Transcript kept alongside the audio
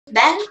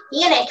Then,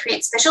 ENA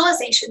creates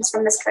visualizations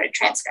from this coded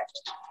transcript,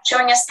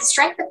 showing us the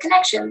strength of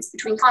connections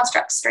between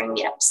constructs during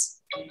meetups.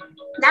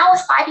 Now,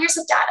 with 5 years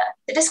of data,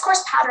 the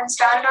discourse patterns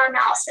found in our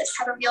analysis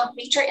have revealed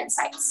major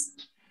insights.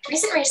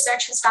 Recent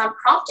research has found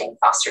prompting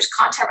fosters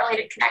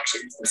content-related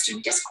connections in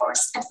student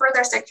discourse and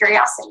furthers their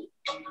curiosity.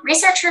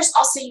 Researchers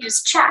also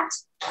use chat,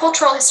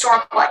 cultural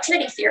historical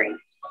activity theory,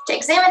 to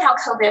examine how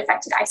COVID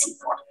affected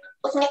IC4,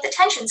 looking at the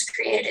tensions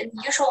created in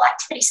the usual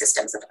activity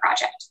systems of the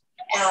project.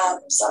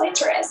 So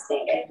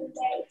interesting. I think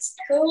that it's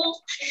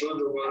cool. Show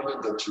the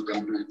world that you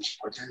can do it,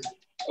 okay?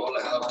 All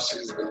I have to say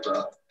is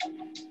that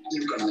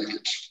you can make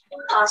it.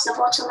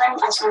 Possible to learn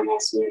as long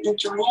as you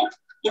enjoy it.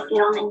 If you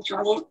don't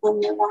enjoy it,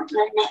 then you won't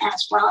learn it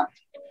as well.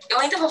 Eu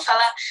ainda vou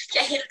falar que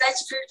a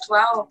realidade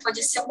virtual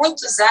pode ser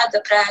muito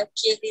usada para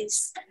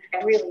aqueles.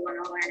 I really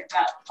want to learn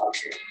about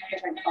culture,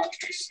 different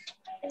cultures.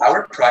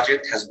 Our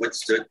project has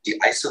withstood the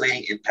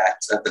isolating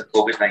impacts of the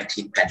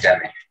COVID-19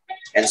 pandemic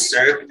and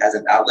served as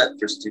an outlet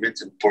for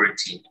students in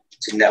quarantine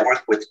to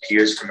network with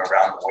peers from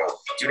around the world.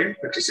 Student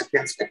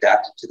participants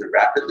adapted to the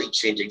rapidly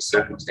changing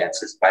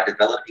circumstances by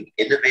developing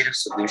innovative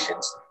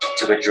solutions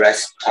to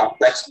address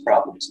complex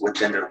problems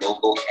within their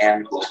local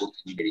and global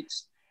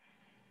communities.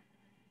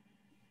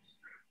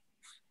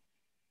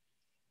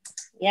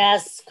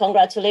 Yes,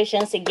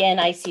 congratulations again,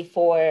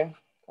 IC4.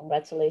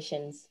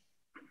 Congratulations.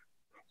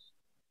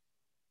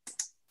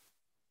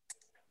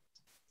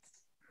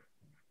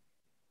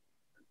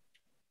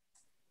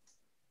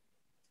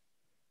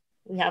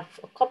 We have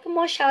a couple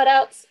more shout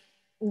outs.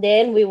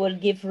 Then we will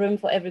give room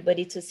for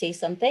everybody to say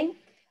something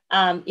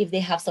if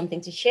they have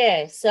something to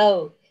share.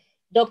 So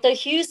Dr.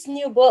 Hughes'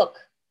 new book,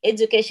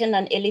 Education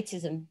and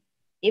Elitism.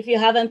 If you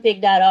haven't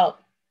picked that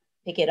up,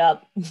 pick it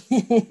up.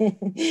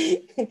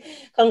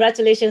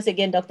 Congratulations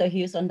again, Dr.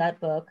 Hughes, on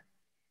that book.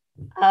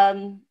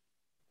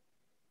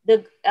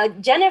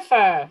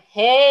 Jennifer,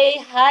 hey,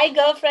 hi,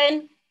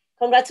 girlfriend.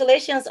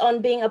 Congratulations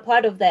on being a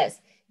part of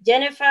this.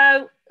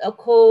 Jennifer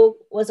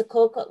was a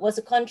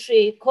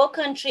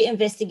co-country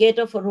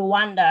investigator for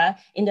Rwanda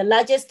in the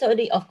largest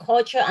study of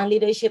culture and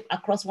leadership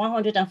across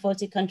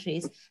 140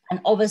 countries and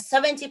over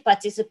 70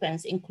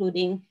 participants,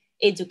 including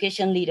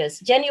education leaders.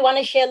 Jen, you want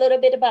to share a little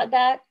bit about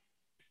that?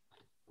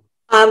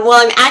 Well,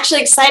 I'm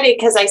actually excited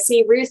because I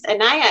see Ruth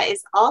Anaya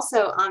is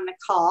also on the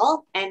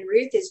call, and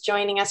Ruth is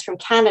joining us from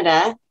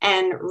Canada.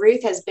 And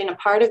Ruth has been a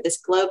part of this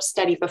GLOBE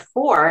study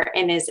before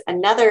and is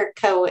another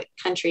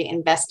co-country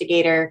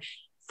investigator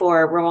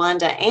for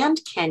Rwanda and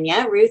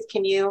Kenya. Ruth,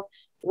 can you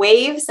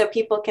wave so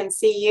people can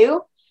see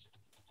you?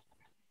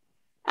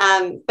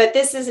 But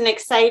this is an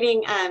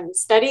exciting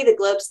study, the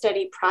GLOBE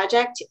Study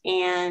Project.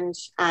 And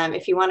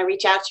if you want to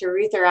reach out to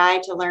Ruth or I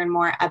to learn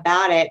more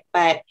about it,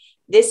 but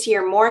this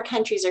year, more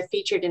countries are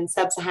featured in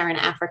sub-Saharan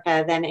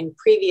Africa than in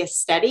previous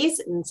studies.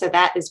 And so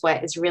that is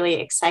what is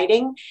really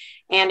exciting.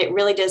 And it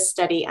really does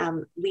study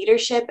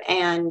leadership.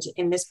 And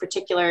in this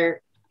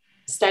particular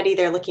study,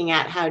 they're looking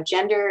at how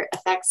gender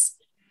affects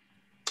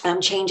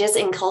changes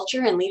in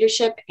culture and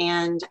leadership,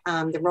 and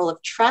the role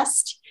of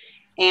trust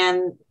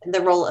and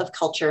the role of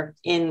culture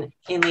in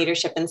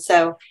leadership. And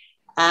so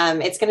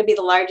it's going to be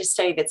the largest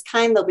study of its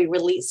kind. They'll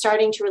be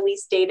starting to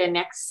release data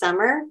next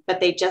summer, but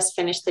they just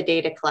finished the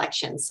data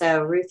collection.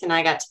 So Ruth and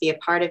I got to be a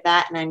part of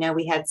that. And I know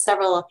we had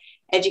several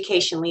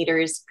education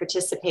leaders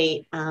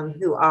participate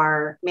who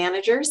are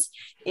managers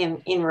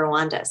in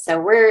Rwanda. So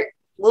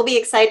we'll be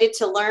excited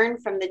to learn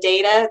from the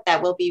data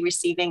that we'll be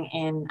receiving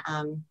in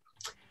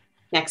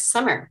next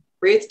summer.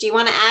 Ruth, do you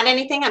want to add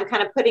anything? I'm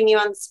kind of putting you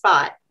on the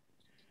spot.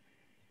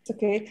 It's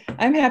okay.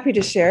 I'm happy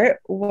to share.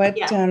 What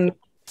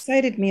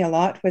excited me a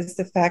lot was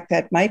the fact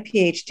that my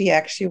PhD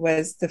actually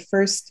was the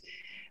first,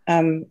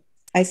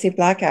 I say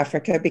Black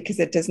Africa because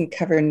it doesn't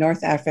cover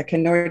North Africa,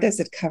 nor does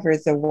it cover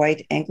the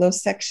white Anglo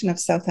section of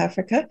South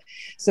Africa.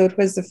 So it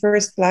was the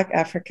first Black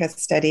Africa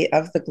study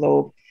of the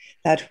globe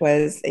that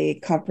was a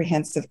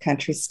comprehensive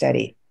country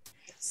study.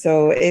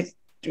 So it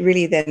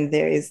really then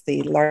there is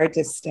the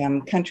largest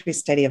country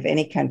study of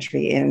any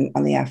country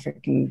on the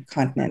African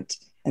continent,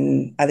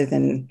 and other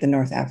than the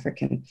North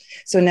African.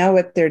 So now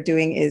what they're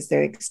doing is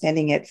they're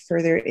extending it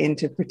further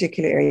into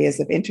particular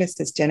areas of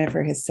interest, as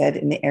Jennifer has said,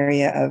 in the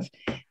area of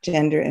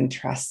gender and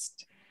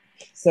trust.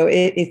 So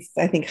it's,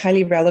 I think,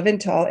 highly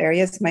relevant to all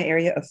areas. My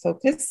area of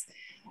focus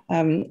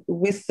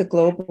with the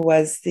GLOBE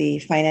was the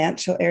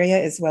financial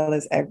area as well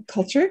as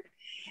agriculture.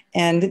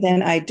 And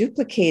then I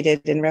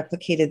duplicated and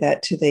replicated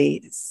that to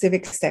the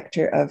civic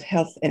sector of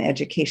health and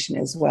education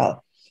as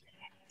well.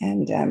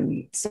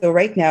 And so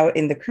right now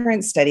in the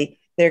current study,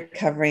 they're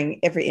covering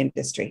every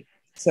industry.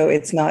 So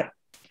it's not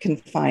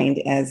confined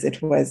as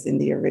it was in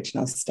the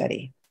original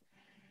study.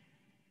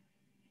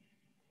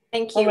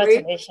 Thank you.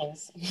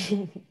 Congratulations.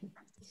 Thank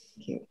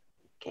you.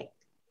 Okay.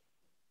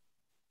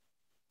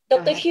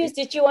 Dr. Hughes,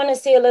 did you want to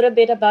say a little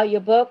bit about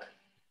your book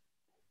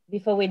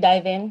before we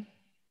dive in?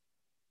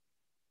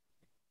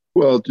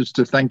 Well, just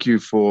to thank you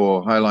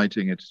for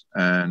highlighting it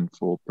and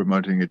for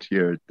promoting it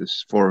here at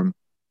this forum.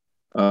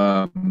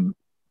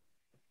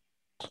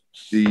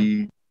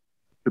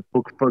 The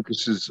book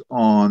focuses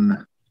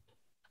on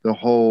the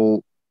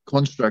whole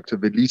construct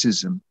of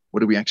elitism. What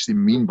do we actually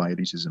mean by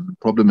elitism? It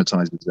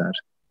problematizes that.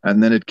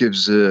 And then it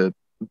gives an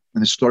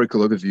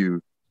historical overview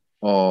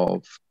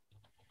of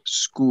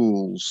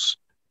schools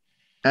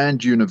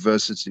and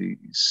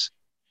universities,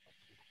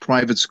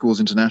 private schools,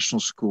 international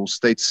schools,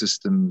 state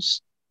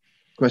systems,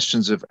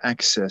 questions of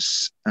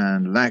access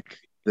and lack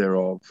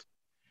thereof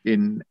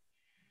in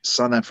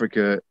South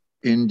Africa,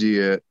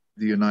 India,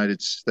 the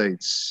United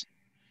States,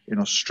 in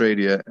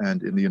Australia,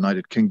 and in the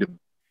United Kingdom.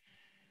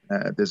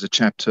 There's a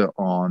chapter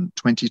on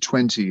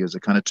 2020 as a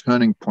kind of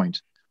turning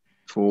point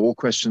for all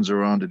questions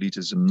around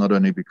elitism, not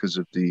only because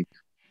of the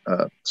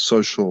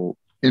social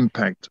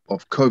impact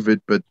of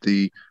COVID, but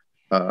the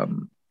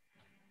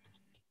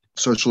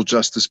social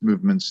justice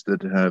movements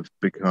that have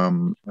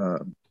become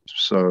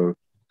so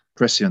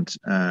prescient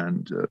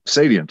and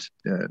salient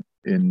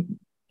in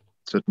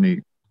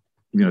certainly,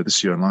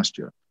 this year and last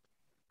year.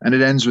 And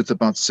it ends with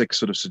about 6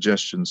 sort of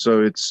suggestions.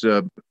 So it's,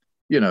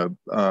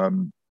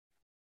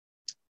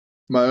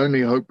 my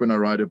only hope when I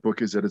write a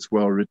book is that it's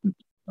well written.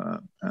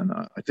 And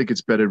I think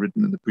it's better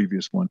written than the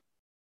previous one.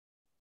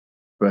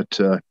 But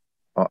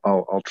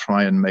I'll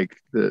try and make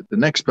the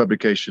next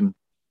publication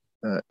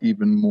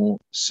even more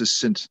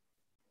succinct.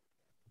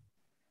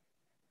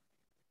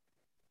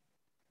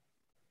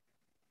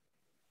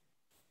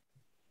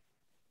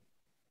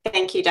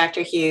 Thank you,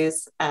 Dr.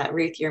 Hughes.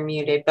 Ruth, you're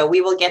muted, but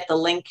we will get the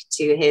link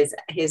to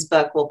his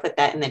book. We'll put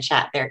that in the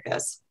chat. There it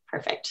goes.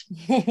 Perfect.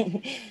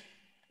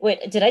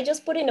 Wait, did I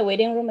just put in the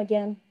waiting room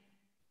again?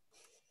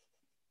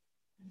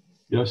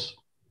 Yes.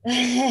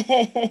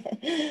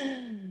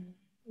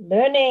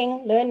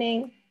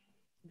 Learning.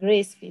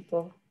 Grace,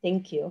 people.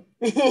 Thank you.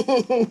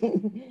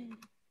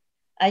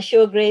 I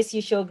show grace,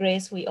 you show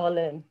grace, we all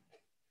learn.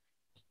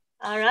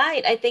 All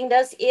right, I think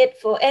that's it.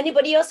 For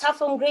anybody else have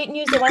some great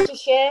news they want to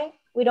share?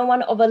 We don't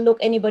want to overlook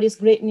anybody's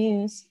great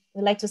news.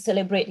 We'd like to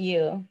celebrate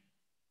you.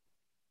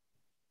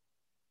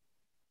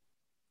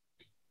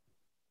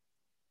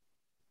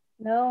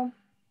 No?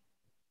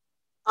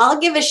 I'll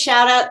give a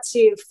shout out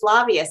to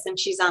Flavia since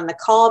she's on the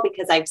call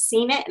because I've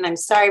seen it and I'm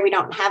sorry we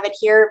don't have it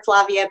here,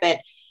 Flavia, but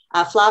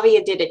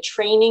Flavia did a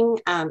training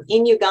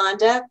in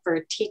Uganda for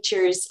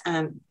teachers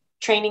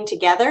training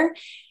together.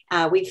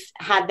 We've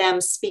had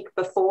them speak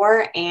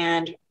before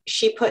and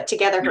she put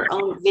together her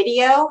own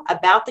video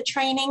about the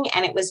training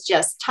and it was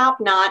just top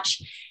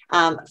notch.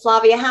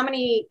 Flavia, how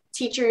many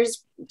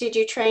teachers did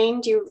you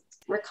train? Do you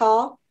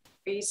recall?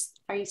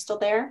 Are you still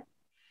there?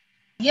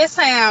 Yes,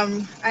 I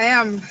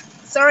am.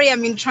 Sorry,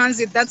 I'm in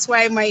transit. That's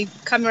why my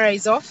camera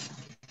is off.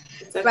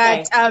 It's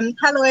okay. But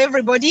hello,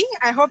 everybody.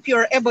 I hope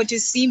you're able to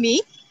see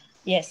me.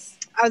 Yes.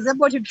 I was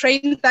able to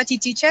train 30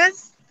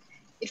 teachers.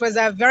 It was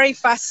a very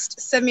fast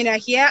seminar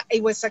here.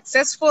 It was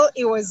successful.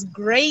 It was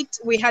great.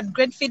 We had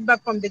great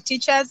feedback from the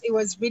teachers. It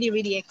was really,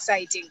 really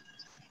exciting.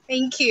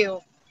 Thank you.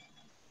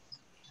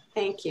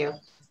 Thank you.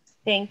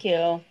 Thank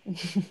you.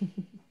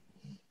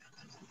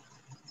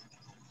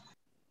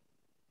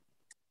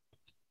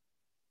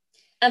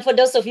 And for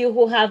those of you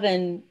who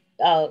haven't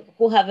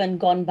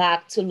gone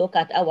back to look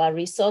at our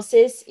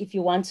resources, if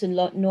you want to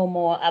know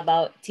more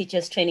about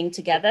teachers training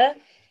together,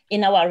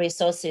 in our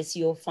resources,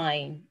 you'll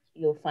find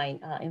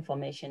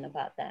information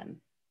about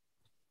them.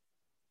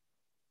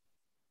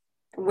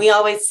 We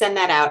always send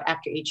that out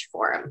after each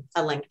forum,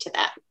 a link to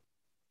that.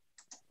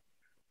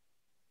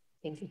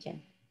 Thank you,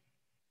 Jen.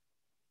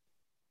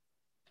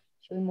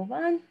 Should we move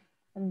on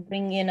and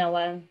bring in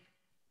our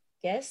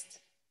guest?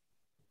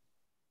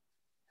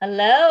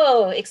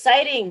 Hello,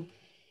 exciting.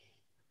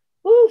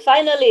 Woo,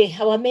 finally,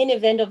 our main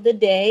event of the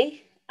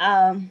day.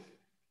 Dr.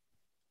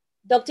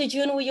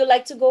 June, would you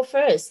like to go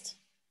first?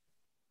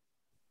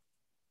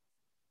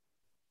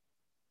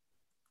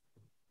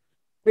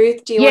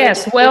 Ruth, do you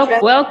Yes,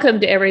 welcome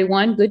to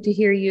everyone. Good to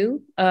hear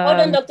you. Hold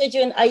on, Dr.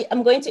 June.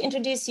 I'm going to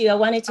introduce you. I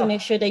wanted to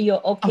make sure that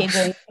you're okay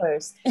going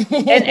first.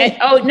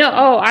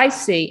 I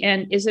see.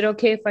 And is it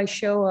okay if I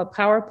show a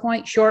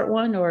PowerPoint, short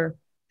one, or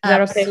is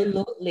that okay?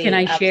 Absolutely. Can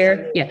I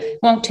share? Yeah,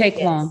 won't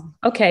take long.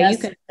 Okay, you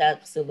can.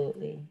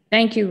 Absolutely.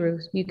 Thank you,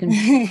 Ruth. You can.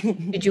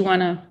 Did you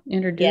want to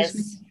introduce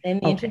me? Yes,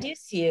 let me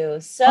introduce you.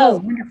 So,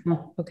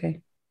 wonderful.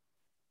 Okay.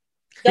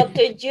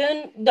 Dr.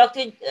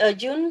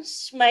 June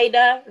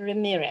Schneider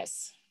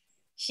Ramirez.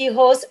 She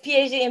holds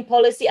PhD in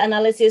policy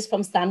analysis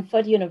from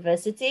Stanford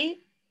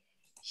University.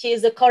 She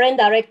is the current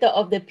director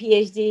of the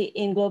PhD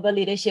in Global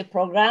Leadership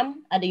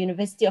Program at the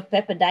University of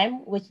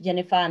Pepperdine, which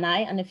Jennifer and I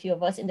and a few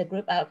of us in the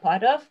group are a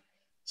part of.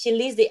 She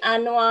leads the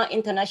annual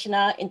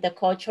International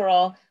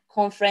Intercultural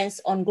Conference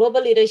on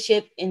Global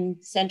Leadership in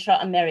Central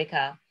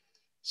America.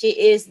 She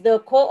is the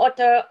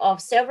co-author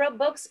of several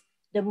books,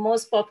 the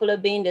most popular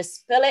being the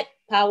Spell-It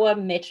Power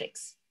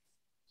Matrix,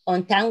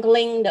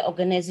 Untangling the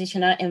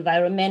Organizational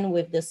Environment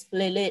with the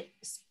Spell-It,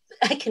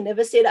 I can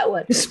never say that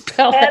word.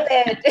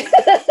 Spell-It.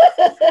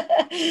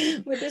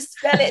 With the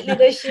Spell-It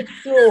Leadership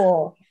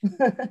Tool.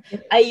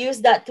 I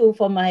use that tool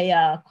for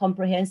my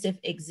comprehensive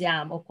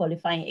exam or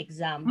qualifying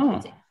exam.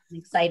 It's an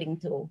exciting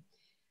tool.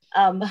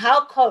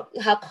 how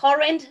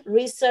current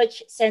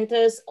research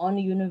centers on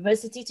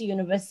university to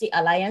university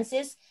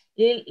alliances,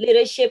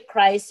 leadership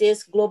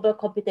crisis, global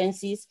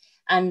competencies,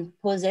 and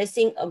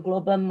possessing a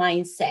global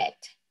mindset.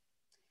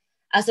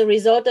 As a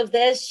result of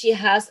this, she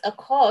has a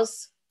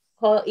course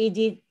called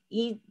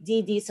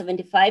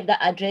EDD75 that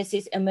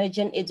addresses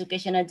emergent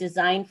educational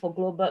design for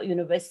global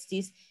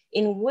universities,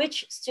 in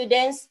which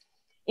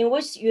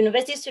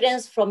university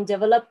students from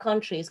developed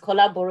countries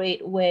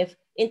collaborate with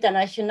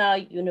international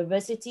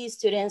university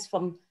students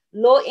from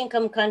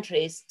low-income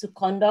countries to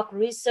conduct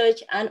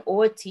research and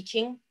or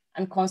teaching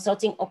and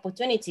consulting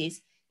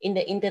opportunities in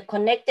the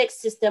interconnected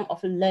system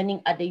of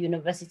learning at the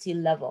university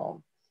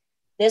level.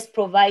 This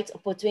provides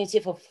opportunity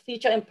for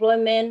future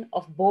employment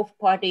of both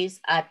parties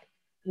at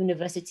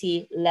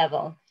university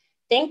level.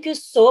 Thank you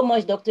so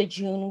much, Dr.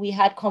 June. We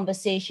had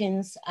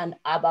conversations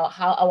about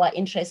how our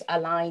interests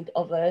aligned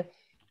over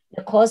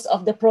the course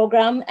of the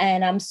program,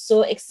 and I'm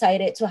so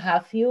excited to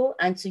have you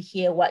and to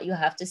hear what you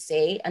have to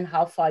say and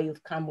how far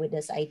you've come with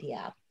this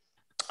idea.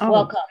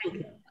 Welcome.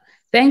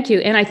 Thank you.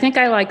 And I think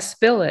I like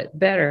spill it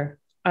better.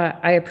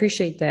 I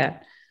appreciate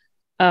that.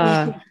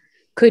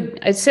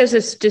 It says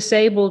it's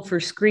disabled for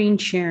screen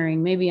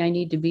sharing. Maybe I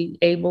need to be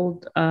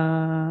abled.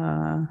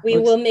 We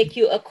will make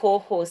you a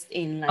co-host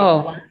in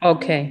like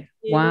okay.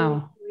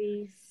 Wow.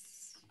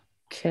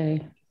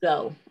 Okay.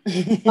 Go.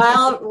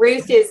 While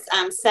Ruth is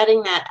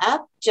setting that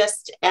up,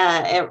 just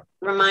a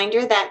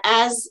reminder that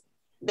as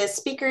the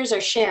speakers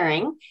are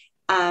sharing,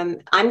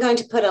 I'm going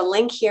to put a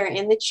link here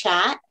in the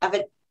chat of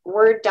a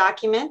Word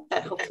document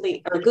that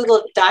hopefully, or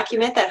Google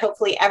document that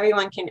hopefully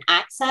everyone can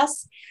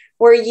access,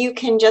 where you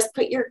can just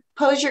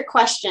pose your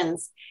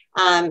questions.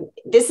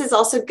 This is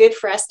also good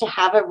for us to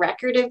have a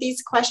record of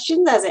these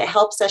questions, as it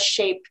helps us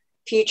shape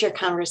future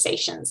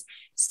conversations.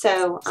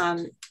 So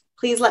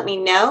please let me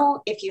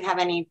know if you have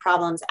any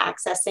problems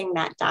accessing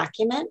that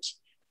document.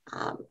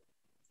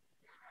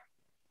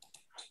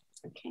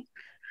 Okay.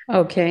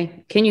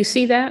 Okay. Can you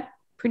see that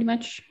pretty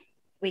much?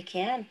 We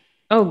can.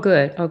 Oh,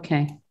 good.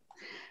 Okay.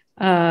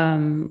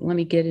 Let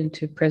me get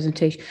into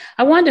presentation.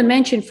 I wanted to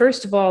mention,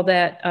 first of all,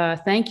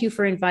 that thank you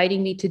for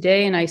inviting me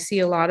today. And I see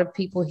a lot of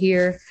people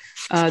here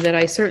that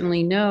I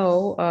certainly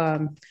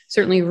know,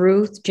 certainly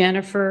Ruth,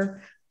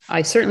 Jennifer.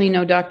 I certainly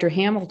know Dr.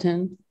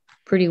 Hamilton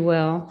pretty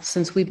well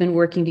since we've been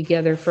working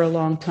together for a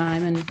long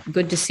time, and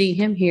good to see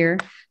him here.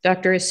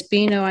 Dr.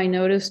 Espino, I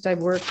noticed I've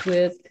worked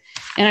with,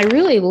 and I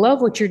really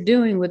love what you're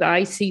doing with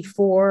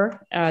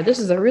IC4. This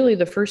is really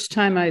the first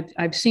time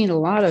I've seen a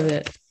lot of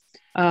it.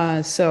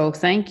 So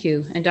thank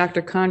you. And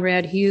Dr.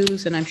 Conrad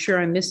Hughes, and I'm sure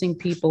I'm missing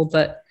people,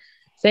 but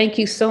thank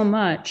you so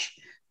much.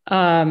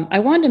 I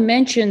wanted to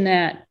mention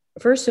that,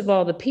 first of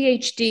all, the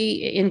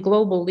PhD in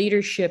Global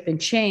Leadership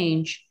and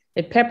Change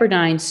at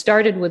Pepperdine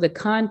started with a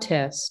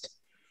contest,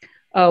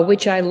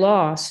 which I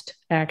lost,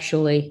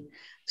 actually.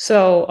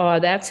 So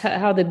that's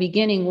how the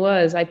beginning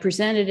was. I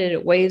presented it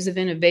at Waves of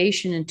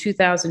Innovation in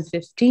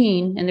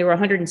 2015, and there were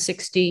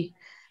 160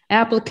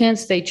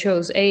 applicants. They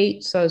chose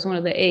 8, so I was one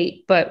of the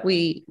 8, but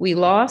we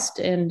lost,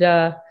 and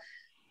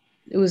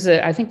it was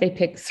I think they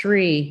picked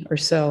 3 or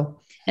so.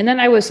 And then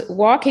I was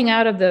walking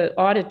out of the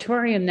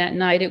auditorium that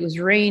night. It was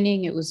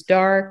raining, it was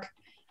dark,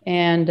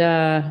 and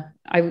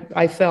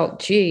I felt,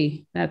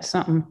 gee, that's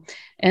something.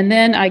 And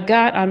then I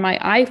got on my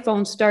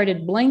iPhone,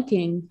 started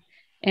blinking,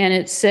 and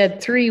it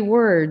said 3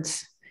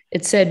 words.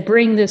 It said,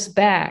 "Bring this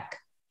back."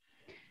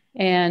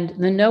 And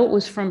the note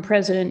was from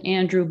President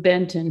Andrew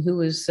Benton, who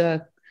was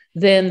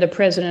then the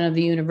president of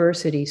the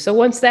university. So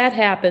once that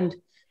happened,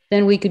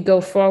 then we could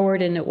go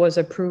forward, and it was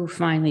approved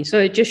finally. So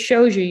it just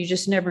shows you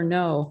just never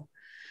know.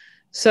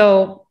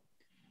 So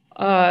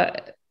I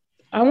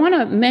want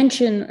to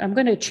mention, I'm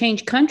going to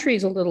change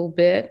countries a little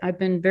bit. I've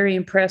been very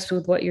impressed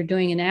with what you're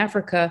doing in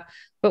Africa,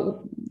 but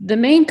the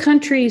main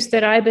countries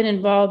that I've been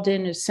involved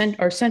in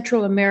are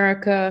Central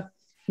America,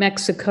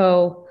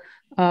 Mexico,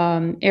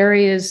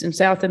 areas in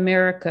South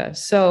America.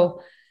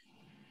 So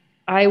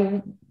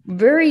I'm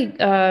very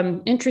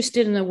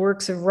interested in the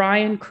works of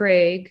Ryan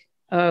Craig,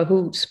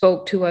 who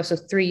spoke to us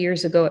 3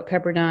 years ago at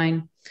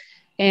Pepperdine.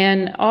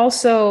 And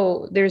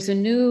also there's a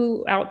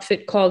new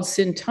outfit called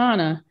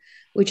Sintana,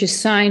 which has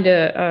signed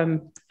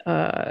a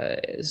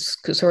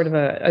sort of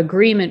a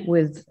agreement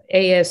with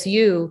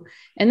ASU,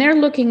 and they're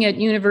looking at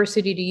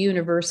university to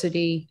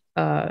university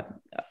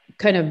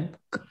kind of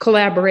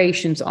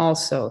collaborations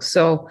also.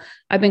 So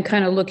I've been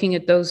kind of looking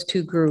at those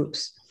 2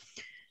 groups.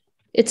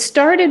 It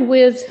started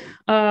with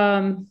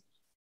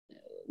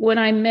when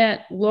I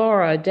met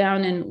Laura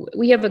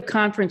we have a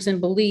conference in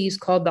Belize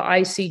called the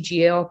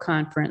ICGL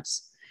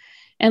conference,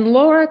 and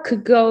Laura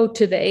could go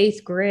to the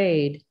 8th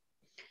grade.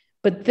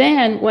 But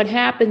then what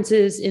happens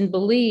is in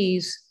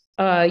Belize,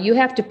 you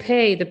have to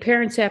pay, the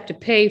parents have to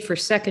pay for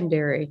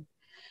secondary.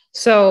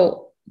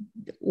 So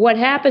what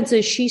happens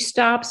is she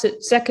stops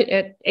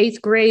at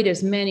 8th grade,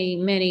 as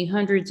many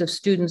hundreds of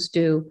students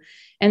do.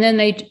 And then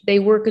they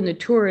work in the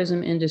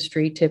tourism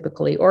industry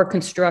typically, or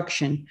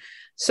construction.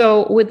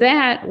 So with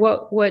that,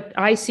 what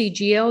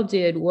ICGL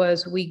did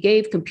was we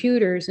gave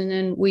computers, and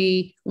then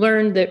we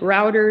learned that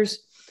routers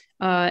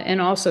and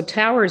also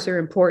towers are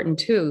important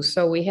too.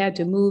 So we had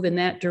to move in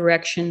that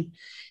direction.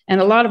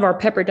 And a lot of our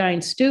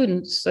Pepperdine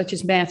students, such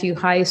as Matthew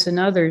Heiss and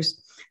others,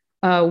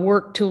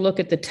 worked to look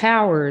at the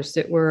towers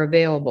that were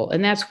available.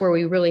 And that's where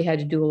we really had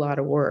to do a lot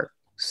of work.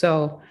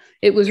 So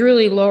it was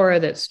really Laura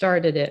that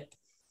started it.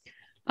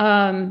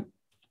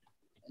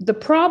 The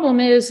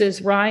problem is,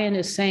 as Ryan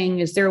is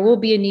saying, is there will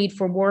be a need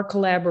for more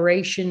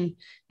collaboration,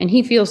 and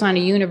he feels on a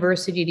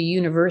university to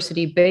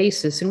university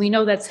basis. And we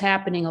know that's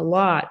happening a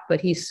lot, but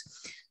he's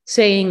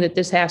saying that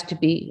this has to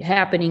be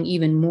happening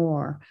even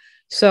more.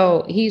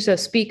 So he's a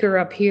speaker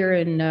up here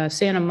in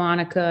Santa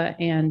Monica,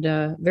 and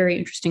a very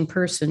interesting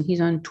person.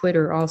 He's on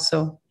Twitter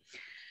also.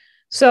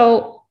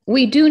 So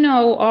we do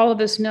know, all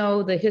of us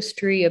know the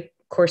history of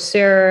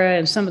Coursera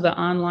and some of the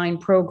online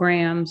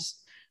programs.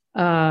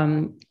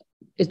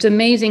 It's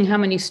amazing how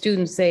many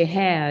students they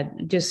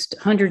had, just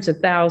hundreds of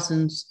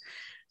thousands.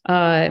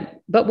 But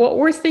what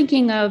we're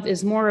thinking of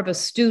is more of a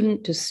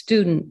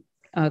student-to-student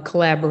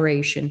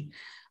collaboration.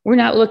 We're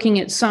not looking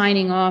at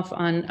signing off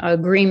on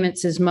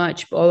agreements as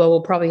much, although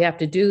we'll probably have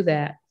to do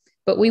that.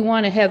 But we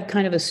want to have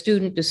kind of a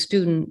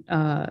student-to-student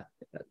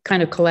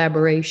kind of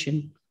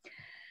collaboration.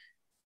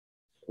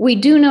 We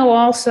do know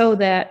also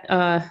that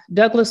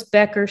Douglas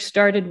Becker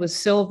started with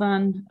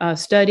Sylvan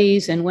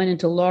Studies and went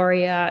into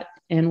Laureate,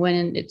 and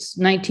when it's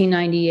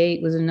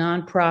 1998 was a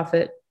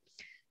nonprofit,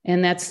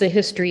 and that's the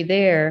history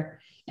there.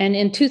 And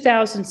in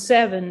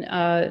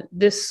 2007,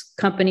 this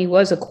company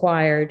was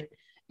acquired,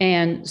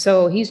 and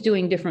so he's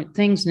doing different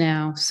things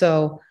now.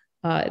 So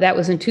that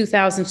was in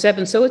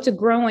 2007. So it's a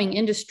growing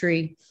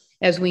industry,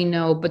 as we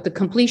know, but the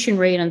completion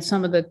rate on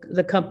some of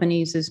the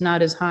companies is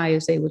not as high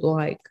as they would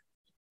like.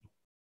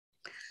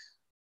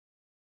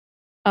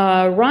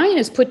 Ryan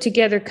has put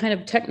together kind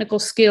of technical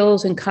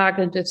skills and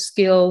cognitive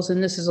skills,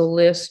 and this is a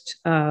list,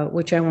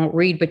 which I won't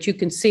read, but you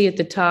can see at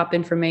the top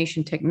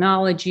information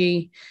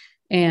technology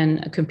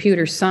and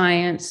computer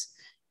science.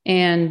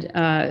 And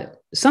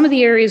some of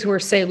the areas where,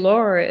 say,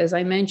 Laura, as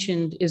I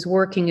mentioned, is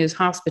working is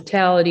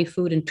hospitality,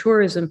 food, and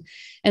tourism.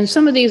 And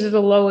some of these are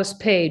the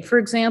lowest paid. For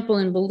example,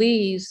 in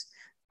Belize,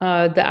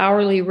 the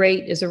hourly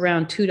rate is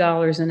around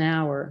 $2 an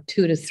hour,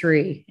 2 to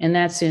 3, and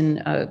that's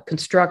in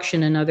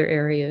construction and other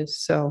areas.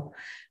 So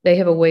they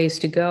have a ways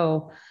to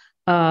go.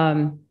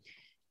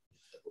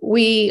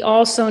 We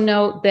also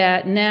note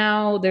that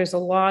now there's a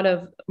lot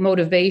of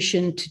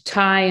motivation to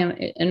tie,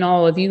 and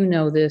all of you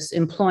know this,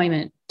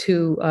 employment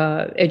to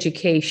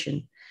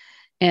education.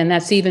 And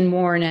that's even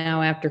more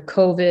now after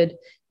COVID.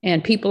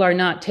 And people are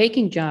not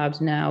taking jobs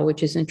now,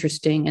 which is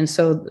interesting. And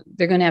so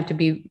they're going to have to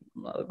be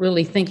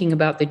really thinking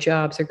about the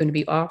jobs they're going to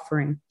be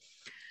offering.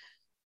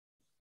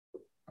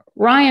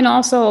 Ryan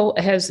also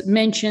has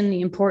mentioned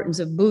the importance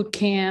of boot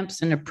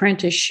camps and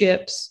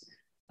apprenticeships,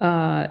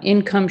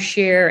 income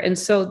share. And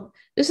so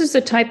this is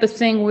the type of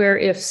thing where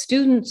if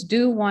students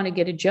do want to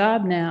get a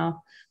job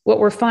now, what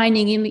we're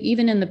finding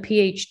even in the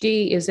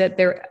PhD is that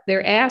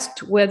they're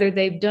asked whether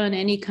they've done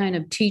any kind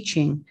of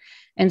teaching.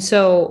 And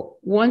so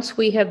once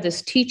we have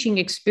this teaching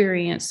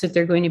experience that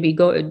they're going to be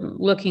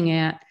looking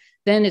at,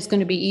 then it's going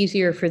to be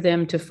easier for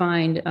them to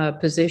find a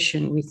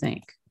position, we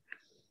think.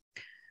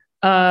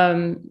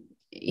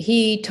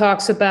 He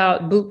talks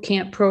about boot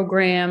camp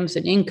programs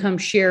and income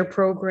share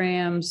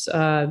programs,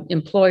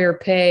 employer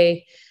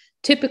pay.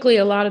 Typically,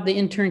 a lot of the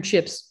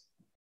internships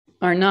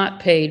are not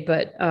paid,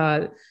 but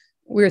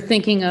we're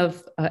thinking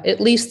of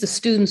at least the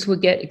students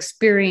would get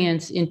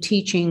experience in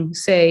teaching,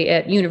 say,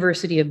 at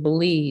University of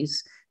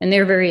Belize. And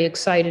they're very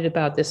excited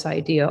about this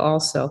idea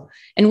also.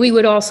 And we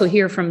would also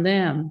hear from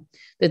them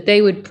that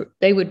they would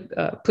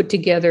put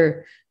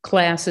together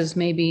classes,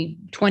 maybe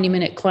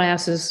 20-minute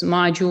classes,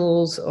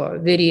 modules or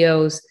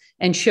videos,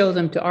 and show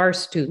them to our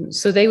students.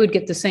 So they would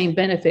get the same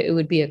benefit. It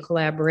would be a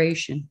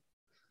collaboration.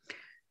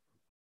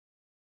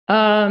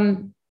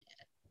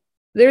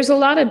 There's a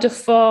lot of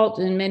default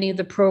in many of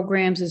the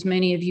programs, as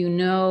many of you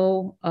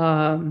know.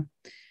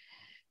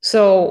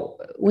 So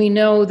we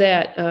know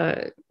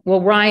that,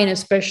 well, Ryan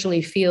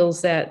especially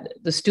feels that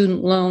the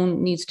student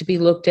loan needs to be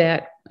looked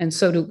at, and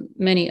so do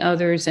many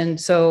others. And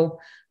so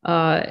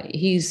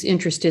he's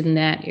interested in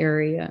that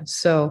area.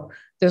 So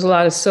there's a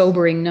lot of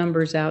sobering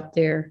numbers out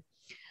there.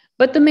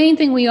 But the main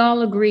thing we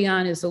all agree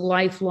on is the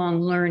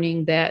lifelong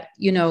learning, that,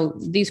 you know,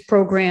 these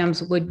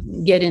programs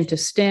would get into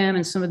STEM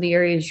and some of the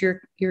areas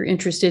you're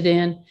interested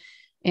in.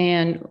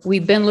 And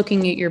we've been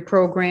looking at your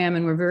program,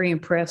 and we're very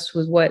impressed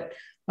with what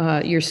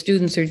your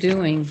students are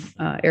doing,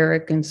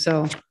 Eric. And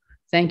so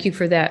thank you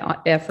for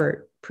that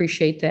effort.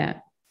 Appreciate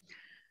that.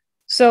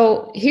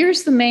 So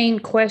here's the main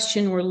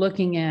question we're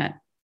looking at.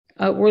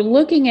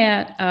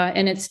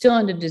 And it's still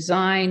in the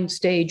design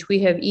stage, we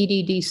have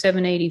EDD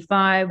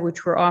 785,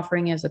 which we're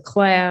offering as a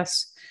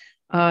class.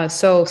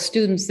 So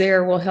students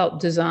there will help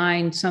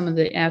design some of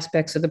the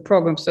aspects of the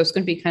program. So it's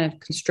going to be kind of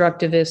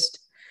constructivist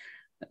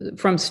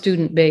from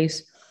student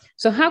base.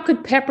 So how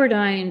could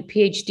Pepperdine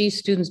PhD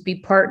students be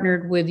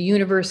partnered with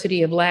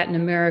University of Latin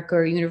America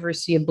or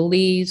University of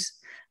Belize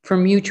for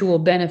mutual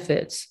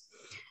benefits?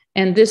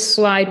 And this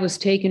slide was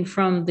taken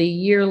from the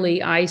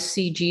yearly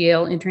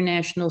ICGL,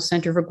 International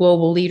Center for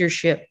Global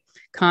Leadership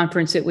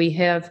conference that we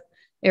have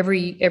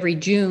every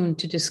June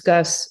to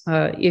discuss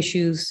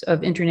issues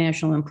of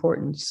international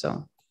importance.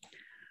 So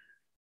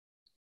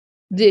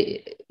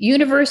the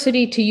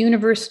University to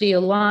University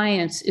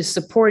Alliance is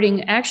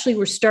supporting, actually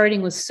we're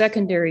starting with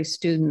secondary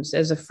students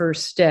as a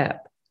first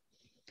step.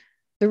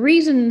 The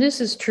reason this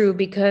is true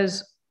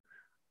because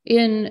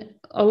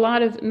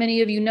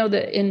many of you know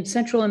that in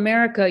Central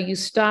America, you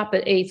stop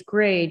at 8th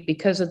grade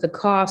because of the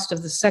cost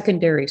of the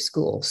secondary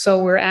school.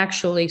 So we're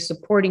actually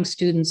supporting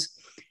students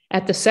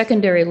at the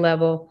secondary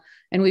level,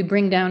 and we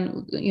bring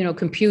down,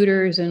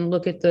 computers and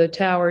look at the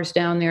towers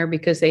down there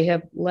because they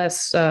have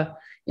less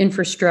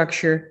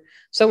infrastructure.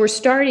 So we're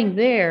starting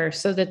there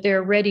so that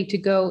they're ready to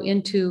go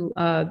into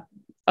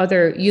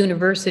other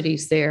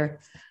universities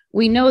there.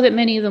 We know that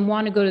many of them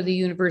want to go to the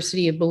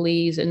University of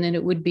Belize, and then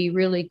it would be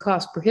really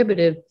cost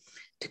prohibitive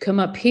to come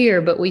up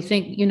here, but we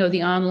think,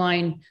 the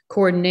online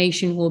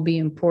coordination will be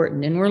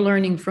important. And we're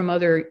learning from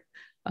other,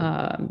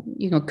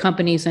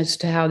 companies as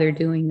to how they're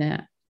doing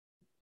that.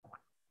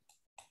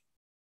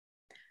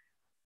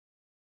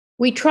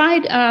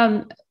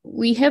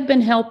 We have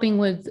been helping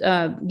with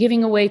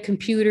giving away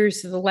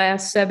computers for the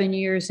last 7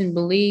 years in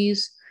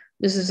Belize.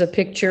 This is a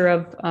picture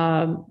of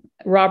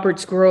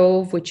Roberts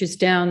Grove, which is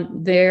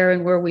down there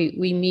and where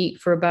we meet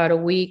for about a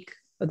week,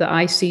 the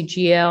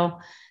ICGL.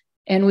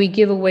 And we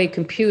give away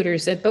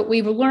computers, but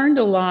we've learned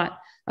a lot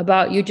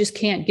about you just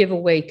can't give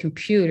away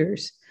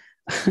computers,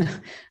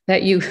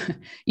 that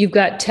you've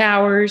got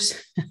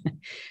towers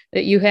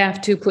that you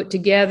have to put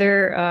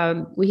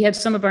together. We have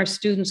some of our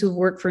students who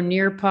work for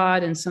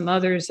Nearpod and some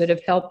others that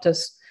have helped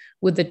us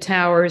with the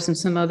towers and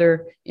some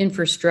other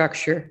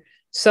infrastructure.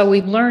 So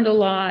we've learned a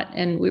lot,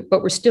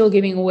 but we're still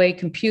giving away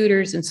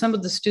computers. And some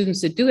of the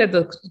students that do have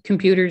the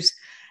computers,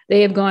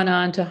 they have gone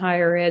on to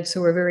higher ed.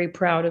 So we're very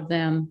proud of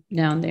them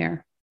down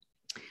there.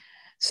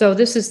 So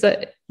this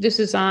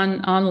is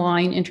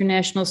online,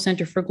 International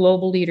Center for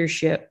Global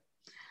Leadership.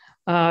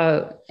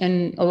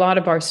 And a lot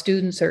of our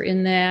students are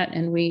in that,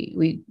 and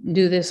we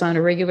do this on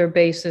a regular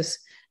basis.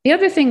 The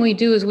other thing we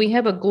do is we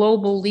have a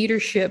global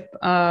leadership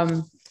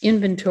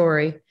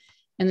inventory,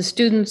 and the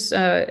students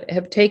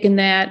have taken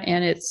that,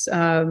 and it's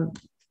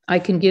I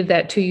can give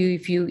that to you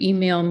if you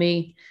email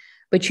me,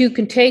 but you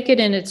can take it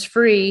and it's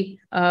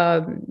free.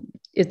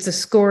 It's a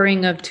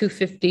scoring of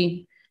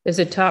 250 as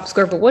a top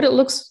score, but what it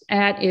looks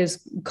at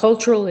is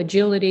cultural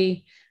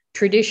agility,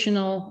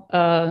 traditional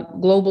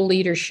global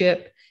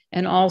leadership,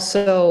 and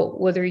also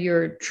whether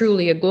you're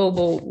truly a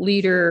global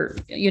leader,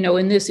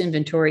 in this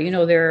inventory.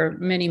 There are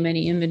many,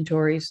 many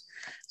inventories.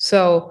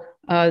 So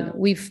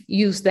we've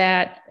used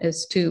that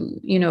as to,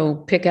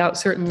 pick out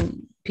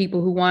certain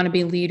people who want to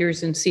be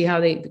leaders and see how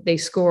they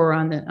score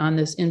on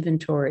this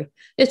inventory.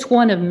 It's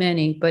one of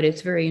many, but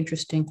it's very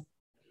interesting.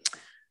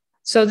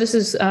 So this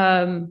is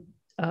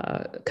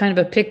kind of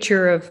a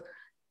picture of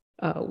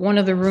one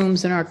of the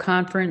rooms in our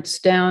conference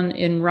down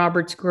in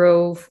Roberts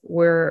Grove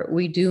where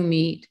we do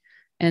meet.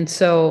 And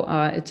so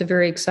it's a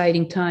very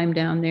exciting time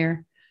down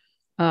there.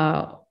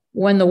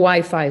 When the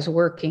Wi-Fi is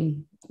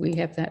working, we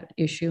have that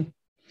issue.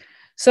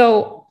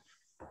 So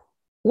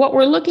what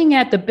we're looking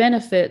at, the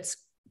benefits,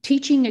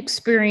 teaching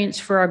experience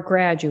for our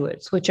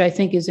graduates, which I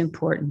think is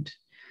important.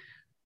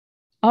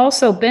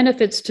 Also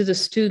benefits to the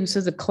students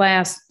of the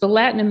class. The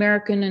Latin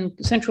American and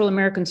Central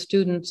American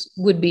students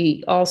would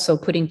be also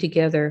putting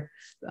together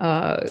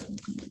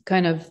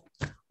kind of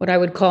what I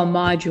would call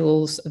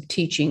modules of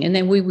teaching, and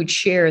then we would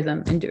share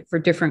them for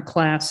different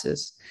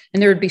classes,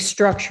 and there would be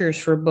structures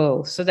for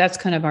both. So that's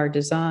kind of our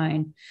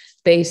design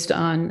based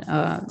on,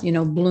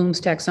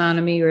 Bloom's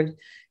taxonomy, or,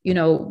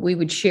 we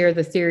would share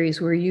the theories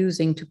we're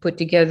using to put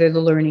together the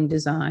learning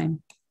design.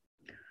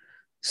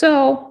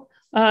 So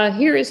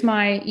here is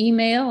my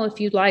email. If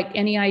you'd like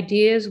any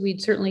ideas,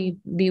 we'd certainly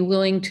be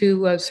willing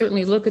to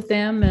certainly look at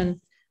them.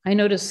 And I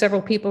noticed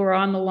several people are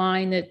on the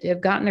line that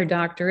have gotten their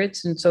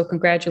doctorates, and so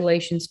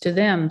congratulations to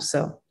them.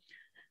 So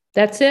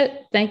that's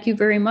it. Thank you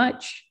very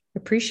much.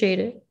 Appreciate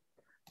it.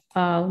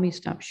 Let me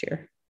stop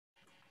share.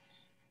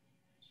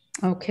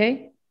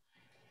 Okay.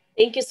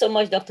 Thank you so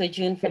much, Dr.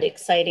 June, for the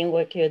exciting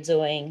work you're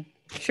doing.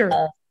 Sure.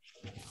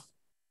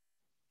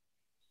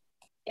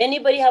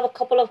 Anybody have a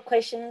couple of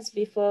questions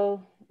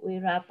before we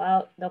wrap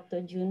out,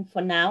 Dr. June,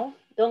 for now?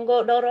 Don't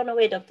run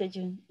away, Dr.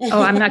 June.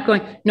 Oh, I'm not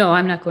going. No,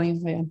 I'm not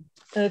going away.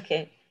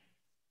 Okay.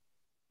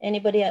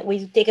 Anybody,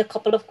 we take a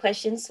couple of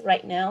questions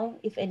right now,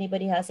 if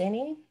anybody has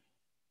any.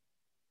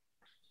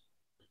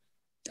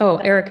 Oh,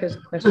 Eric has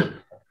a question.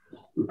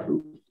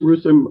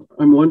 Ruth, I'm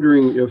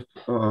wondering if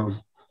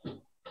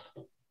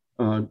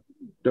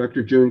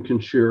Dr. June can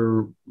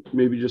share,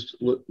 maybe just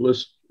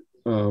list,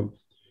 in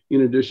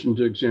addition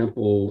to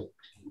example,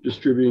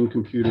 distributing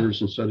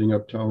computers and setting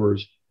up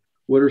towers,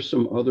 what are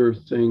some other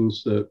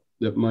things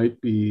that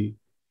might be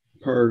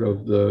part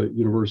of the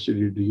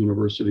University to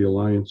University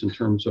Alliance in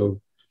terms of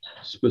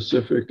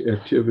specific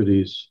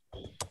activities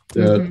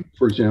that,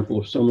 for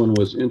example, if someone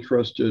was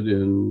interested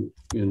in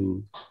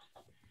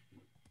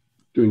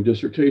doing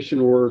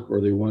dissertation work,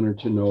 or they wanted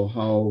to know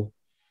how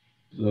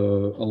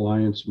the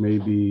Alliance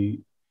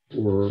maybe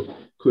or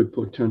could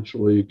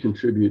potentially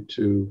contribute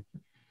to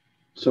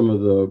some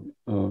of the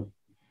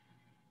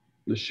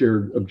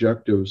shared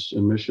objectives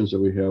and missions that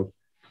we have,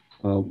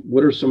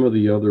 what are some of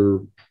the other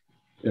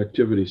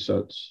activity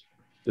sets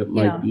that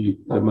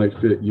might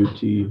fit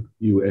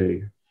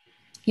UT/UA?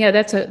 Yeah,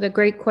 that's a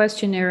great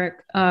question,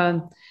 Eric.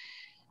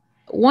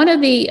 One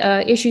of the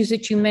issues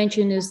that you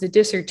mentioned is the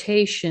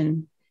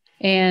dissertation.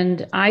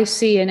 And I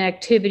see an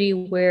activity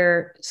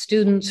where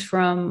students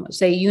from,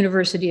 say,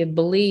 University of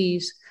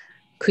Belize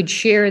could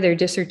share their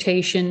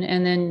dissertation,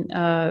 and then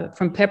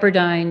from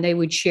Pepperdine, they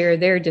would share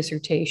their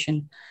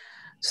dissertation.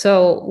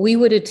 So we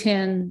would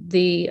attend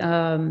the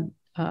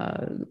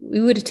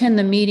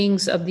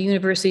meetings of the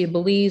University of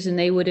Belize, and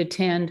they would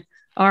attend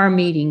our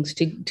meetings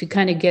to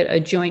kind of get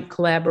a joint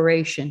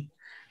collaboration.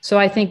 So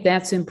I think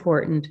that's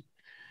important.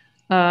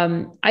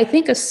 I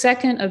think a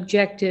second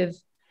objective,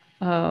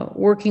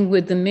 working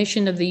with the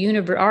mission of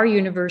our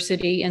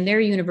university and their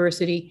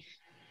university,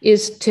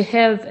 is to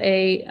have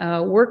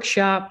a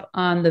workshop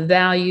on the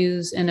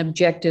values and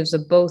objectives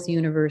of both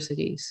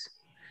universities,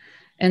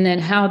 and then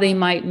how they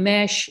might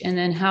mesh, and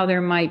then how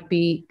there might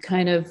be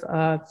kind of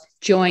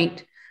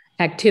joint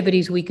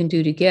activities we can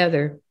do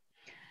together.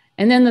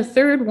 And then the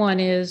third one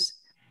is,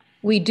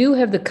 we do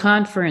have the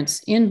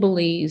conference in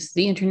Belize,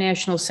 the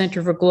International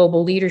Center for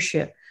Global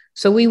Leadership.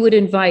 So we would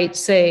invite,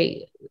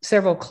 say,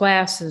 several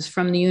classes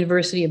from the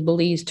University of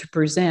Belize to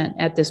present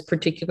at this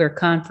particular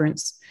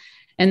conference.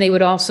 And they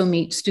would also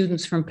meet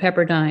students from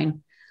Pepperdine.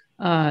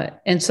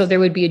 And so there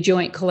would be a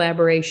joint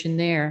collaboration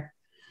there.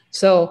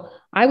 So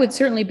I would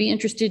certainly be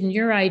interested in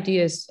your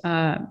ideas,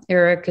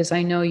 Eric, because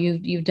I know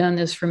you've done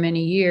this for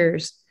many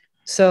years.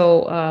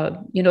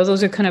 So,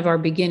 those are kind of our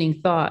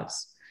beginning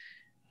thoughts.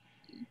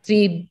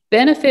 The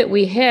benefit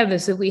we have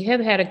is that we have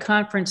had a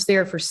conference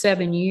there for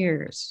 7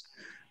 years.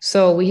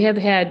 So we have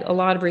had a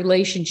lot of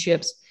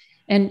relationships.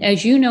 And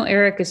as you know,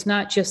 Eric, it's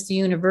not just the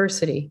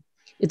university,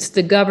 it's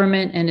the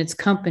government and its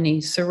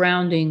companies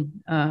surrounding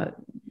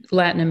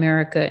Latin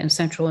America and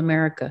Central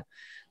America.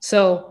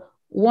 So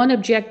one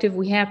objective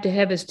we have to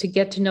have is to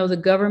get to know the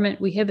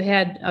government. We have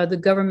had the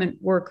government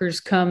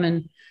workers come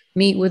and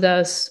meet with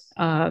us,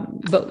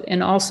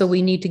 and also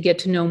we need to get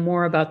to know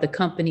more about the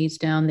companies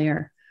down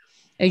there.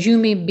 As you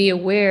may be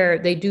aware,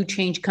 they do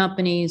change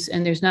companies,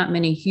 and there's not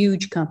many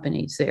huge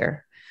companies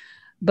there.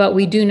 But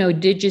we do know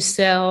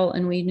Digicel,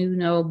 and we do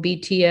know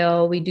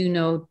BTL. We do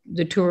know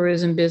the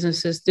tourism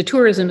businesses. The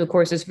tourism, of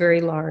course, is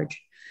very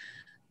large.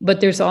 But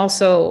there's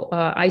also,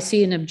 I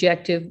see an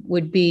objective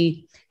would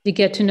be to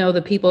get to know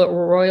the people at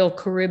Royal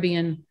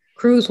Caribbean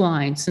Cruise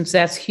Line, since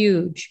that's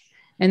huge.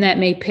 And that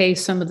may pay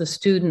some of the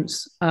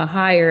students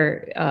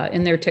higher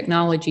in their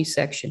technology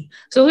section.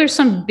 So there's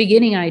some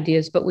beginning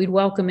ideas, but we'd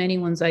welcome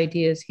anyone's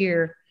ideas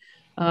here,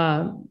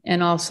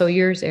 and also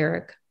yours,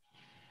 Eric.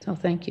 So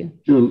thank you.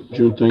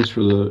 June, thanks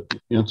for the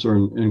answer.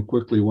 And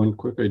quickly, one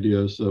quick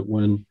idea is that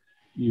and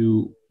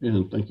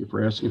thank you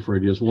for asking for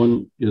ideas.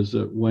 One is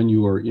that when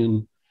you are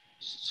in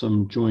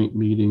some joint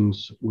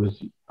meetings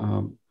with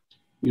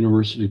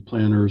university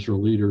planners or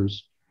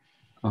leaders,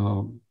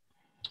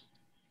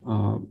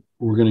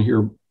 we're going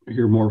to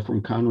hear more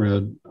from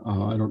Conrad.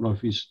 I don't know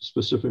if he's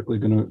specifically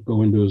going to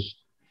go into as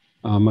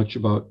much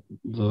about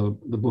the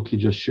book he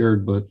just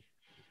shared, but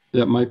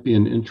that might be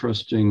an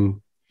interesting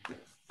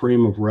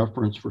frame of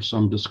reference for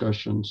some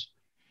discussions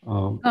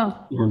or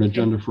an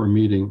agenda for a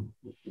meeting,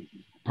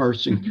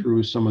 parsing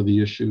through some of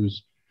the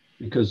issues,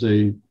 because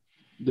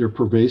they're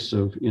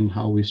pervasive in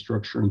how we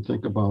structure and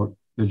think about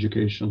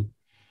education.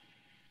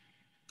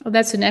 Oh,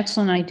 that's an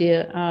excellent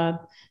idea.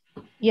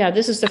 Yeah,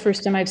 this is the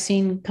first time I've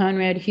seen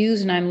Conrad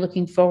Hughes, and I'm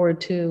looking forward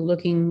to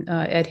looking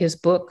at his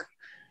book.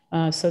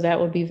 So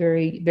that would be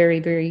very, very,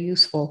 very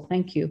useful.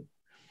 Thank you.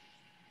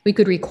 We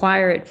could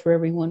require it for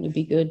everyone to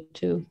be good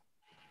too,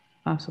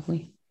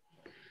 possibly.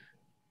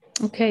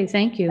 Okay,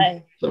 thank you.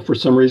 So for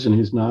some reason,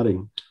 he's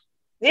nodding.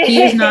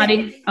 He is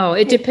nodding. Oh,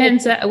 it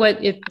depends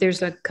if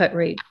there's a cut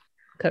rate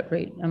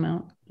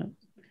amount.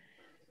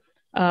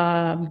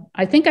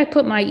 I think I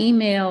put my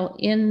email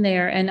in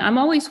there, and I'm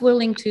always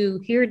willing to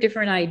hear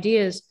different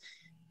ideas.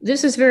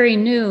 This is very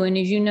new, and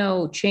as you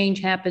know,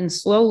 change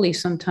happens slowly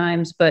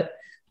sometimes, but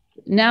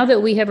now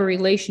that we have a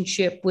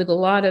relationship with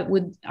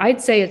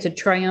I'd say it's a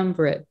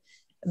triumvirate,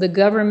 the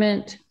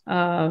government,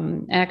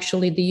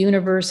 actually the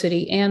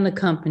university, and the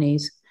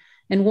companies.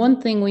 And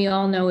one thing we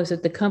all know is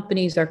that the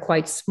companies are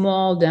quite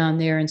small down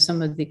there in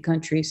some of the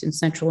countries in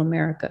Central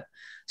America.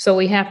 So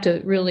we have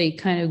to really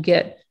kind of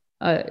get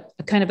a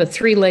kind of a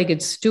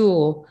three-legged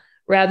stool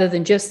rather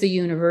than just the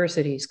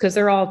universities, because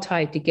they're all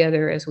tied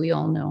together, as we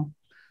all know.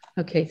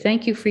 Okay,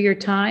 thank you for your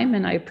time,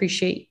 and I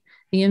appreciate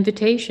the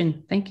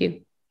invitation. Thank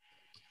you.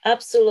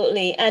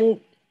 Absolutely.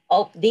 And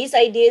these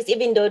ideas,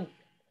 even though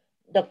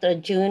Dr.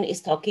 June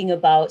is talking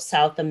about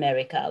South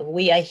America.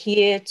 We are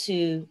here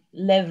to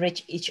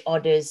leverage each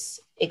other's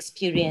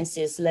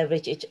experiences,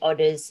 leverage each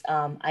other's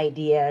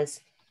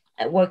ideas,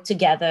 and work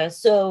together.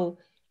 So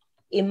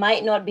it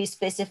might not be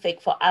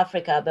specific for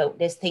Africa, but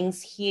there's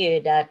things here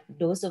that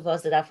those of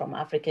us that are from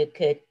Africa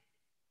could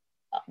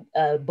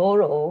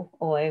borrow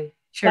or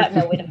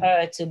partner with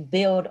her to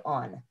build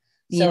on.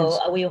 So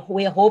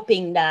we're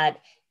hoping that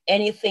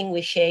anything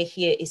we share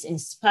here is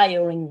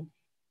inspiring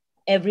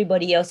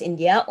everybody else in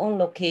their own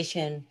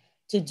location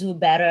to do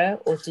better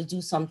or to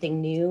do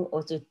something new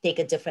or to take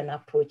a different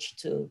approach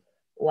to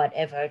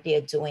whatever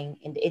they're doing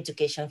in the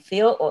education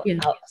field or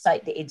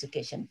outside the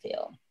education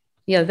field.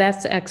 Yeah,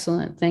 that's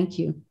excellent. Thank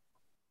you.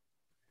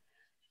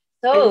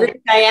 So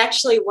I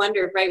actually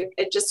wondered, right,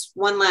 just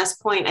one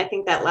last point. I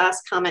think that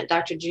last comment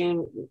Dr.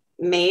 June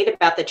made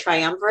about the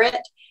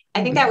triumvirate,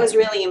 I think that was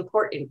really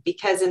important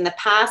because in the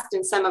past,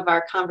 in some of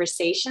our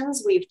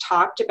conversations, we've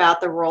talked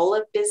about the role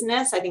of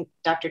business. I think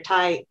Dr.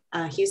 Ty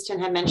Houston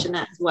had mentioned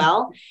that as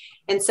well.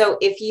 And so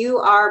if you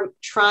are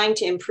trying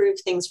to improve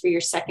things for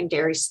your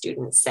secondary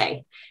students,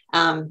 say,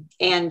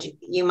 and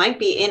you might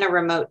be in a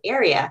remote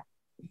area,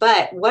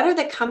 but what are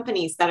the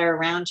companies that are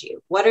around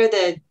you? What are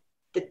the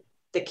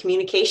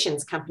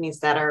communications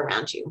companies that are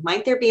around you?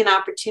 Might there be an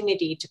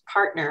opportunity to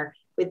partner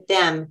with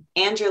them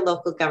and your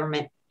local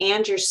government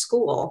and your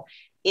school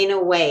in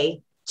a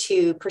way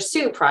to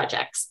pursue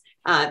projects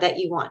that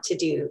you want to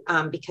do?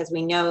 Because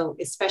we know,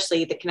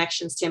 especially the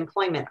connections to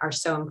employment are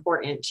so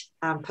important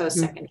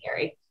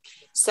post-secondary.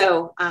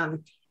 So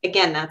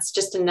again, that's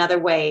just another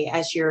way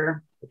as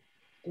you're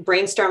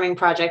brainstorming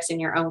projects in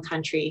your own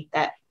country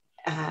that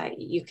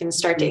you can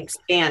start to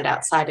expand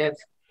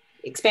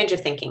your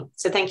thinking.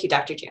 So thank you,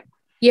 Dr. June.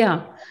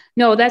 Yeah,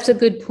 no, that's a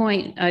good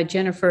point,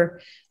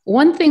 Jennifer.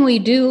 One thing we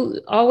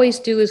always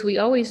do is we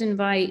always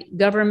invite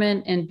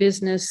government and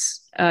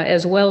business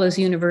as well as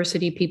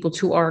university people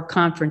to our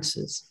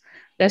conferences.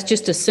 That's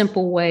just a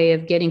simple way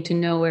of getting to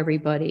know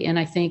everybody. And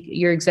I think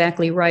you're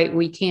exactly right.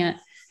 We can't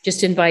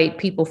just invite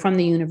people from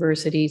the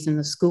universities and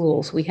the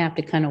schools. We have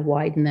to kind of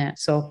widen that.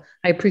 So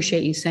I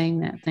appreciate you saying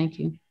that. Thank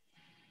you.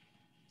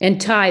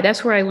 And Ty,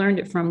 that's where I learned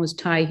it from, was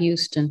Ty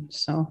Houston.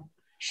 So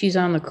she's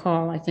on the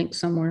call, I think,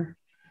 somewhere.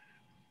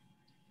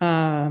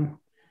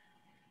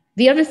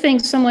 The other thing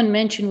someone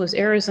mentioned was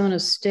Arizona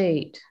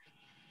State.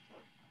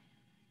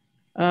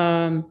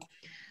 I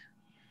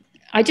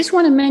just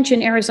want to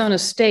mention Arizona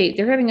State.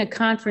 They're having a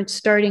conference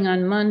starting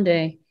on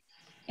Monday.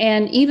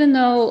 And even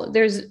though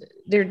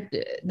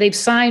they've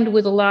signed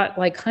with a lot,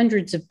 like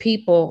hundreds of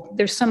people,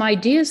 there's some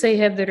ideas they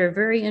have that are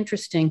very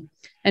interesting.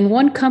 And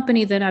one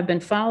company that I've been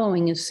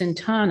following is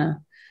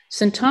Sintana.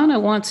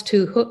 Sintana wants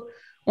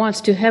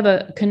to have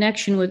a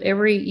connection with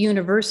every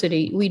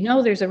university. We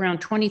know there's around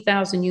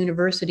 20,000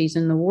 universities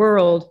in the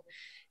world,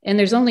 and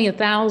there's only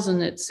 1,000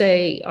 that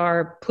say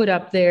are put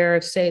up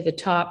there, say the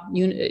top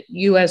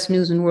US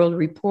News and World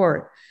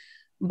Report.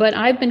 But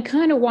I've been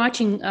kind of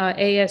watching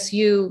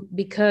ASU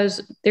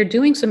because they're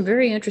doing some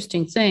very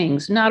interesting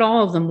things. Not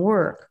all of them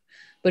work,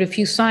 but if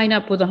you sign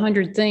up with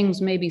 100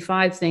 things, maybe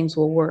 5 things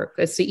will work.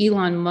 It's the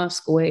Elon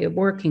Musk way of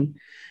working.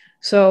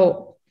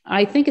 So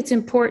I think it's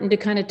important to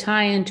kind of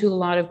tie into a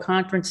lot of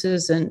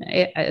conferences. And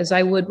as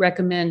I would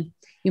recommend,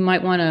 you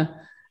might want to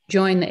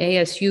join the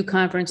ASU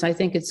conference. I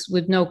think it's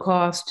with no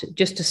cost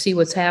just to see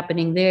what's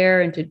happening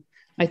there. And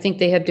I think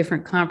they have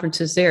different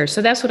conferences there.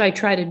 So that's what I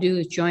try to do,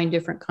 is join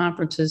different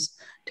conferences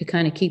to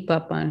kind of keep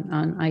up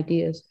on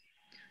ideas.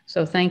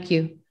 So thank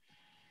you.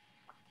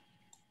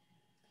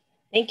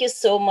 Thank you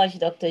so much,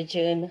 Dr.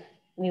 June.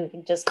 We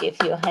can just give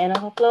you a hand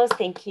of applause.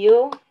 Thank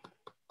you.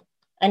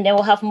 And then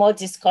we'll have more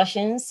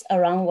discussions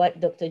around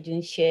what Dr.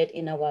 June shared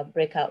in our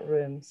breakout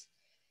rooms.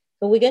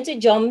 So we're going to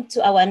jump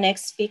to our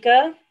next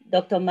speaker,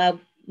 Dr.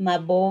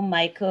 Mabo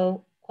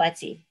Michael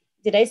Kwati.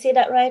 Did I say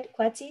that right,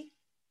 Kwati?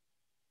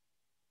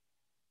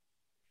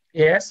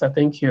 Yes, I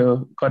think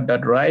you got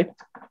that right.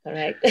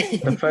 Correct.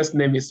 The first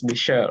name is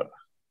Michelle.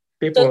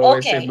 People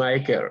always say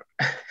Michael.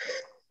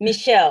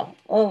 Michelle.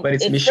 Oh, but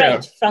it's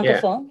Michelle. French,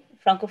 Francophone.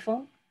 Yeah.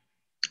 Francophone.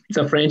 It's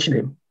a French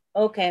name.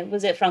 Okay.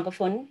 Was it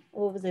Francophone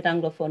or was it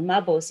Anglophone?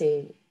 Mabo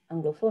say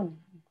Anglophone.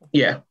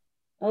 Yeah.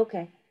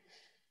 Okay.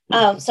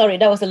 Sorry,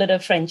 that was a little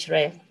French,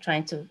 right?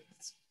 Trying to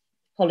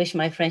polish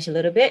my French a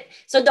little bit.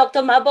 So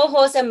Dr. Mabo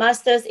holds a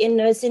master's in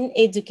nursing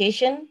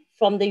education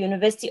from the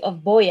University of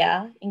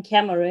Buea in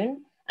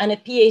Cameroon and a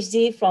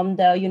PhD from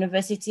the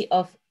University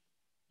of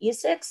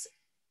Essex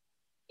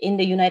in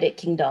the United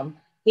Kingdom.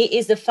 He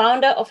is the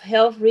founder of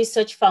Health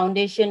Research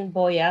Foundation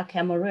Buea,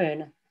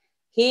 Cameroon.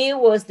 He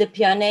was the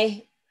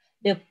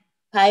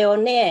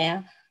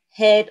pioneer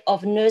head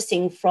of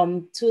nursing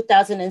from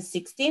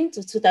 2016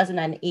 to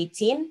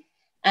 2018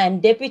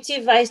 and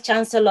Deputy Vice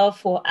Chancellor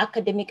for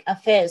Academic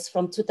Affairs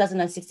from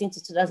 2016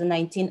 to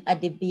 2019 at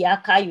the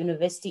Biaka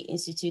University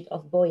Institute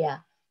of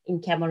Buea in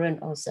Cameroon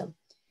also.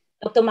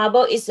 Dr.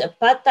 Mabo is a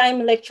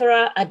part-time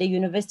lecturer at the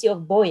University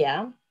of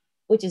Buea,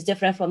 which is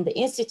different from the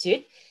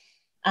Institute,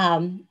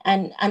 and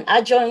an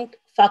adjunct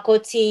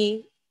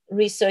faculty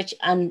research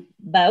and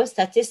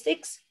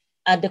biostatistics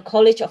at the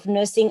College of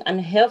Nursing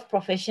and Health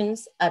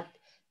Professions at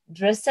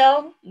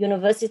Drexel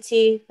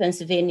University,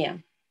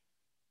 Pennsylvania.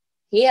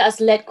 He has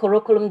led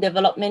curriculum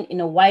development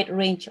in a wide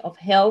range of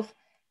health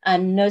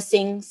and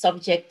nursing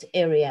subject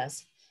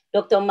areas.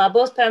 Dr.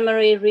 Mabo's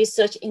primary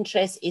research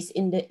interest is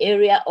in the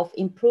area of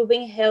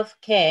improving health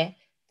care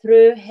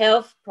through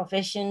health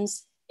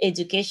professions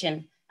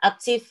education,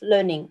 active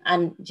learning,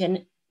 and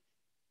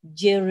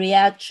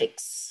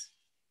geriatrics.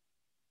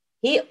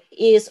 He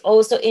is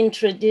also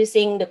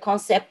introducing the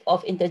concept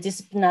of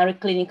interdisciplinary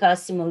clinical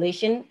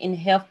simulation in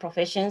health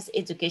professions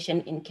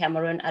education in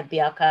Cameroon at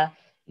Biaka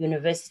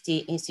University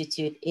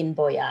Institute in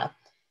Boya.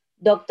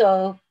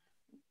 Dr.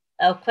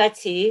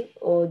 Kwati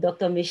or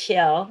Dr.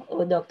 Michelle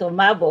or Dr.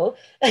 Mabo,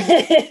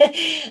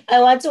 I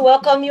want to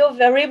welcome you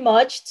very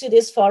much to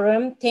this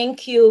forum.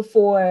 Thank you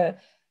for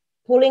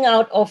pulling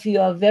out of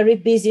your very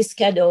busy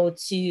schedule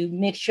to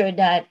make sure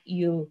that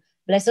you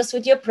bless us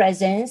with your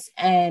presence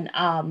and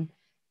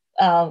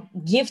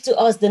give to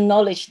us the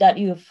knowledge that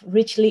you've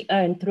richly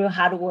earned through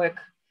hard work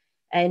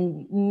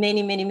and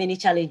many, many, many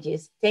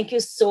challenges. Thank you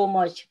so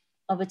much.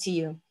 Over to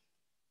you.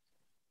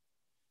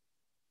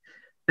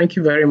 Thank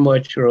you very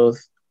much,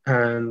 Rose.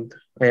 And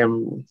I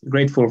am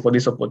grateful for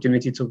this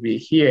opportunity to be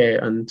here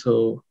and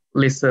to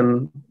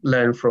listen,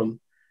 learn from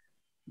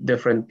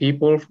different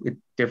people with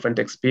different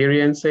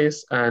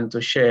experiences and to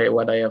share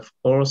what I have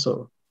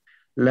also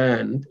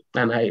learned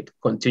and I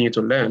continue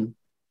to learn.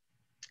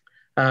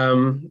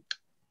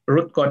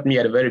 Ruth caught me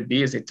at a very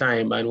busy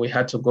time and we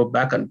had to go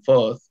back and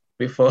forth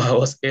before I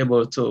was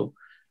able to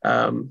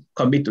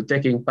commit to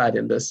taking part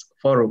in this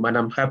forum, and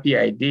I'm happy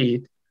I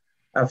did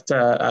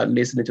after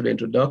listening to the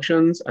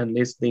introductions and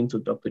listening to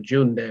Dr.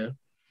 June there.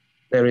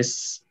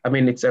 It's a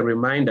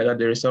reminder that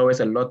there is always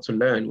a lot to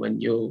learn when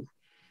you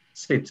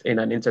sit in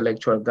an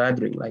intellectual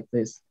gathering like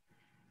this.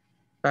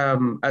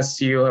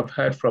 As you have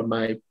heard from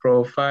my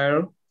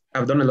profile,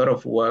 I've done a lot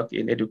of work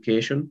in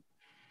education,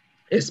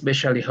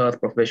 especially health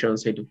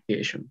professions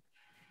education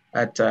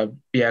at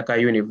Biaka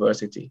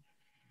University.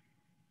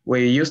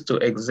 We used to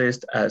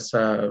exist as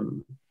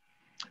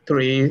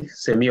 3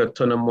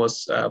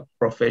 semi-autonomous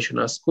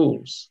professional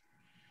schools.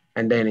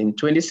 And then in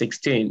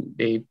 2016,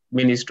 the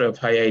Ministry of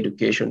Higher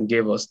Education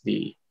gave us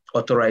the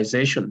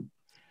authorization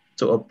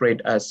to operate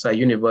as a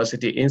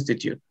university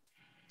institute.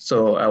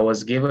 So I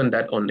was given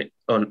that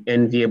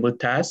enviable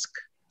task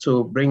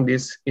to bring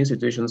these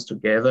institutions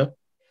together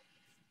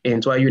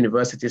into a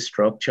university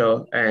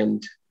structure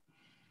and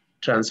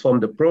transform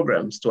the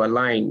programs to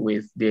align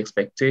with the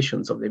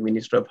expectations of the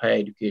Ministry of Higher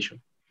Education.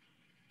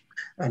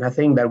 And I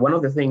think that one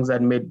of the things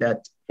that made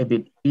that a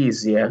bit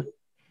easier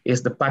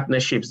is the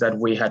partnerships that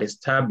we had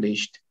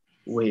established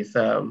with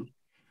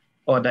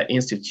other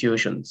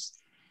institutions,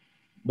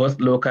 both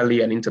locally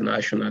and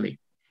internationally.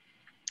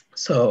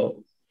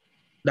 So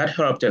that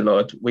helped a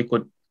lot. We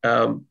could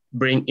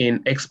bring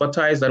in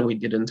expertise that we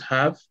didn't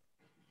have,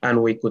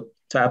 and we could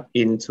tap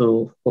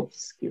into,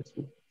 excuse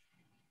me.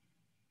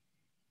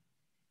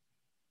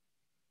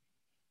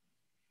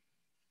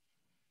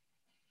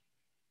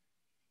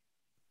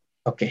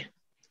 Okay.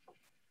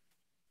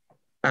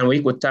 And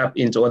we could tap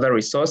into other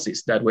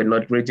resources that were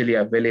not readily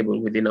available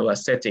within our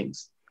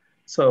settings.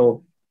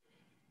 So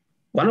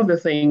one of the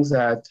things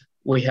that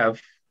we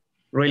have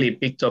really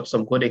picked up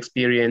some good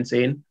experience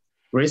in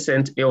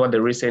over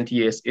the recent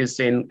years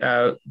is in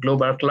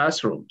global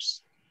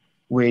classrooms,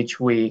 which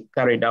we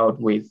carried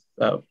out with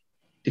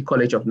the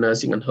College of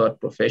Nursing and Health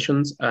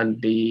Professions and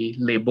the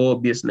Labor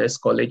Business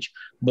College,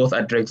 both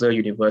at Drexel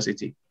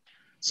University.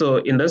 So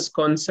in this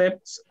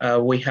concept,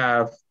 we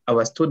have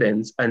our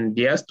students and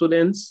their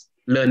students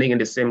learning in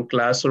the same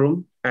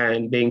classroom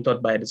and being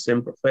taught by the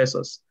same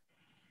professors.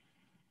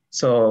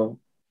 So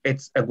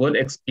it's a good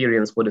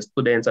experience for the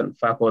students and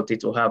faculty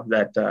to have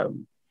that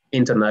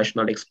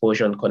international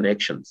exposure and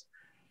connections.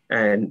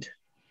 And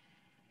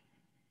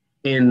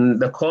in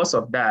the course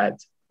of that,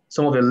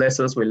 some of the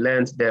lessons we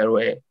learned there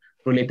were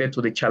related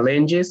to the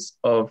challenges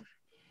of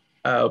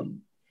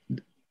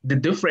the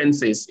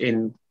differences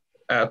in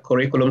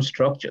curriculum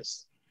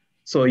structures.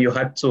 So you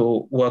had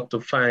to work to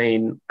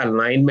find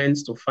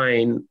alignments, to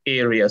find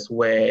areas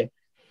where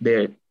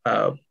the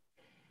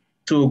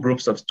 2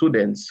 groups of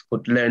students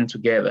could learn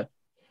together.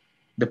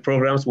 The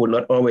programs would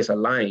not always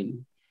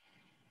align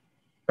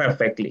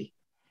perfectly.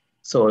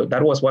 So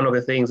that was one of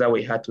the things that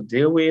we had to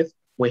deal with.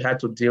 We had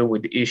to deal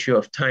with the issue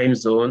of time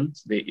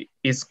zones. The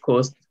East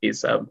Coast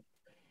is on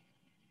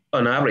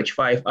average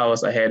 5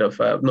 hours ahead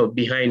of,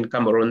 behind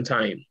Cameroon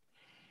time.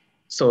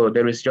 So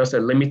there is just a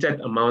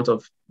limited amount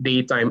of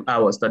daytime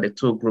hours that the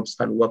 2 groups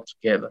can work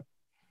together.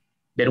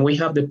 Then we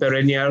have the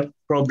perennial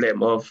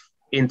problem of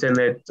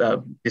internet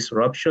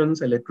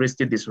disruptions,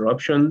 electricity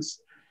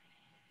disruptions.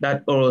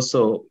 That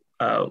also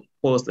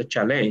posed a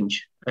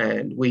challenge.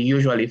 And we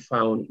usually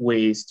found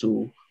ways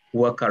to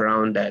work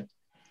around that.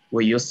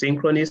 We use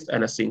synchronous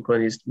and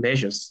asynchronous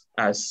measures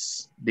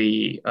as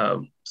the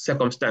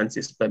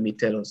circumstances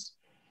permitted us.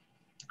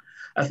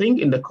 I think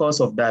in the course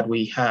of that,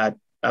 we had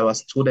our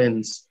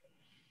students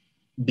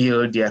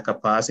build their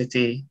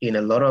capacity in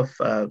a lot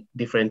of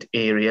different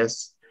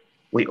areas.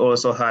 We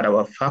also had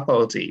our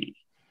faculty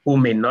who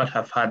may not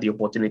have had the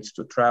opportunity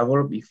to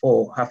travel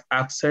before have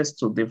access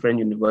to different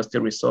university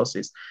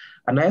resources.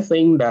 And I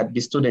think that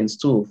the students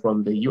too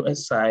from the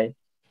US side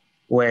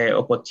were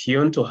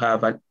opportune to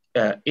have an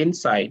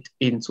insight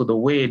into the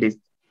way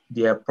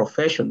their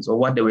professions or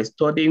what they were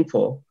studying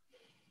for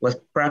was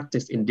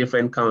practiced in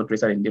different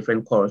countries and in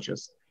different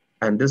cultures.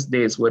 And these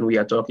days, when we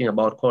are talking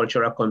about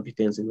cultural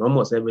competence in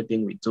almost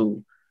everything we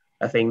do,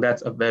 I think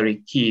that's a very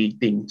key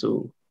thing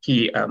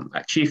key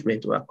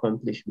achievement or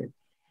accomplishment.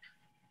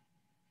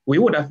 We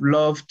would have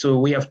loved to,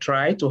 we have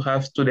tried to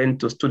have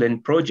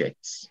student-to-student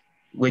projects,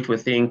 which we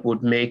think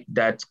would make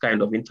that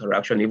kind of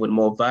interaction even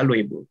more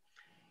valuable.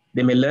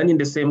 They may learn in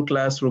the same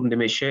classroom, they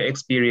may share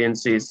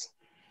experiences,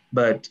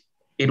 but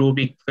it will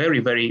be very,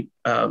 very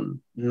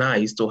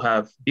nice to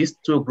have these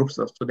two groups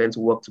of students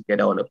work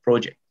together on a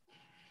project.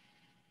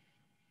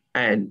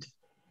 And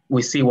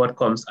we see what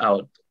comes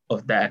out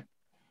of that.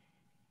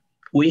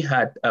 We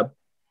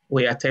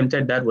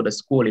attempted that with a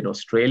school in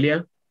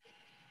Australia,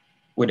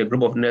 with a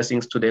group of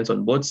nursing students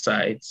on both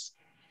sides.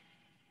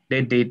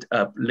 They did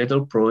a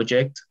little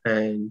project,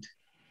 and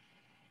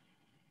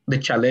the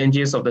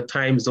challenges of the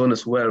time zone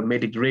as well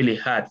made it really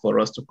hard for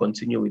us to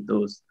continue with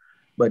those.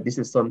 But this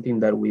is something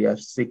that we are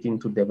seeking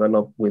to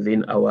develop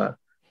within our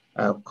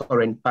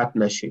current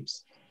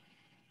partnerships.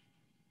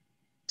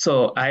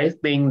 So I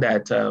think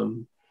that,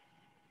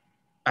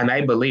 and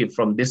I believe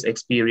from this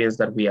experience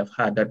that we have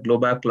had, that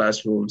global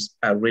classrooms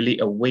are really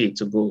a way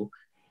to go.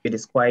 It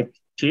is quite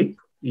cheap.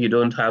 You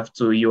don't have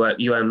to, you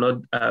are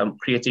not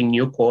creating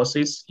new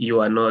courses.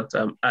 You are not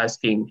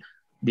asking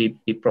the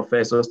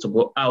professors to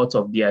go out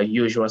of their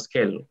usual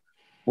schedule.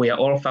 We are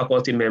all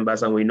faculty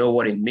members and we know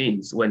what it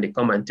means when they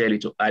come and tell you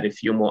to add a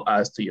few more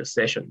hours to your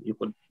session. You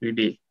could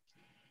really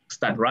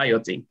start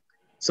rioting.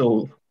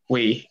 So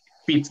we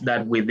fit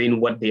that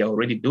within what they are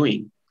already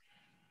doing.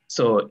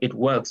 So it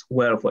works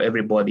well for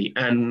everybody.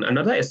 And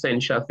another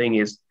essential thing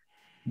is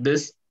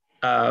this,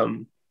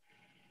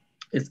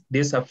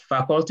 there's a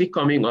faculty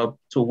coming up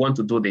to want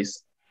to do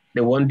this.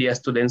 They want their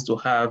students to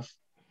have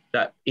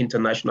that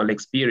international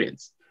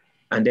experience.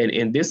 And then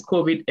in this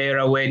COVID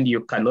era, when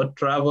you cannot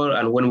travel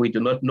and when we do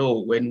not know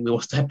when we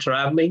will start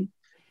traveling,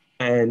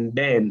 and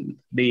then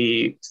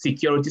the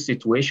security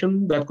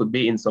situation that could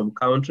be in some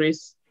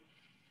countries,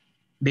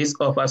 this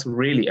offers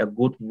really a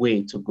good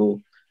way to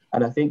go.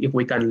 And I think if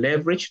we can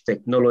leverage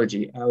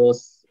technology, I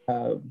was,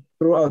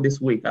 throughout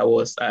this week, I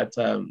was at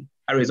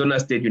Arizona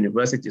State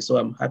University. So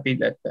I'm happy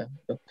that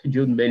Dr.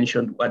 June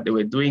mentioned what they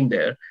were doing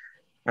there.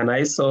 And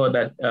I saw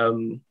that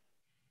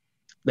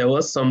there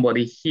was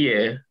somebody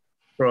here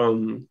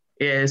from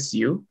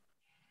ASU.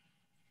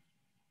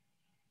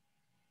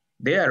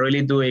 They are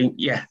really doing,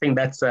 yeah, I think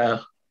that's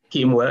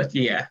teamwork.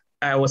 Yeah,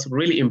 I was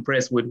really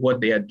impressed with what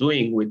they are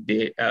doing with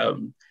the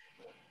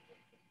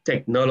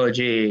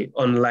technology,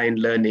 online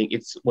learning.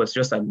 It was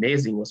just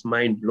amazing, it was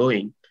mind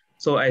blowing.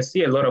 So I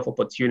see a lot of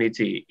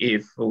opportunity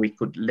if we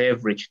could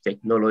leverage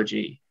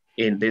technology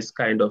in this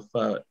kind of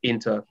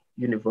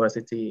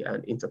inter-university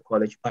and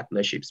inter-college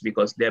partnerships,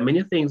 because there are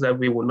many things that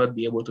we will not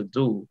be able to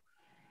do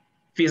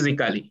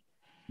physically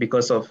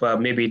because of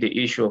maybe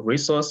the issue of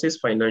resources,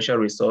 financial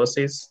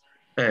resources,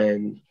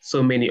 and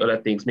so many other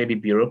things, maybe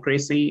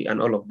bureaucracy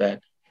and all of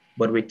that.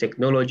 But with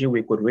technology,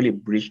 we could really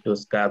bridge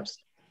those gaps.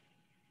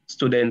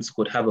 Students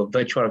could have a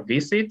virtual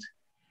visit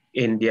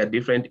in their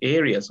different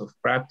areas of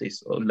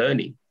practice or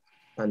learning,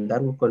 and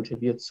that will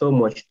contribute so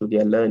much to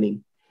their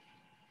learning.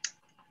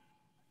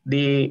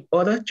 The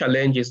other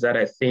challenges that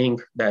I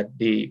think that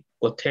the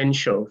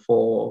potential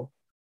for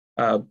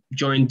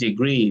joint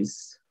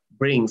degrees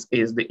brings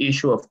is the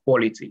issue of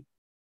quality.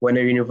 When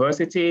a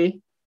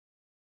university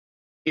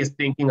is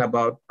thinking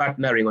about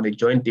partnering on a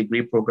joint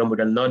degree program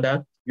with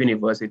another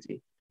university,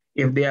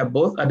 if they are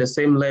both at the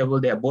same level,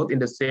 they are both in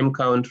the same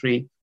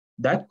country,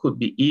 that could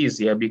be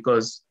easier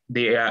because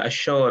they are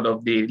assured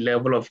of the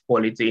level of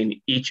quality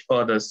in each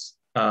other's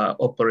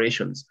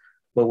operations.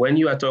 But when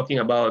you are talking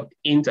about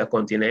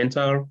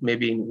intercontinental,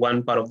 maybe in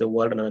one part of the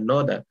world and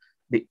another,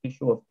 the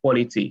issue of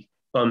quality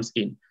comes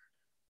in.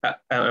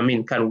 I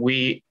mean, can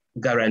we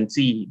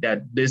guarantee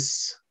that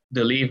this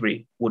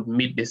delivery would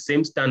meet the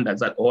same standards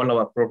that all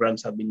our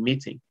programs have been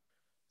meeting?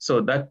 So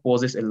that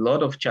poses a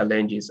lot of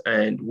challenges,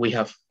 and we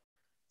have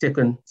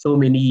taken so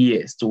many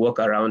years to work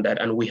around that,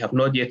 and we have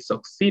not yet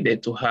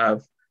succeeded to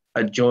have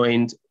a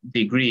joint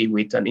degree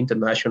with an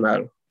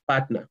international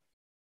partner.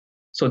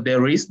 So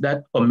there is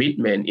that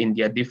commitment in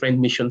their different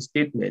mission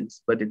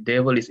statements, but the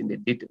devil is in the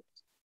details.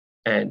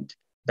 And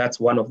that's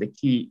one of the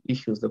key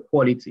issues, the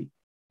quality.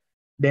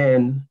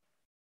 Then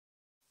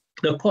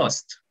the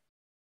cost.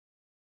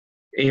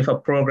 If a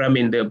program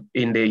in the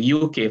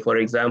UK, for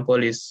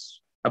example,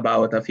 is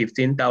about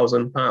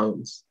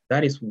 £15,000,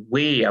 that is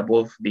way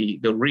above the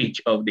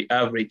reach of the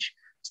average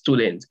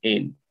student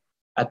in,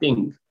 I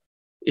think,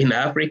 in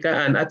Africa,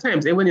 and at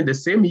times even in the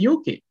same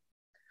UK.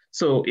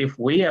 So if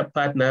we are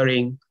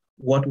partnering,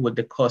 what would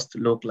the cost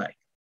look like?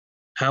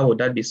 how would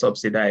that be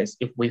subsidized?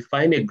 If we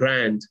find a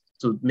grant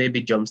to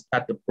maybe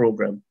jumpstart the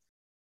program,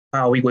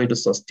 how are we going to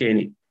sustain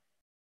it?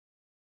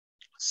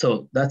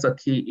 So that's a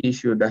key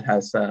issue that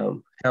has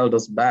held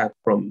us back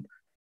from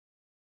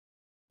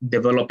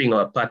developing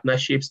our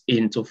partnerships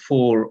into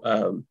full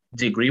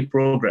degree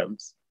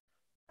programs.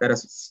 That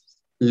has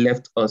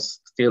left us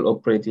still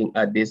operating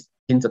at these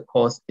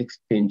inter-course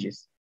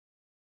exchanges.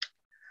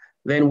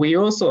 Then we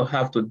also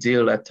have to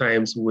deal at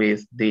times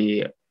with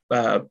the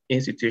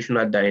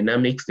institutional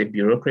dynamics, the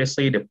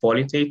bureaucracy, the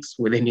politics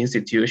within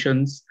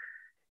institutions.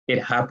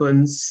 It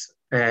happens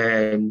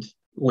and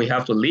we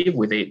have to live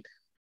with it.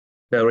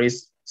 There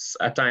is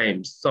at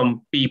times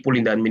some people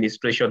in the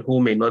administration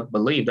who may not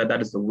believe that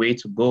that is the way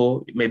to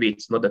go. Maybe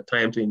it's not the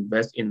time to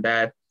invest in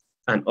that.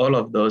 And all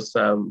of those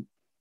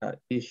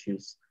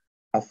issues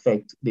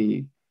affect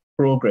the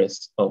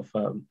progress of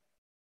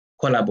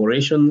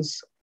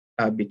collaborations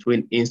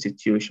between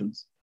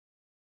institutions.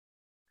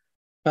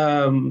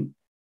 I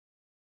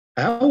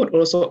would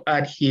also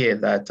add here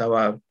that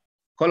our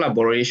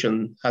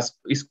collaboration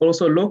is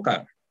also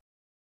local.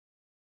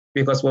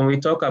 Because when we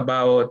talk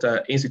about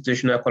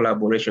institutional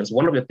collaborations,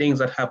 one of the things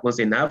that happens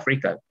in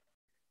Africa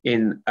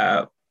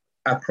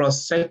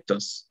across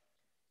sectors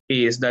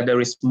is that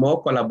there is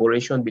more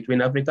collaboration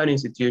between African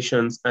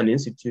institutions and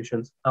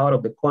institutions out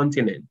of the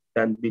continent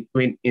than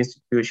between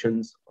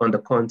institutions on the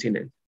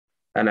continent.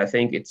 And I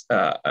think it's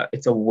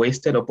a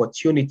wasted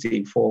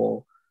opportunity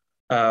for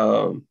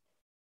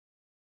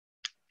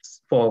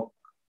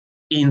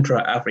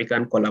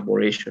intra-African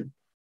collaboration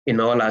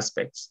in all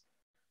aspects.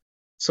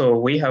 So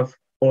we have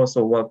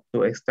also worked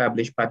to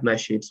establish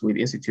partnerships with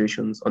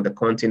institutions on the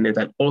continent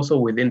and also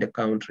within the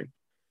country.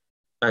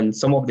 And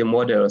some of the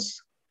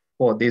models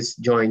for these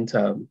joint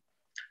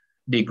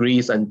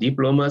degrees and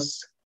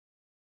diplomas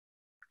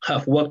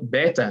have worked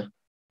better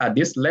at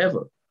this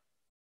level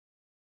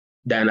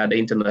than at the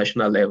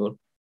international level.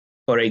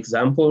 For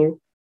example,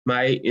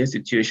 my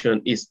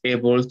institution is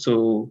able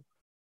to,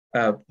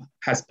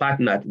 has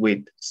partnered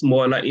with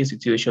smaller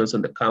institutions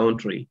in the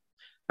country,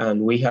 and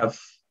we have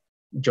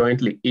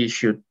jointly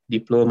issued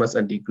diplomas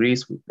and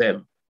degrees with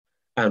them.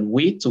 And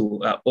we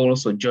too are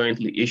also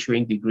jointly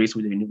issuing degrees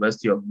with the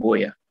University of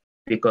Buea,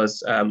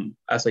 because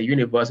as a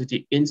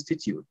university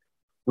institute,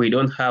 we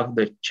don't have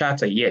the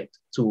charter yet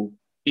to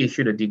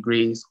issue the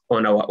degrees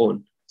on our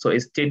own. So a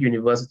state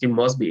university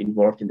must be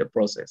involved in the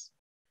process.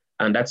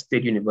 And that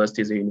state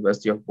university is the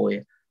University of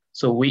Buea.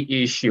 So we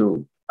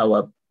issue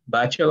our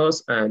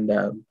bachelor's and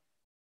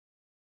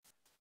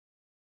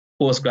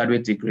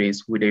postgraduate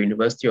degrees with the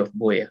University of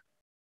Buea.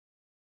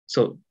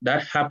 So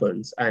that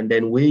happens, and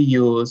then we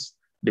use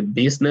the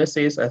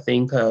businesses. I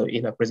think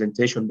in a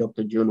presentation,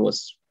 Dr. June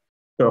was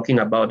talking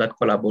about that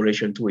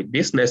collaboration with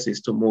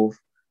businesses to move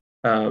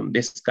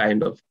this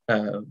kind of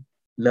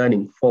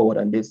learning forward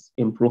and this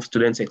improve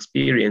students'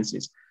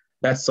 experiences.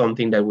 That's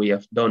something that we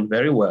have done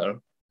very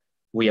well.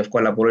 We have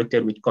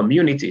collaborated with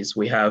communities.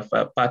 We have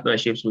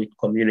partnerships with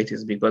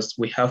communities because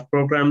we have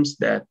programs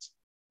that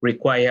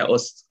require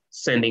us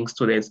sending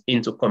students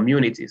into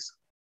communities.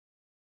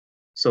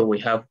 So we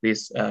have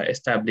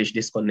established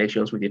these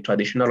connections with the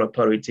traditional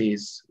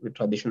authorities, with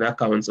traditional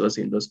councils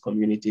in those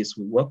communities.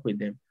 We work with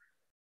them,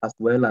 as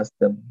well as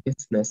the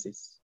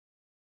businesses.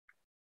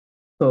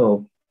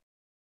 So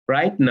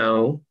right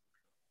now,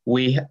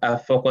 we are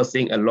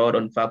focusing a lot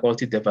on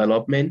faculty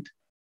development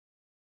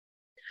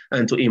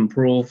and to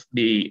improve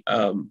the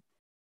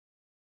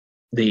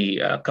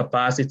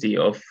capacity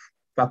of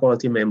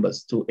faculty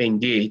members to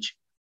engage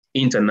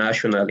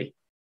internationally.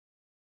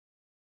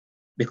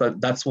 Because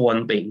that's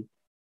one thing,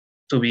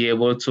 to be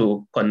able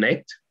to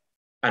connect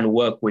and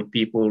work with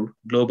people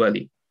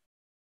globally.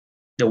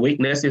 The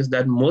weakness is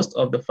that most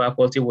of the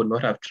faculty would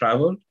not have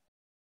traveled,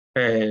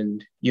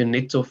 and you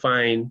need to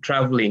find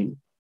traveling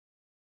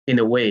in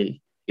a way,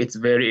 it's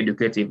very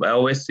educative. I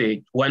always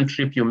say one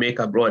trip you make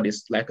abroad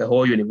is like a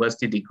whole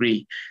university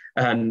degree.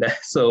 And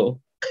so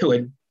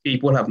when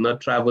people have not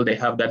traveled, they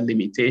have that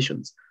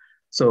limitations.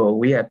 So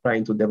we are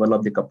trying to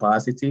develop the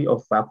capacity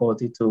of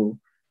faculty to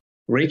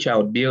reach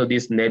out, build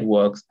these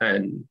networks,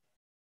 and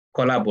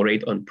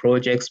collaborate on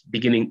projects,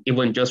 beginning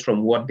even just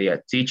from what they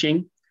are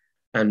teaching,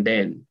 and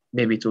then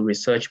maybe to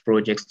research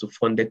projects, to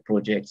funded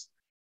projects.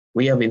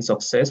 We have been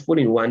successful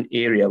in one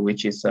area,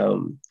 which is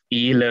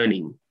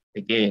e-learning.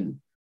 Again,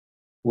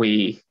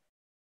 the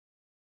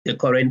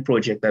current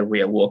project that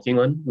we are working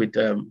on with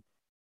 2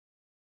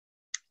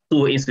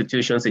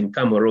 institutions in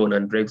Cameroon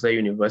and Drexel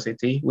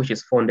University, which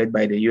is funded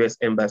by the US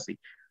Embassy,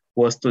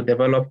 was to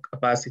develop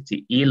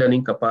capacity,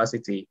 e-learning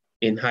capacity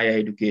in higher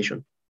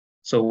education.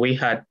 So we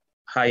had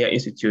higher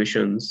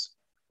institutions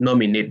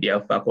nominate their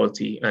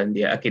faculty and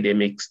their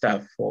academic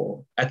staff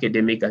for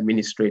academic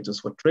administrators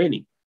for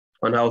training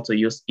on how to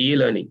use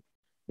e-learning.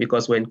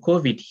 Because when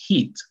COVID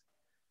hit,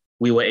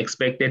 we were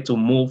expected to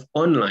move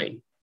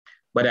online.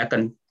 But I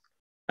can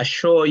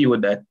assure you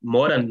that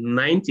more than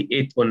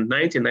 98 or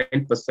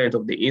 99%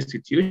 of the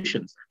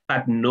institutions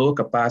had no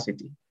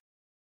capacity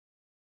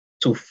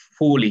to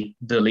fully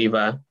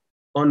deliver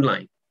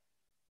online.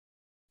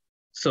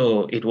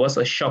 So it was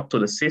a shock to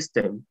the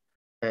system.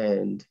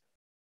 And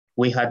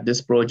we had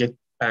this project,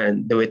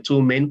 and there were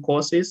two main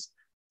courses.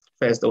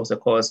 First, there was a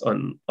course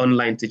on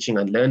online teaching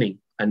and learning,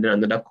 and then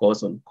another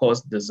course on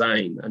course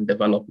design and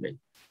development.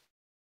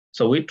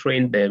 So we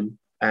trained them,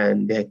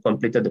 and they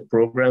completed the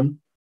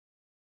program.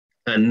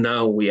 And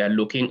now we are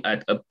looking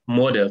at a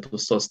model to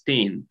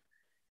sustain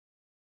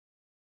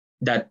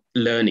that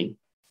learning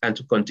and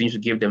to continue to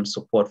give them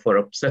support for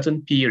a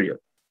certain period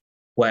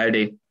while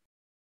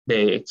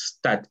they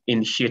start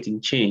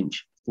initiating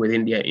change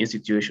within their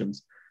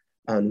institutions.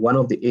 And one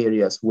of the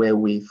areas where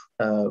we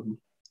are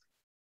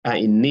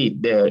in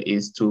need there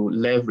is to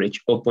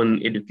leverage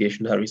open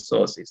educational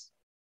resources.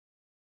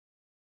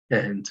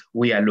 And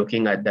we are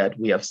looking at that.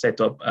 We have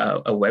set up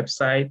a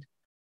website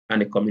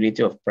and a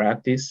community of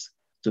practice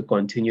to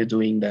continue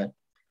doing that.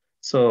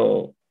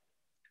 So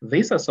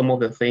these are some of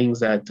the things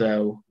that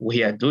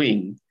we are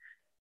doing.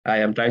 I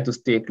am trying to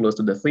stay close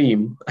to the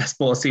theme as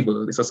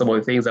possible. These are some of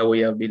the things that we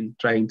have been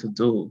trying to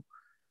do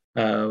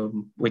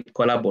with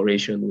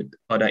collaboration with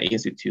other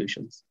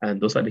institutions.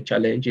 And those are the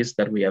challenges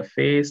that we have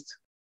faced.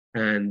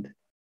 And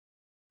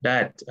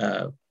that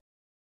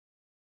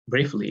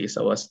briefly is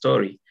our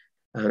story.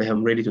 And I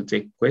am ready to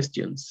take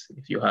questions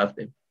if you have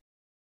them.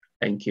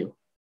 Thank you.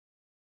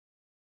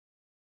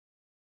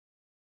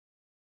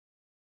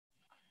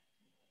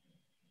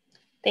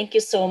 Thank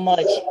you so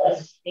much.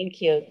 Thank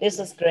you. This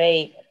was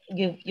great.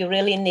 You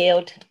really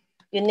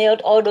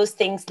nailed all those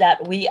things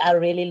that we are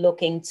really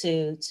looking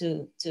to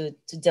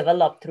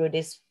develop through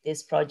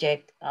this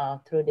project,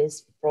 through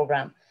this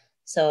program.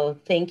 So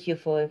thank you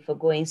for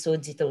going so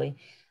detailedly.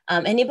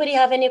 Anybody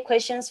have any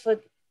questions for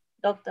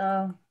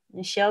Dr.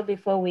 Michelle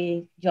before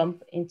we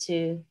jump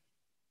into?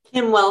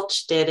 Kim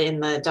Welch did in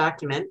the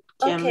document.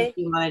 Kim, okay.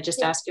 You want to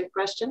just ask your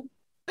question?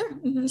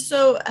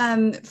 So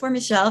for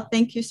Michelle,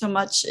 thank you so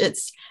much.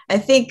 I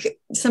think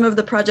some of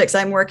the projects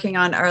I'm working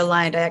on are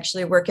aligned. I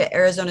actually work at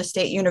Arizona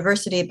State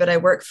University, but I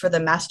work for the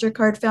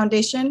MasterCard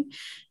Foundation.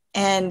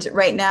 And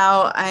right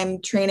now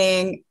I'm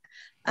training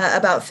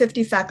about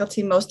 50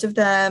 faculty, most of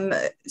them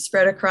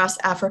spread across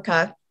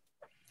Africa.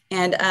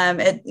 And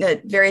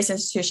at various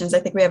institutions, I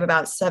think we have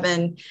about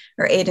 7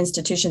 or 8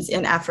 institutions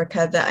in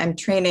Africa that I'm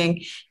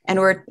training. And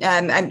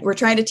we're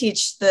trying to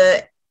teach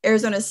the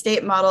Arizona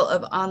State model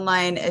of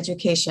online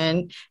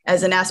education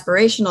as an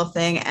aspirational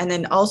thing, and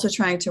then also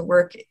trying to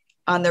work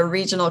on the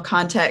regional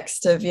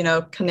context of,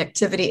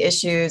 connectivity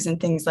issues and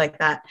things like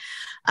that.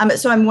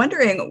 So I'm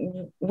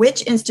wondering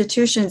which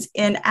institutions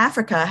in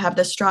Africa have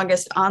the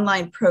strongest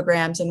online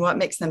programs and what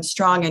makes them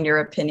strong in your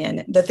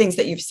opinion, the things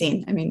that you've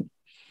seen,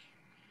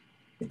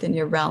 within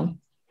your realm.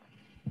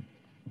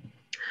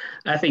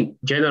 I think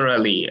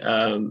generally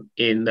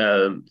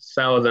in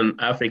Southern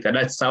Africa,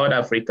 that's South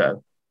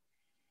Africa,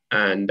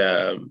 and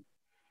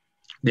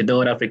the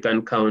North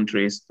African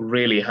countries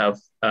really have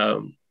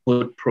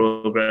good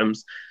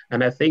programs.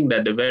 And I think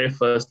that the very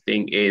first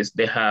thing is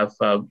they have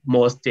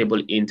more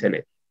stable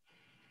internet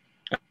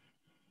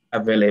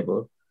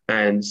available.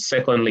 And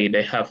secondly,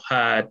 they have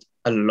had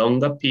a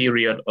longer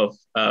period of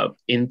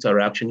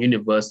interaction,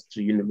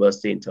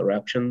 university-to-university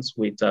interactions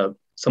with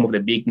some of the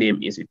big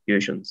name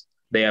institutions.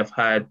 They have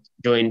had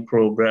joint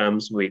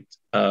programs with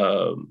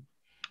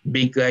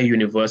bigger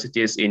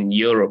universities in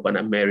Europe and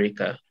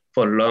America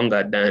for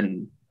longer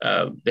than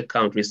the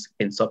countries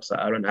in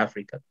sub-Saharan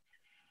Africa.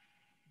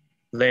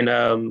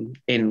 Then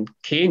in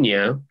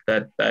Kenya,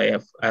 that we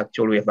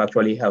have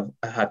actually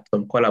had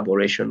some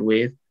collaboration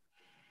with,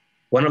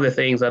 one of the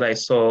things that I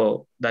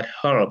saw that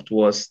helped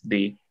was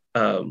the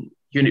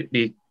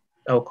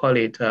I'll call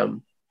it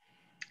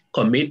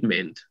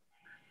commitment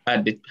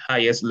at the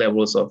highest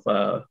levels of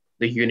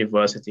the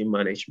university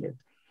management.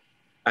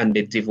 And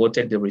they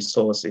devoted the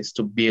resources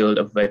to build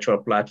a virtual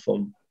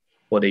platform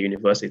for the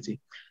university.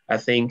 I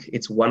think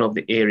it's one of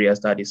the areas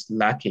that is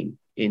lacking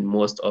in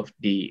most of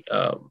the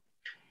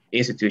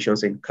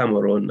institutions in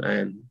Cameroon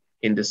and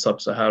in the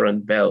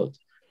sub-Saharan belt.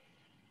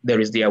 There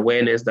is the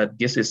awareness that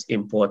this is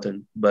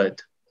important,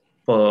 but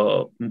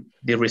for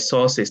the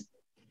resources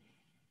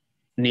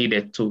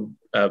needed to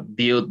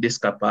build this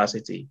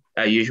capacity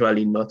are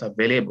usually not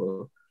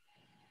available,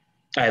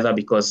 either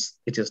because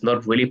it is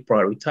not really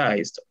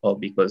prioritized or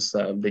because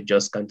they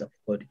just can't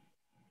afford it.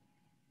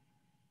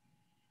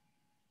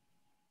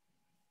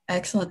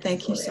 Excellent.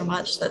 Thank you so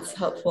much. That's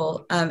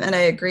helpful. And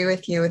I agree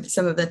with you with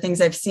some of the things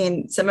I've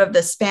seen, some of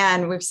the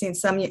span. We've seen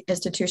some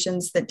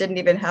institutions that didn't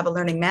even have a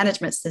learning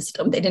management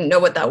system. They didn't know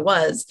what that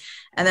was.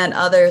 And then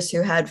others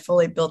who had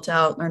fully built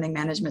out learning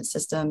management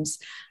systems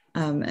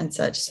and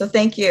such. So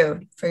thank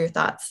you for your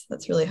thoughts.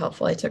 That's really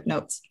helpful. I took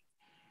notes.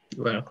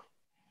 You're welcome.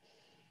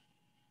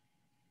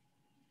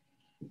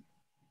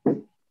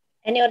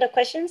 Any other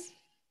questions?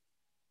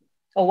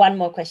 Or one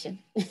more question?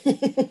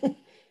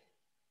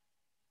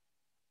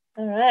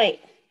 All right.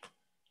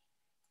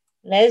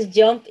 Let's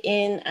jump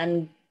in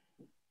and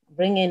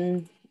bring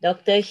in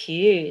Dr.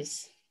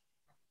 Hughes.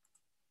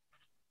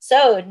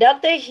 So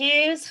Dr.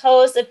 Hughes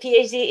holds a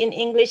PhD in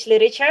English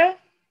literature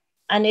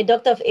and a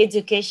Doctor of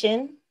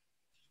Education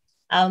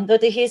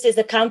Dr. Hughes is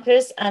a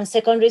campus and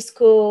secondary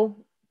school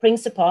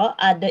principal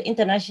at the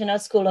International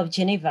School of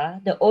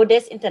Geneva, the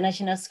oldest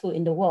international school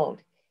in the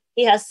world.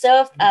 He has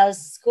served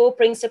as school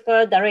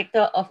principal,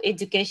 director of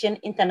education,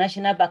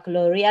 international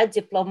baccalaureate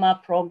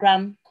diploma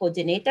program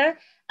coordinator,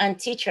 and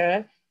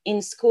teacher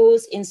in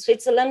schools in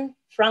Switzerland,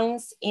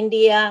 France,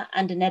 India,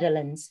 and the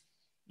Netherlands.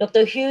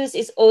 Dr. Hughes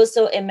is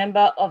also a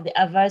member of the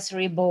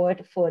advisory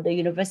board for the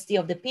University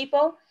of the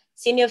People,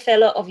 senior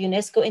fellow of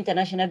UNESCO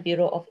International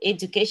Bureau of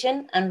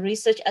Education, and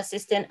research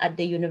assistant at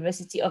the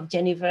University of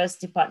Geneva's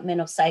Department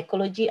of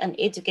Psychology and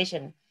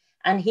Education,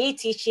 and he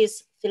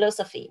teaches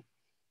philosophy.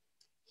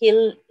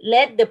 He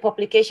led the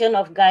publication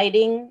of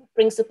guiding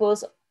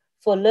principles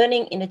for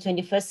learning in the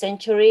 21st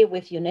century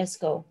with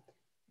UNESCO.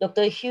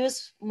 Dr.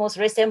 Hughes' most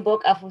recent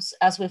book,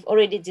 as we've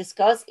already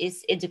discussed,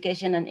 is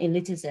Education and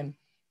Elitism.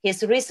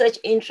 His research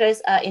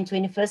interests are in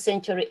 21st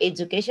century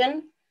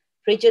education,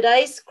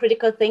 prejudice,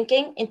 critical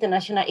thinking,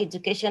 international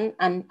education,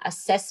 and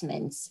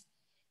assessments.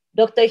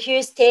 Dr.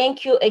 Hughes,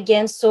 thank you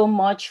again so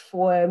much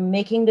for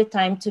making the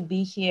time to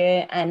be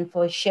here and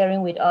for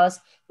sharing with us.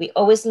 We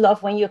always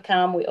love when you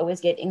come. We always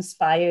get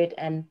inspired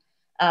and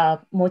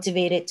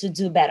motivated to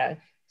do better.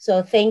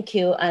 So thank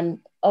you, and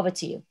over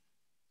to you.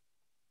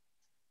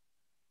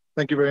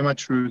 Thank you very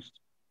much, Ruth.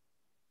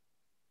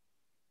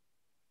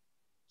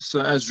 So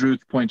as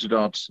Ruth pointed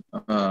out,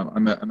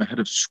 I'm a head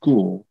of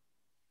school,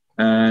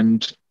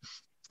 and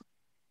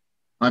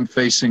I'm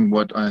facing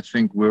what I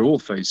think we're all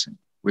facing,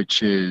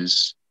 which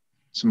is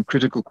some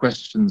critical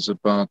questions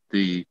about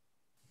the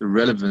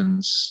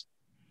relevance,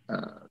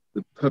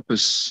 the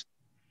purpose,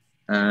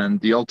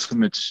 and the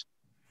ultimate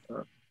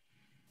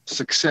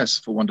success,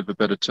 for want of a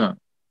better term,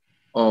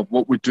 of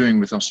what we're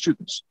doing with our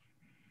students.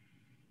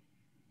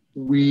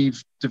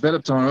 We've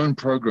developed our own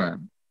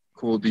program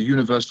called the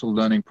Universal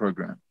Learning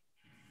Program,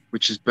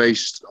 which is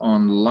based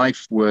on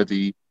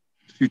life-worthy,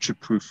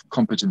 future-proof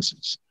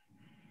competencies.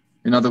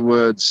 In other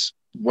words,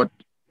 what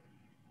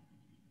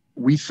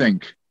we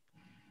think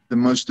the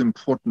most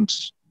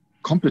important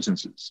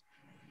competencies.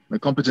 The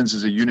competence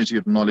is a unity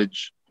of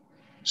knowledge,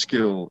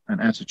 skill, and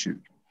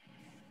attitude.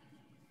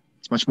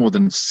 It's much more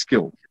than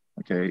skill,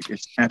 okay?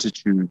 It's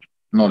attitude,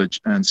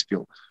 knowledge, and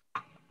skill.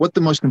 What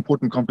the most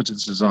important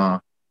competences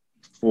are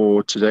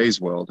for today's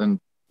world and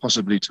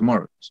possibly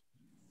tomorrow's.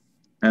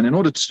 And in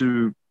order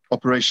to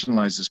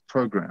operationalize this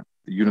program,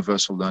 the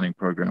Universal Learning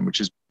Program,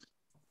 which is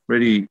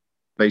really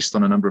based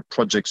on a number of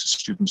projects that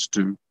students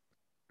do,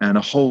 and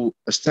a whole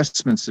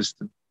assessment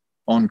system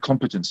on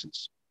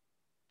competencies,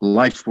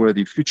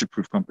 life-worthy,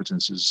 future-proof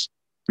competencies.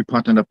 We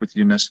partnered up with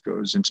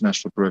UNESCO's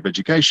International Bureau of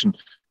Education,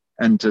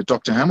 and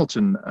Dr.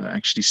 Hamilton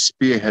actually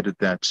spearheaded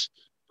that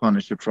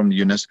partnership from the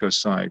UNESCO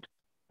side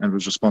and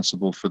was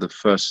responsible for the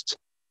first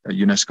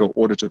UNESCO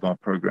audit of our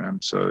program.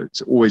 So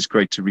it's always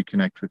great to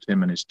reconnect with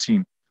him and his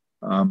team.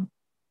 Now,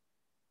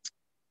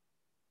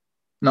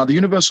 the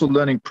Universal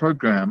Learning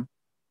Program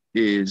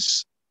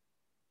is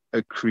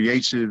a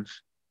creative,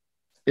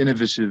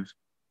 innovative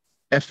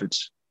effort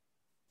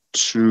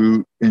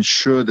to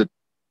ensure that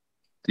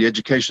the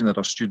education that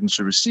our students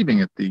are receiving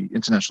at the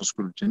International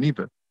School of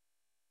Geneva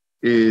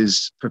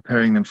is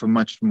preparing them for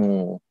much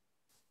more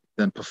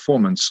than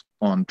performance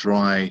on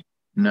dry,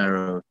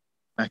 narrow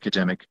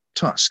academic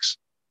tasks.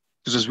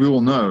 Because as we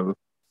all know,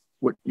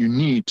 what you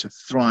need to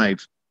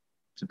thrive,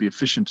 to be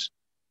efficient,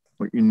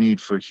 what you need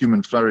for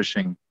human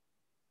flourishing,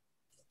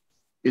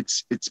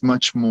 it's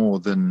much more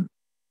than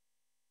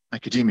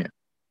academia.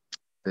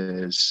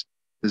 There's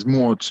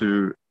more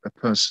to a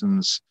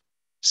person's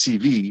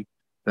CV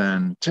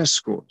than test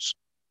scores.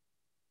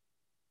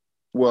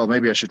 Well,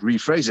 maybe I should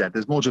rephrase that.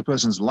 There's more to a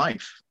person's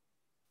life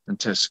than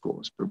test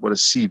scores, but what a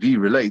CV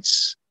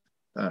relates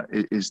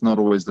is not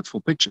always the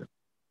full picture.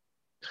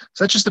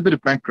 So that's just a bit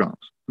of background.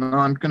 Now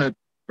I'm going to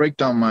break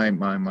down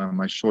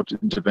my short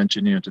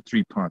intervention here into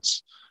three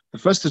parts. The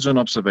first is an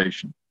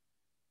observation.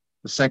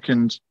 The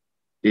second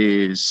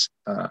is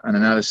an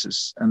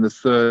analysis. And the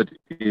third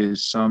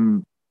is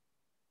some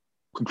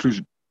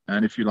conclusion,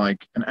 and if you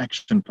like, an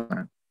action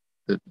plan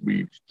that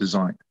we've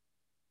designed.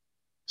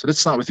 So let's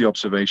start with the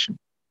observation.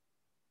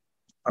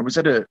 I was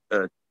at a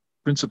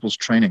principals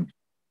training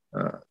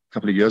a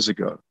couple of years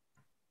ago,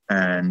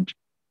 and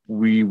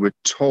we were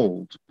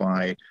told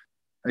by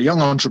a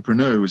young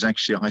entrepreneur who was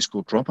actually a high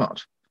school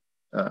dropout,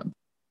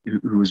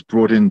 who was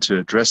brought in to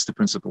address the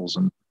principals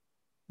and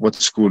what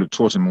school had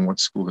taught him and what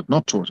school had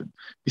not taught him.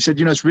 He said,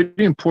 you know, it's really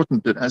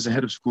important that as a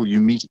head of school,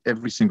 you meet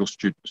every single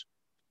student,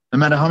 no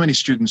matter how many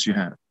students you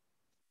have.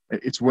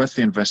 It's worth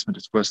the investment,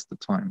 it's worth the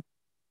time.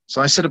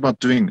 So I set about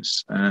doing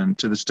this, and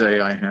to this day,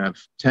 I have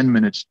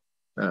 10-minute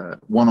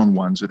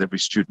one-on-ones with every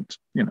student,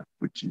 you know,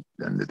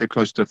 and they're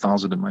close to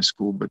 1,000 in my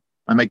school, but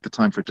I make the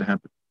time for it to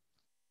happen.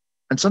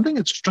 And something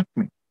that struck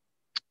me,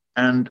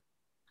 and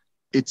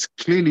it's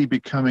clearly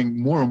becoming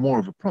more and more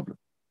of a problem,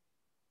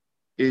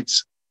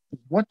 it's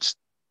what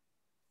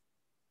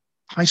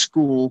high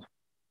school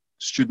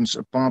students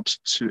about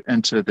to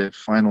enter their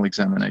final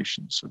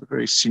examinations, so the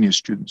very senior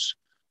students,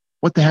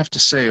 what they have to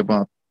say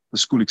about the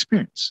school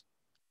experience.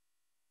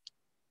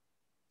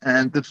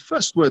 And the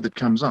first word that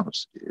comes out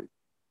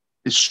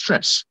is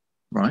stress,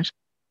 right?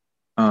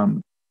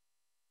 But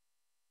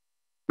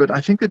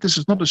I think that this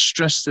is not a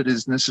stress that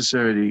is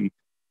necessarily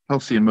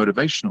healthy and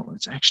motivational.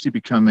 It's actually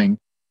becoming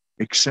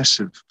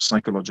excessive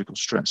psychological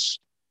stress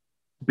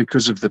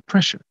because of the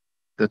pressure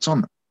that's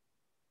on them.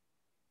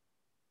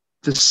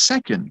 The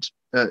second,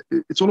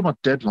 it's all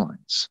about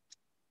deadlines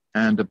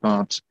and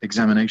about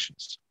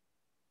examinations.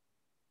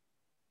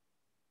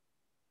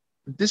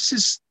 This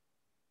is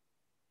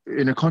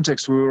in a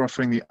context where we're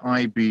offering the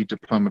IB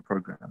diploma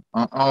program.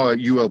 Our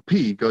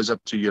ULP goes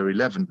up to year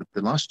 11, but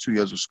the last 2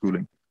 years of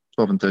schooling,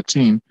 12 and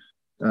 13,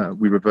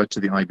 we revert to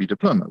the IB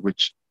diploma,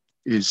 which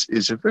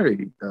is a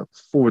very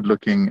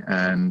forward-looking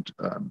and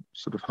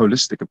sort of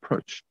holistic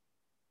approach.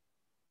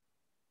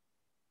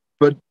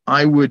 But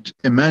I would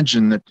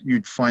imagine that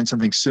you'd find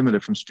something similar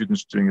from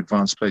students doing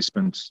advanced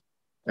placement,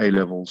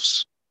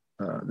 A-levels,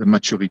 the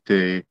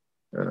maturité,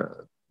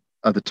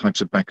 other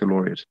types of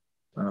baccalaureate.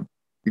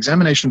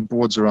 Examination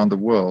boards around the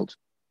world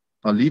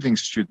are leaving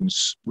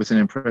students with an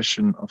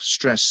impression of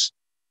stress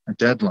and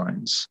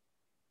deadlines,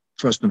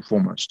 first and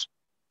foremost,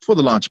 for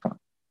the large part,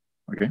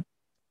 okay?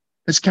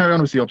 Let's carry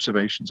on with the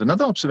observations.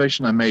 Another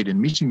observation I made in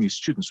meeting these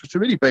students, which are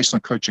really based on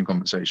coaching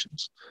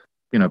conversations,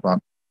 you know,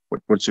 about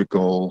what's your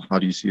goal? How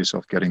do you see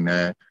yourself getting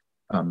there?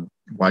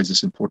 Why is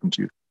this important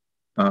to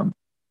you?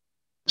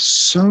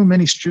 So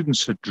many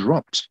students had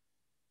dropped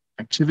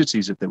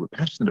activities that they were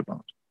passionate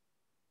about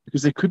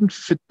because they couldn't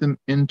fit them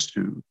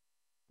into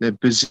their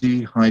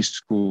busy high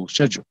school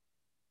schedule.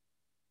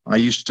 I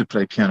used to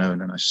play piano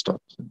and then I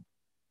stopped.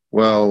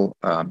 Well,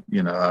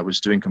 you know, I was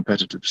doing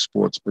competitive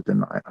sports, but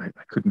then I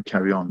couldn't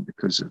carry on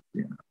because of,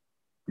 you know,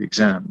 the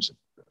exams.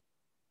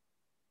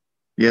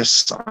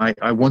 Yes,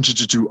 I wanted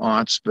to do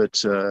art, but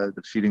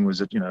the feeling was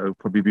that, you know, it would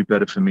probably be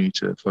better for me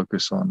to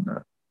focus on,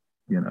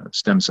 you know,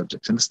 STEM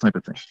subjects and this type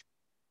of thing.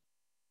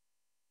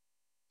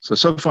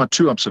 So far,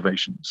 2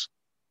 observations.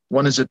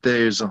 One is that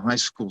there is a high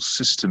school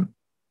system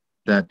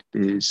that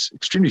is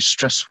extremely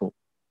stressful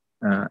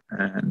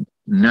and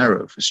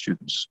narrow for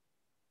students.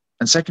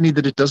 And secondly,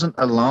 that it doesn't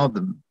allow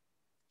them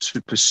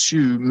to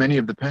pursue many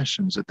of the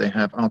passions that they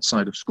have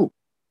outside of school.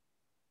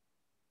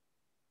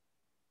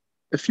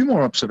 A few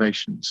more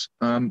observations.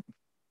 And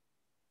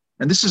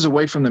this is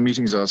away from the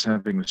meetings I was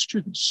having with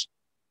students.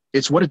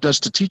 It's what it does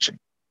to teaching.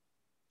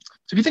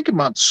 So if you think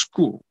about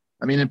school,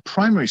 I mean, in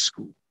primary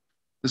school,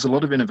 there's a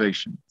lot of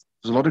innovation.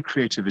 There's a lot of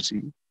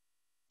creativity.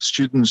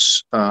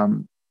 Students,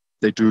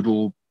 they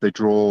doodle, they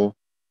draw,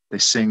 they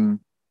sing,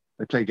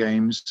 they play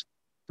games.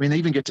 I mean, they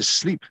even get to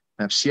sleep,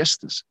 they have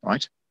siestas,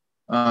 right?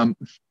 And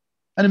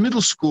in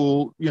middle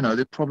school, you know,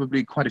 there are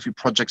probably quite a few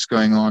projects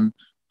going on,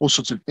 all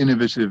sorts of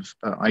innovative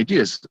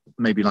ideas,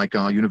 maybe like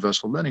our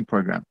universal learning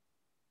program.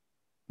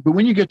 But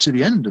when you get to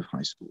the end of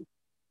high school,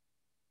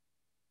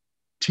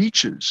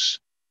 teachers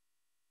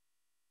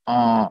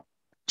are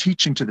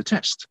teaching to the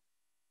test,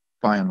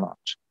 by and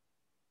large,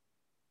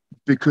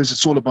 because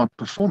it's all about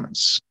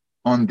performance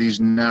on these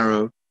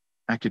narrow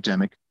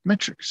academic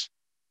metrics.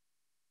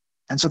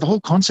 And so the whole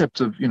concept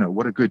of, you know,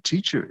 what a good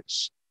teacher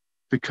is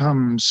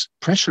becomes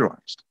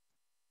pressurized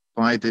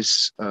by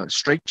this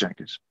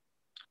straitjacket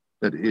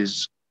that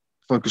is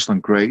focused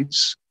on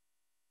grades,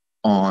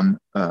 on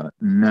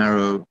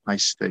narrow,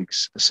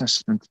 high-stakes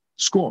assessment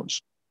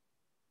scores.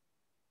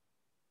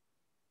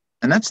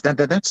 And that's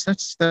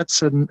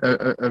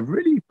a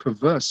really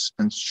perverse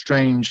and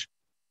strange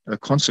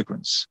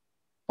consequence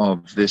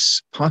of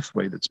this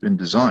pathway that's been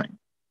designed.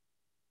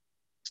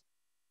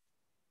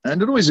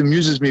 And it always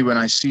amuses me when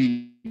I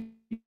see,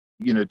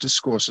 you know,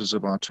 discourses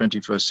about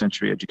 21st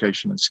century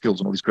education and skills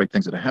and all these great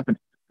things that are happening,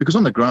 because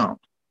on the ground,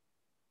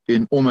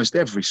 in almost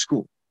every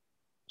school,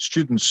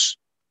 students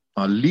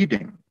are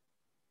leading,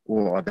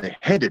 or are they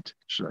headed,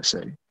 should I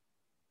say,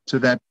 to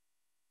that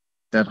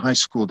high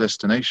school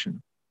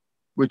destination,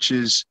 which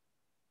is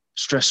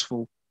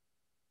stressful,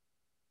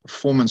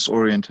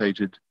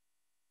 performance-orientated.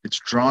 It's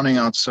drowning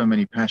out so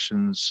many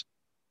passions.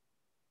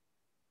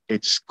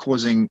 It's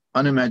causing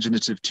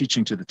unimaginative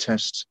teaching to the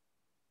test.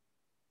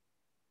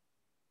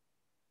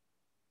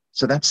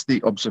 So that's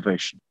the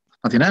observation.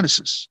 Now the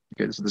analysis,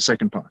 okay, this is the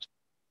second part.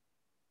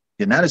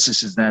 The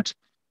analysis is that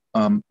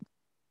the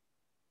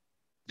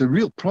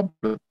real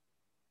problem,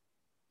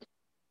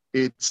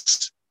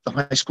 it's the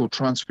high school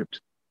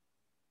transcript.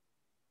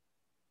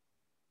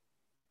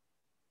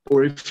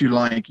 Or if you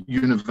like,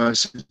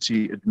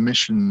 university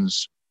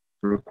admissions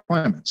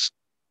requirements,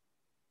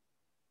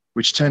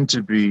 which tend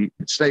to be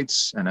in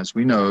states. And as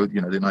we know, you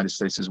know, the United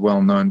States is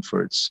well known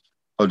for its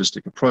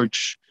holistic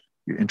approach.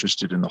 You're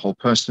interested in the whole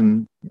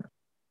person. You know,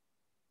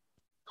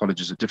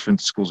 colleges are different,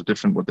 schools are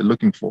different, what they're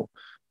looking for.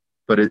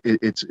 But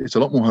it's a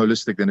lot more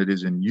holistic than it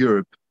is in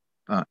Europe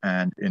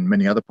and in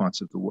many other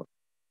parts of the world.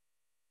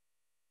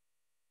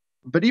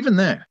 But even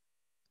there,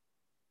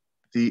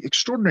 the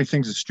extraordinary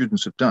things that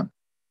students have done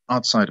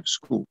outside of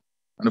school,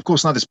 and of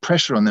course now there's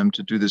pressure on them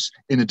to do this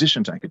in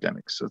addition to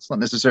academics, so it's not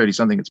necessarily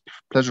something that's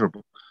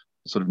pleasurable,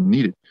 sort of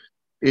needed.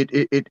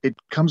 It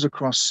comes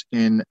across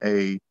in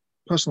a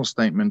personal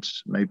statement,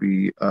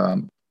 maybe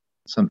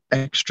some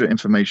extra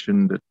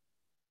information that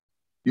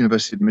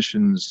university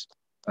admissions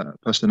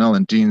personnel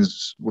and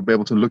deans will be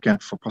able to look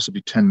at for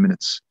possibly 10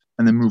 minutes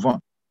and then move on.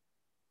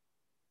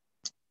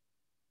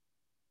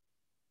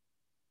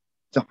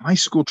 The high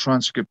school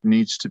transcript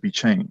needs to be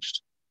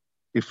changed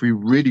if we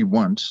really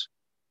want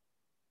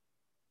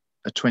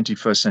a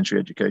 21st century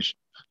education.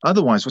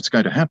 Otherwise, what's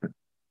going to happen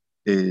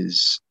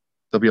is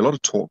there'll be a lot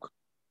of talk,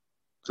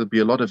 there'll be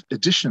a lot of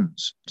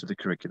additions to the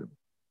curriculum,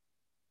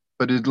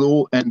 but it'll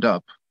all end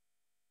up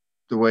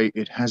the way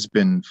it has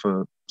been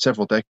for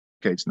several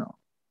decades now,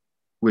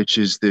 which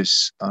is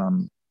this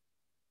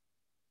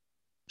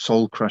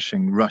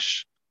soul-crushing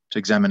rush to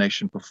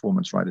examination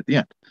performance right at the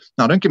end.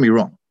 Now, don't get me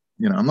wrong.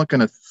 I'm not going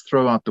to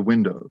throw out the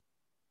window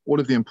all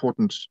of the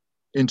important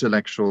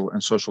intellectual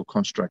and social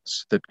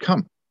constructs that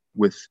come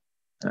with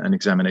an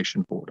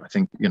examination board. I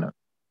think,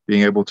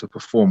 being able to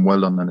perform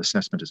well on an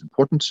assessment is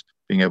important.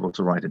 Being able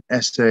to write an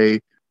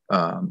essay,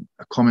 a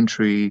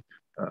commentary,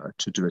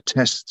 to do a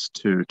test,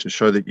 to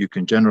show that you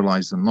can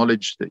generalize the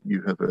knowledge that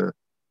you have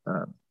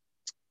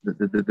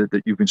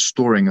that you've been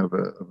storing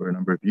over a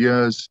number of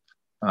years.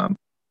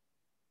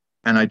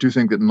 And I do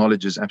think that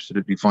knowledge is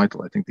absolutely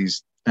vital. I think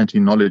these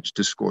anti-knowledge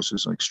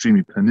discourses are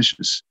extremely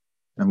pernicious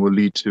and will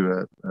lead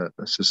to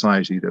a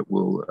society that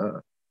will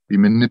be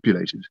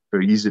manipulated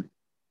very easily.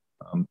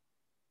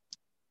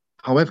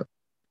 However,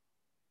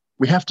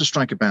 we have to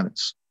strike a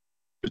balance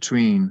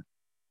between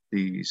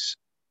these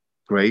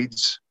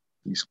grades,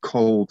 these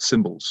cold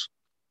symbols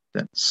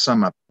that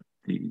sum up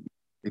the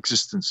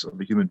existence of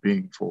a human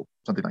being for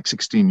something like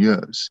 16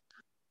 years,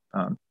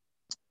 and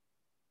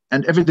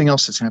everything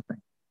else that's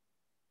happening.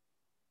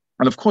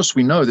 And of course,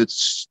 we know that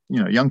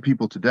young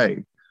people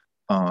today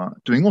are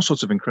doing all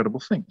sorts of incredible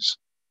things.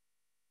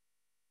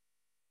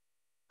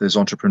 There's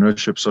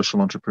entrepreneurship, social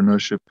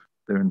entrepreneurship.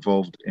 They're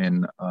involved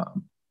in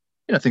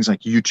things like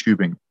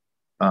YouTubing.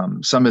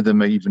 Some of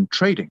them are even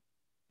trading.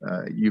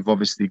 You've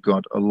obviously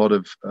got a lot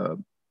of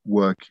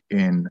work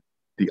in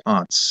the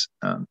arts,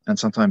 and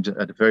sometimes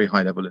at a very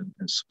high level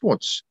in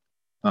sports.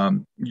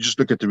 You just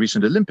look at the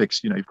recent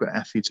Olympics. You've got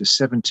athletes who are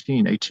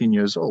 17, 18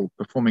 years old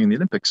performing in the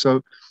Olympics.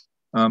 So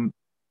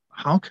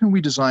how can we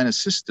design a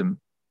system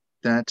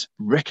that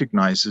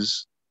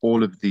recognizes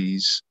all of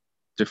these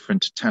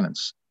different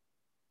talents?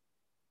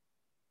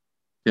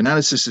 The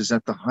analysis is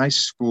that the high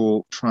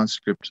school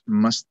transcript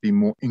must be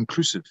more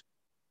inclusive.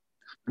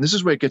 And this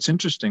is where it gets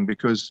interesting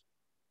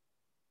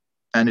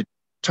and it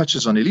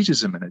touches on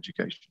elitism in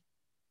education.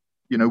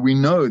 We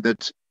know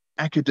that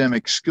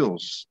academic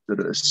skills that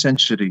are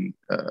essentially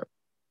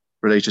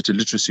related to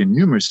literacy and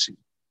numeracy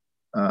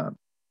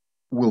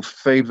will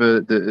favor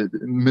the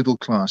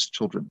middle-class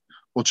children,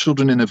 or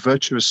children in a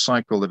virtuous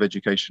cycle of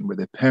education where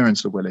their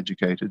parents are well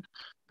educated,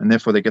 and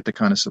therefore they get the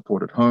kind of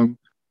support at home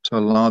to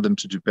allow them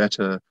to do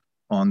better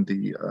on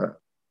the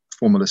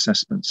formal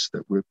assessments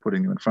that we're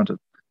putting them in front of.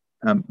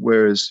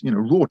 Whereas,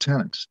 raw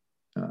talent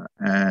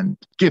and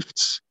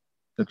gifts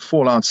that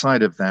fall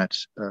outside of that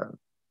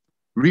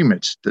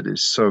remit that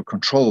is so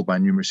controlled by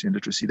numeracy and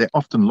literacy, they're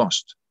often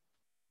lost.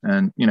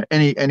 And,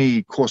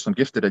 any course on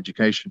gifted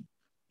education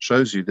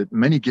shows you that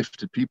many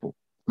gifted people,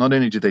 not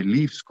only do they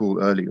leave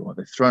school early or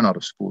they're thrown out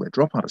of school, they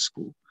drop out of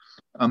school,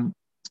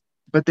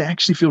 but they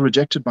actually feel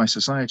rejected by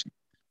society.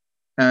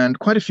 And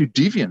quite a few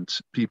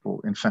deviant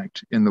people, in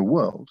fact, in the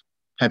world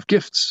have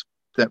gifts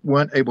that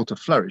weren't able to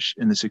flourish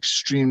in this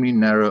extremely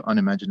narrow,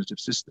 unimaginative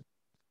system.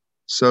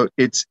 So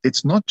it's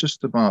not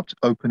just about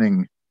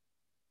opening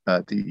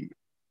the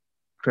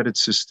credit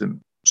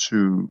system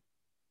to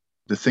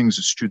the things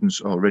that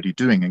students are already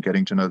doing and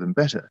getting to know them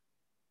better.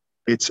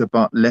 It's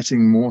about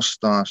letting more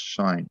stars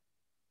shine.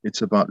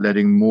 It's about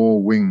letting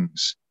more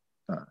wings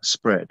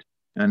spread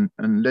and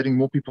letting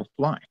more people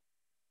fly,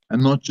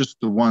 and not just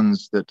the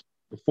ones that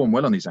perform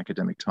well on these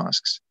academic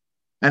tasks,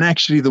 and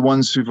actually the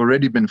ones who've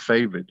already been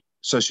favored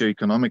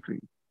socioeconomically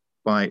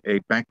by a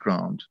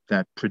background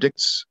that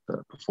predicts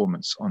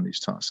performance on these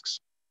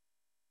tasks.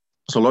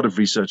 So a lot of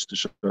research to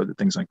show that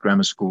things like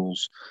grammar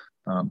schools,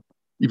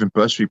 even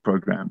bursary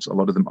programs, a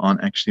lot of them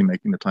aren't actually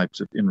making the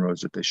types of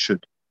inroads that they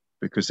should,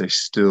 because they're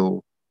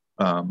still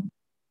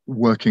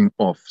working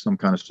off some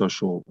kind of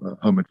social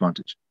home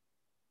advantage.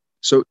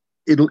 So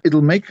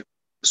it'll make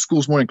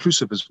schools more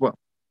inclusive as well,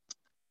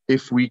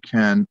 if we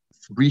can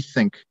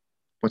rethink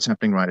what's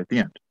happening right at the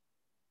end.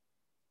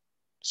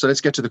 So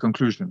let's get to the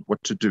conclusion,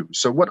 what to do.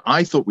 So what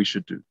I thought we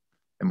should do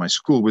in my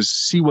school was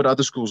see what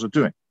other schools are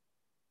doing.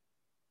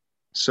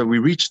 So we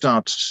reached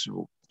out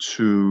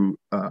to,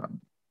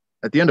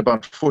 at the end,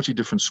 about 40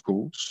 different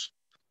schools,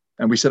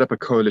 and we set up a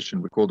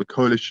coalition. We called the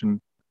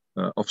Coalition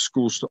of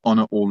Schools to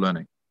Honor All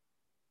Learning.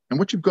 And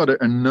what you've got are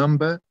a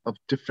number of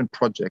different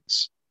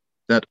projects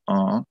that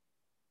are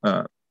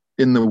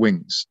in the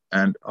wings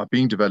and are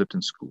being developed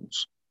in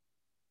schools.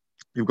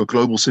 You've got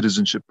global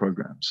citizenship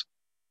programs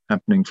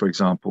happening, for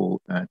example,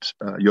 at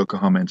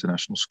Yokohama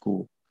International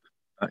School.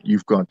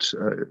 You've got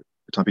a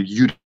type of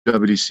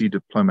UWC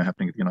diploma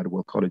happening at the United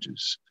World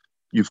Colleges.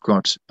 You've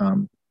got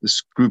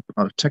this group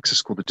out of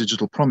Texas called the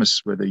Digital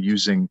Promise, where they're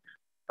using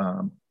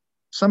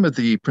some of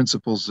the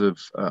principles of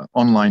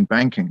online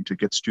banking to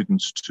get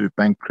students to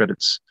bank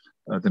credits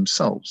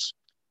themselves.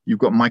 You've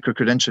got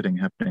micro-credentialing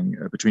happening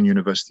between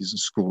universities and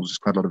schools. There's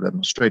quite a lot of that in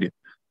Australia.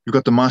 You've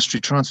got the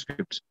mastery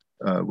transcript,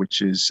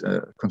 which is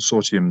a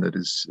consortium that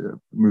is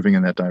moving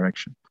in that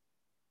direction.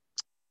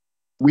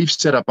 We've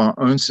set up our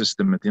own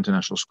system at the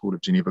International School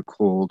of Geneva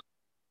called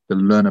the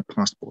Learner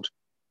Passport.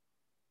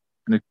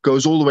 And it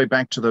goes all the way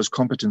back to those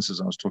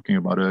competences I was talking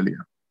about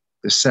earlier.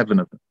 There's 7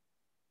 of them.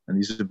 And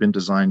these have been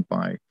designed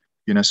by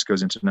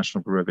UNESCO's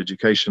International Bureau of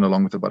Education,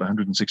 along with about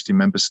 160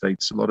 member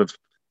states. A lot of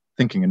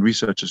thinking and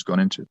research has gone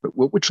into it. But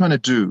what we're trying to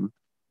do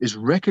is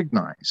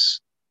recognize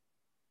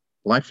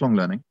lifelong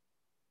learning,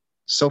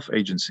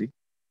 self-agency,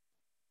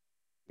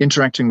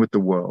 interacting with the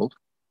world,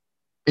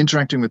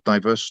 interacting with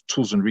diverse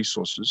tools and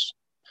resources,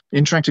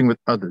 interacting with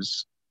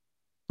others,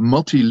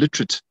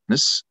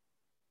 multiliterateness,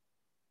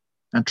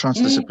 and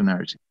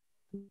transdisciplinarity.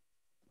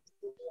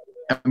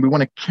 And we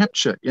want to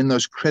capture in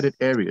those credit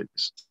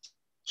areas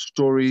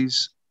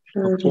stories,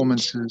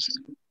 performances,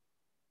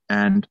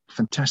 and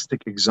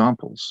fantastic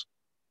examples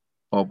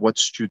of what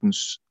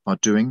students are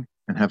doing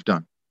and have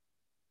done,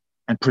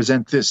 and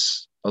present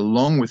this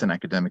along with an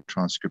academic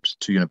transcript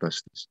to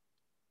universities.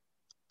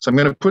 So I'm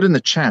going to put in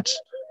the chat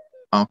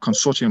our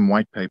consortium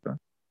white paper,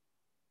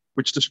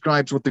 which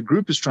describes what the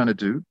group is trying to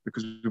do,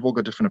 because we've all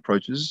got different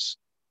approaches.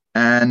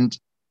 And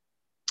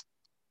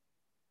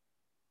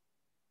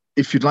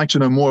if you'd like to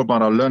know more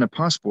about our Learner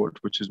Passport,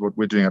 which is what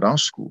we're doing at our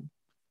school,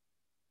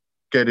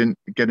 get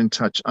in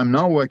touch. I'm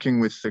now working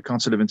with the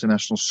Council of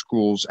International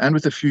Schools and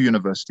with a few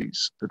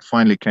universities that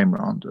finally came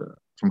around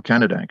from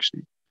Canada,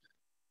 actually,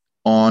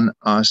 on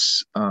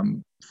us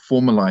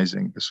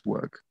formalizing this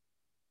work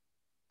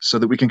so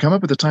that we can come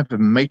up with a type of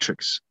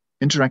matrix,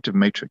 interactive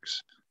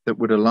matrix, that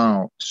would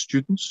allow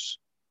students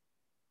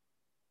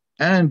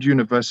and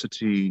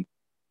university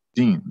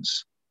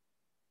deans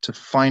to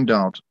find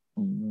out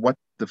what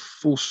the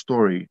full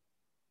story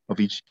of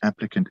each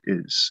applicant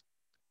is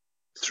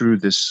through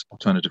this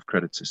alternative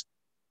credit system.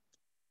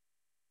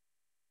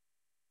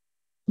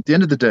 At the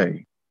end of the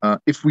day,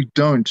 if we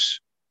don't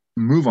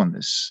move on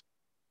this,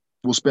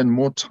 we'll spend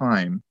more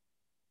time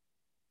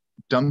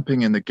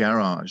dumping in the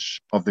garage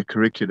of the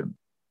curriculum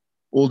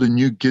all the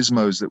new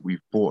gizmos that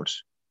we've bought,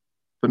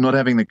 but not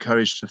having the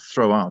courage to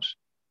throw out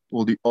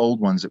all the old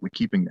ones that we're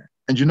keeping there.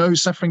 And you know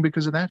who's suffering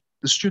because of that?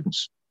 The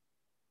students,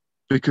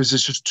 because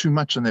there's just too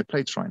much on their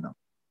plates right now.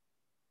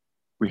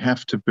 We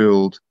have to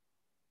build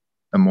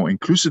a more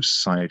inclusive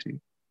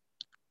society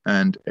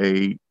and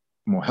a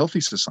more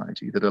healthy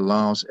society that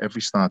allows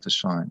every star to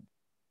shine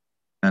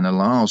and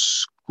allows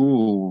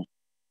school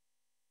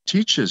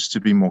teachers to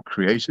be more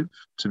creative,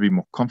 to be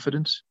more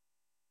confident.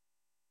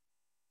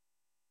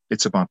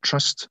 It's about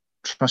trust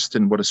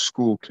in what a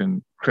school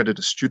can credit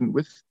a student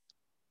with.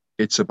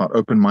 It's about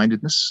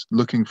open-mindedness,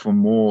 looking for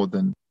more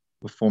than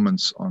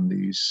performance on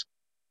these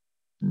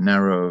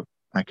narrow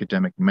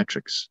academic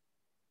metrics.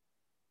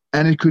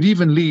 And it could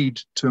even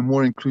lead to a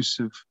more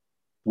inclusive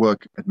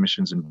work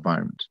admissions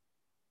environment,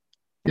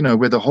 you know,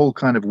 where the whole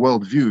kind of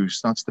worldview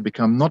starts to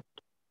become not,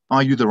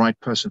 are you the right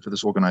person for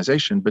this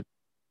organization, but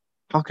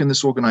how can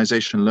this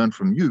organization learn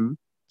from you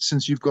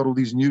since you've got all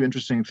these new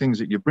interesting things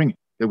that you're bringing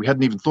that we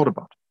hadn't even thought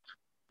about?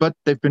 But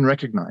they've been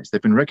recognized.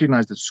 They've been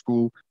recognized at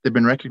school. They've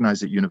been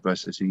recognized at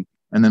university,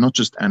 and they're not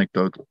just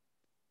anecdotal.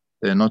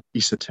 They're not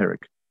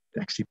esoteric.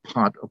 They're actually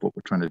part of what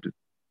we're trying to do.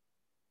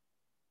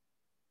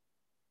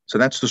 So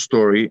that's the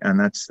story, and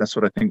that's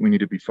what I think we need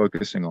to be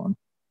focusing on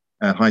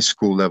at high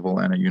school level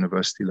and at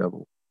university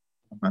level.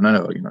 And I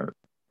know, you know,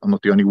 I'm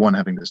not the only one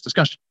having this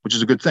discussion, which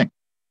is a good thing.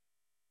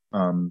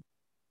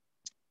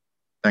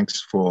 Thanks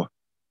for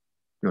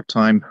your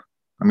time.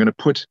 I'm going to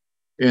put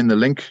in the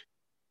link.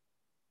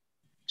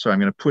 So I'm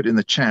going to put in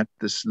the chat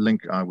this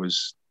link I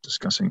was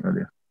discussing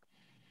earlier.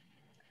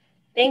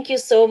 Thank you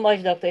so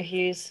much, Dr.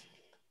 Hughes.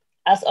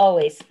 As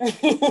always.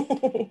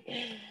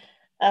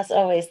 As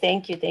always,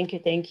 thank you, thank you,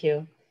 thank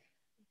you.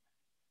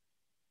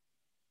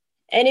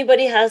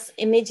 Anybody has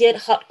immediate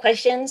hot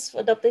questions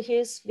for Dr.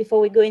 Hughes before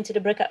we go into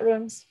the breakout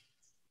rooms?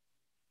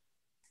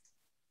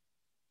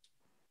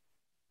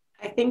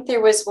 I think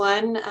there was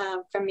one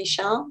from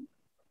Michelle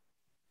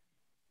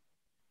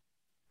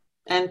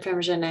and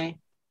from Janae.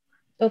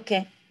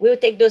 Okay, we'll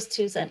take those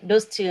two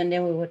and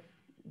then we would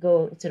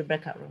go to the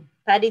breakout room.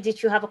 Patty,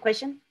 did you have a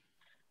question?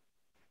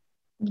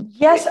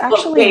 Yes,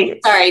 actually.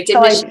 Sorry,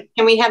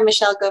 can we have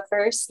Michelle go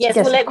first? Yes,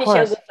 we'll let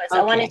Michelle go first. Okay.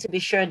 I wanted to be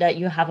sure that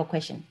you have a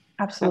question.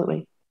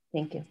 Absolutely.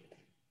 Thank you.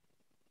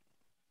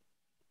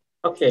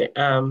 Okay.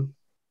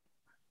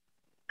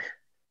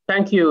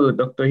 Thank you,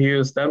 Dr.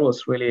 Hughes. That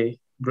was really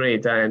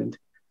great. And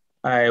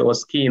I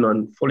was keen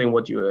on following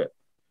what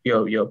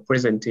your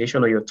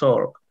presentation or your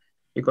talk,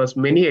 because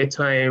many a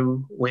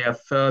time we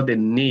have felt the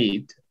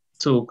need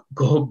to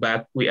go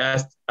back. We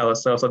asked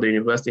ourselves at the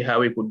university how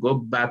we could go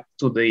back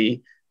to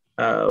the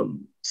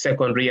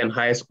secondary and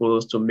high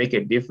schools to make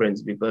a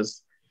difference,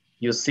 because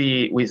we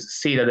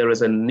see that there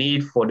is a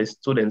need for the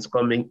students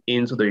coming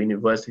into the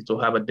university to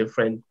have a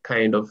different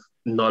kind of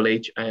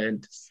knowledge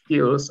and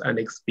skills and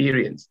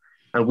experience,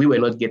 and we were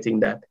not getting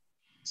that.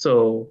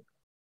 So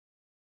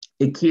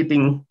a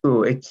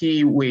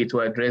key way to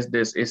address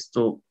this is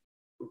to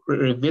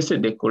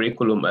revisit the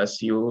curriculum,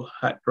 as you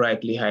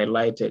rightly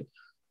highlighted.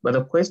 But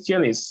the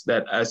question is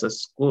that as a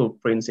school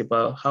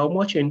principal, how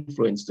much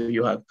influence do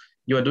you have?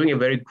 You're doing a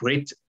very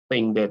great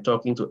thing there,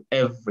 talking to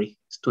every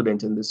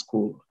student in the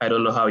school. I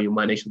don't know how you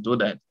manage to do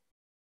that.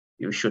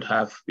 You should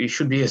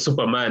be a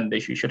Superman.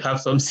 You should have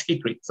some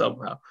secret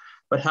somehow.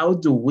 But how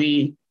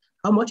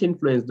much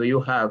influence do you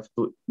have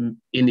to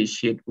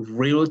initiate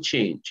real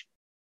change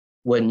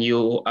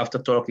after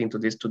talking to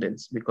these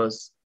students?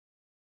 Because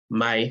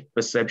my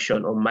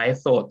perception or my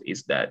thought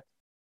is that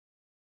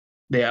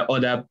there are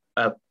other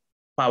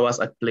powers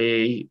at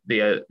play.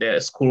 There are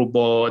school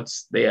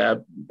boards,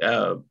 there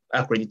are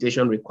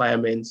accreditation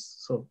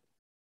requirements. So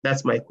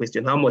that's my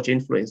question. How much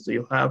influence do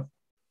you have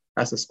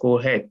as a school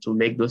head to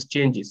make those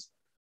changes?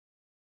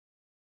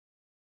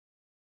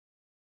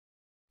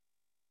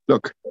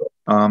 Look,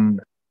 I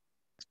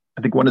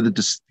think one of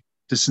the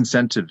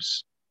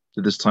disincentives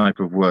to this type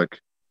of work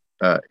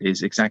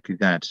is exactly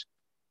that,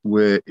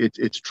 where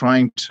it's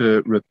trying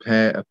to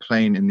repair a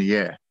plane in the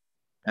air.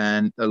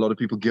 And a lot of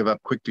people give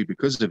up quickly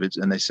because of it.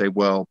 And they say,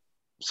 well,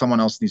 someone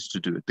else needs to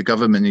do it. The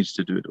government needs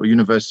to do it, or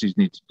universities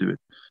need to do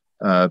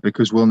it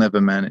because we'll never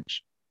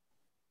manage.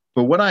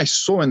 But what I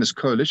saw in this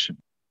coalition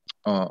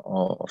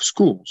of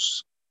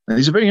schools, and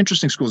these are very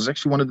interesting schools. There's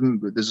actually one of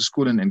them, there's a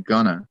school in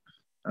Ghana,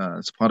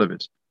 that's part of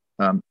it,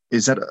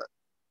 is that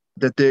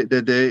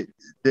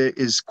there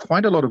is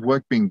quite a lot of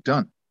work being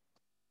done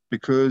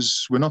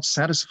because we're not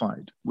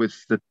satisfied with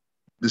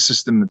the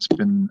system that's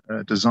been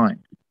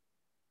designed.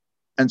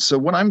 And so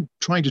what I'm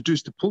trying to do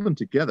is to pull them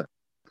together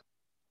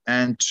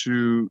and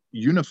to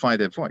unify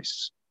their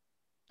voice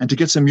and to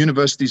get some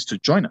universities to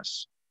join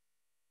us,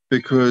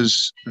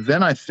 because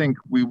then I think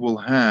we will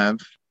have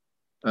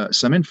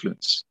some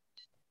influence.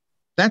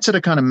 That's at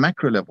a kind of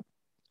macro level.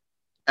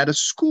 At a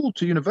school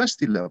to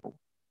university level,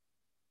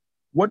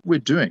 what we're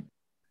doing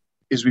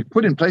is we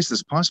put in place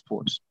this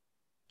passport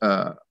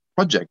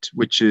project,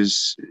 which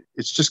it's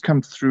just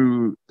come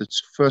through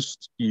its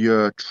first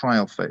year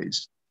trial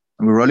phase.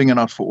 And we're rolling it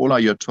out for all our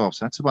year 12.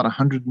 So that's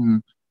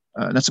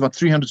about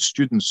 300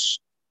 students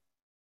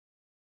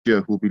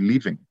here who will be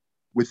leaving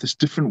with this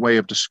different way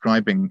of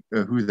describing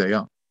who they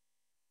are.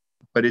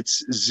 But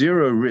it's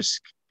zero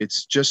risk.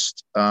 It's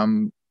just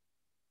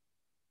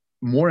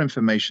more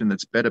information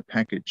that's better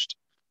packaged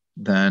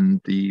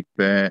than the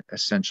bare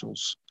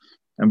essentials.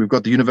 And we've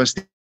got the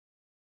university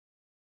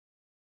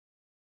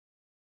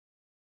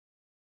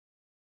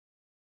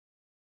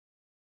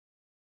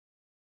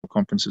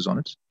conferences on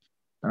it.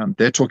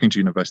 They're talking to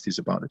universities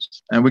about it,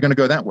 and we're going to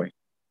go that way.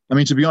 I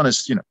mean, to be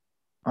honest,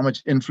 how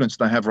much influence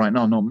do I have right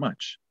now? Not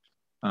much.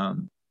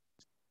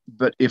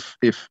 But if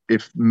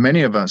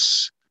many of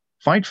us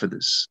fight for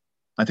this,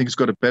 I think it's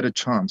got a better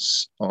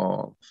chance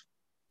of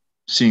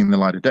seeing the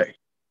light of day.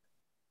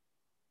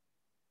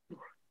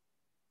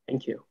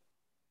 Thank you.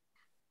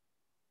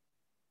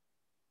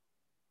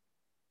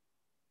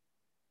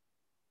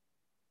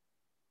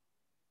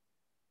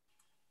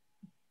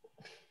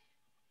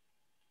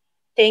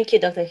 Thank you,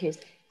 Dr. Hughes.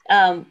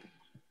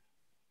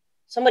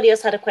 Somebody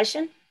else had a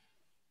question?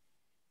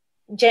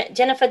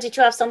 Jennifer, did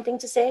you have something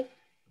to say?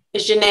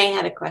 Janae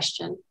had a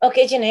question.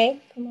 Okay, Janae,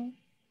 come on.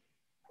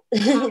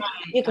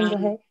 You can go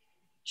ahead.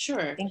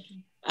 Sure.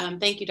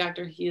 Thank you,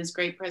 Dr. Hughes.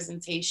 Great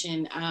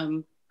presentation.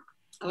 I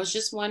was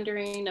just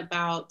wondering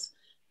about,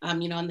 I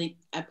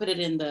put it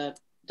in the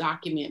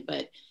document,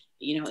 but,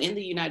 in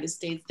the United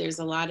States, there's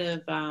a lot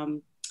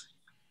of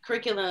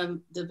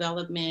curriculum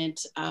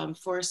development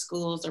for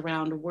schools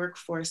around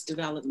workforce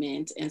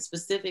development, and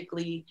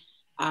specifically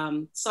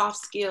soft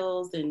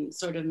skills, and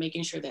sort of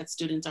making sure that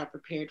students are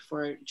prepared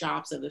for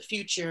jobs of the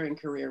future and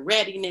career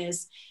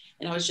readiness.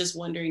 And I was just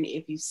wondering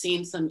if you've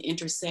seen some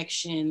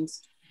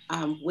intersections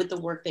with the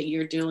work that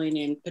you're doing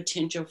and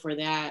potential for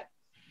that.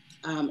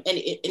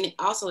 And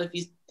also if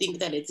you think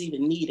that it's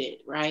even needed,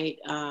 right,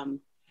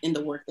 in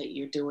the work that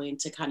you're doing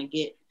to kind of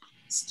get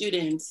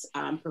students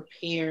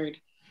prepared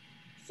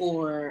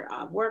for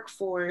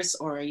workforce,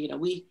 or,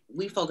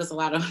 we focus a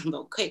lot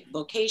on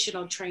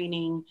vocational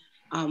training.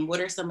 What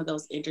are some of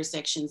those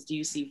intersections? Do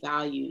you see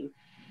value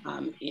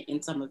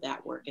in some of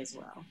that work as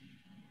well?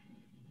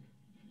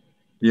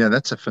 Yeah,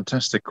 that's a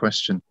fantastic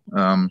question.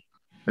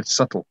 It's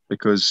subtle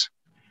because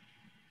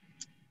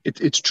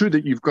it's true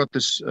that you've got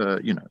this,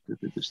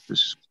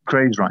 this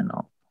craze right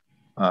now.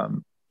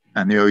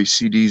 And the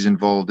OECD is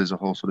involved. There's a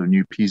whole sort of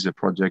new PISA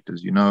project,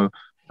 as you know,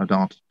 no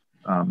doubt,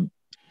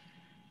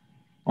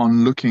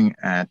 on looking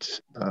at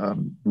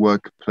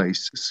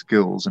workplace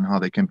skills and how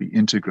they can be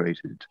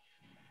integrated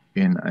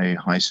in a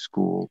high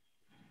school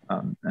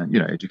and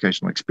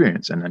educational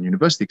experience and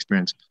university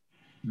experience.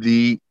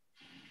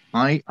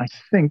 I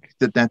think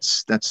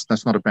that's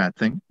not a bad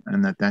thing,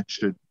 and that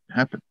should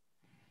happen.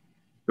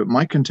 But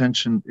my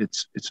contention,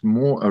 it's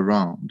more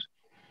around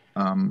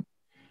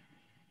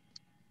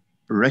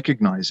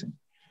recognizing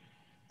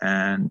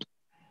and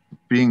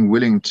being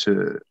willing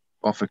to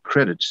offer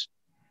credit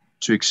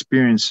to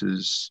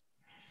experiences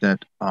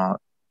that are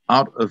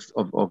out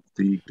of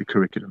the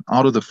curriculum,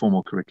 out of the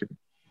formal curriculum.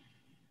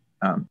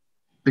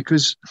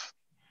 Because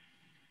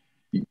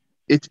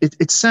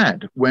it's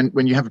sad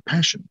when you have a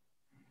passion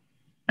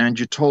and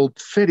you're told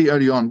fairly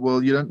early on,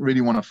 well, you don't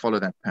really want to follow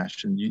that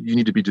passion. You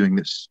need to be doing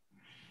this.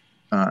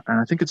 And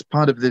I think it's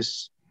part of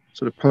this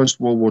sort of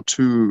post-World War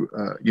II,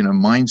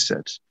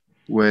 mindset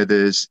where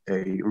there's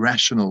a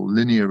rational,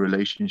 linear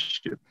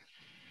relationship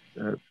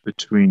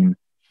between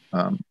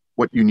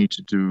what you need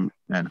to do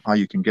and how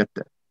you can get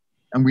there.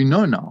 And we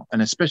know now,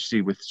 and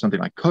especially with something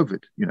like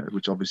COVID,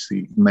 which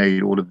obviously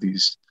made all of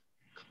these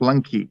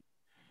clunky,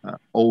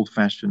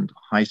 old-fashioned,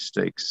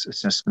 high-stakes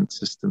assessment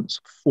systems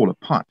fall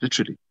apart,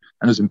 literally.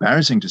 And it was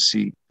embarrassing to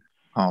see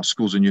how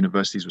schools and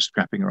universities were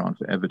scrapping around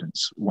for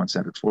evidence once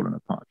that had fallen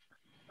apart.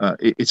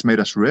 It's made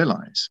us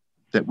realize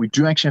that we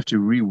do actually have to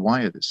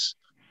rewire this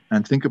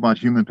and think about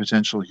human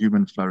potential,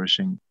 human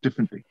flourishing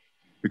differently,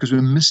 because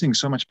we're missing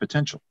so much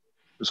potential.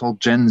 This whole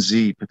Gen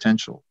Z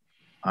potential,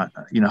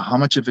 how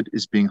much of it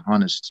is being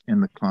harnessed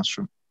in the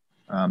classroom?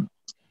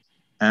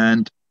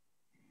 And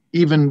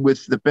even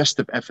with the best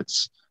of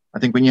efforts, I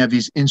think when you have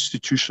these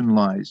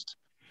institutionalized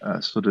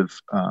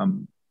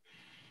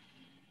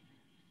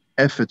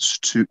efforts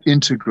to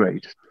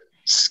integrate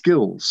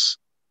skills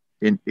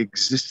in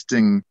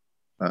existing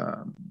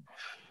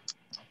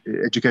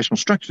educational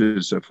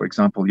structures. So, for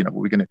example,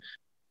 we're going to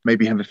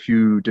maybe have a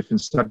few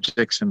different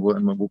subjects, and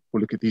we'll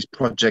look at these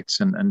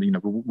projects, and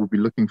we'll be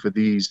looking for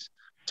these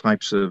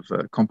types of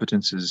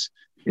competences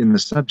in the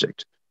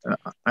subject.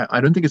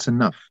 I don't think it's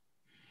enough.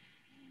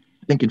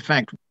 I think, in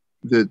fact,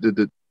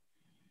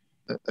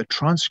 a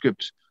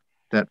transcript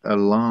that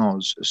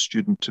allows a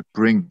student to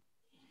bring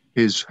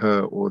his,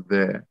 her, or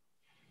their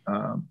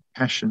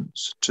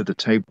passions to the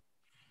table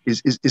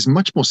is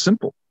much more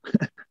simple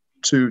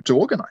to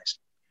organize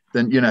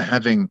than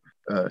having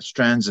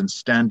strands and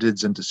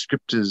standards and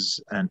descriptors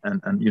and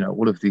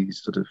all of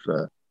these sort of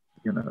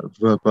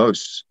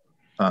verbose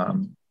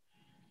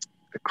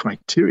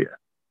criteria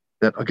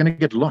that are going to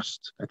get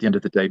lost at the end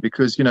of the day,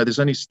 because there's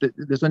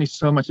only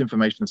so much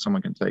information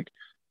someone can take.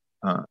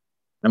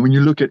 And when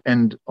you look at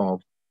end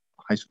of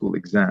high school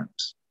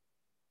exams,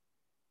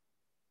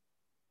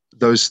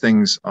 those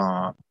things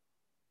are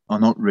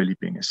not really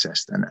being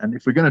assessed. And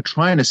if we're going to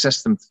try and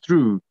assess them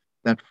through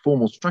that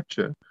formal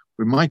structure,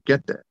 we might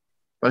get there.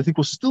 But I think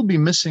we'll still be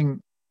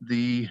missing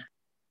the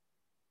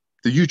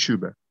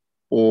YouTuber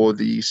or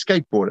the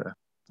skateboarder,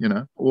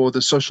 or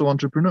the social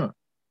entrepreneur,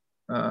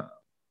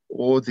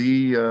 or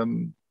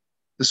the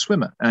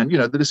swimmer, and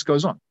the list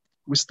goes on.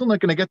 We're still not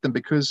going to get them,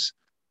 because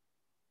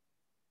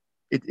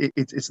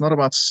it's not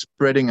about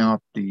spreading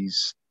out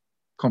these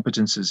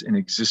competences in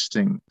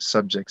existing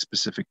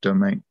subject-specific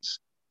domains.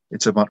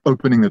 It's about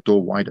opening the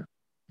door wider.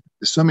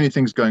 There's so many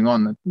things going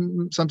on that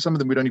some of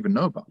them we don't even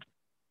know about,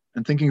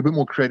 and thinking a bit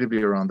more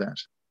creatively around that,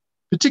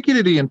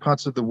 particularly in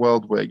parts of the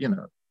world where,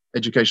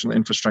 educational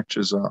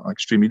infrastructures are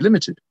extremely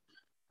limited,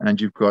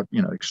 and you've got,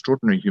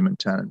 extraordinary human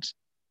talent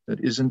that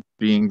isn't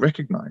being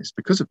recognized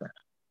because of that.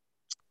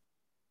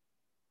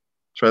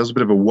 So that was a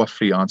bit of a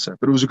waffly answer,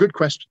 but it was a good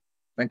question.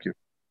 Thank you.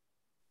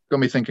 Got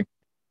me thinking.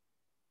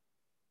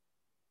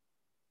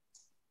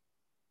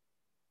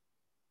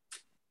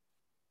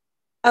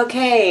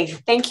 Okay,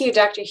 thank you,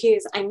 Dr.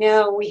 Hughes. I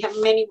know we have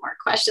many more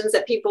questions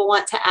that people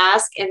want to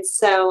ask, and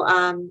so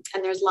and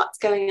there's lots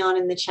going on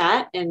in the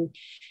chat, and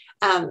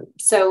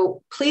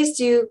so please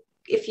do,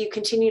 if you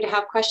continue to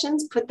have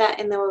questions, put that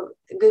in the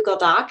Google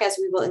Doc, as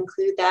we will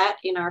include that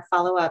in our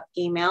follow-up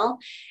email.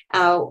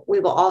 We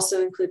will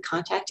also include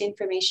contact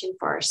information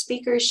for our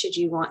speakers should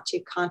you want to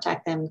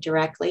contact them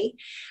directly.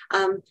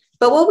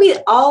 But what we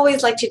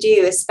always like to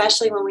do,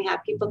 especially when we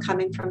have people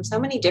coming from so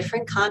many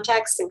different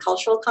contexts and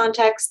cultural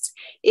contexts,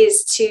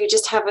 is to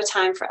just have a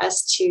time for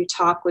us to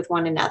talk with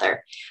one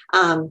another.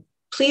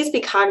 Please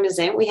be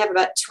cognizant, we have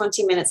about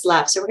 20 minutes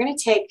left. So we're going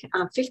to take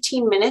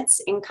 15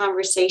 minutes in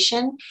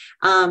conversation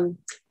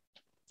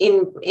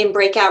in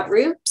breakout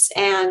groups,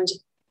 and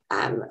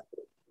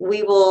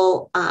we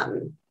will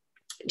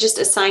just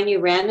assign you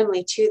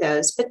randomly to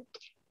those. But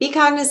be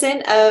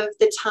cognizant of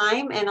the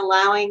time and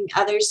allowing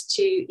others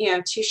to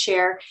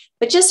share,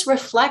 but just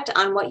reflect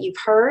on what you've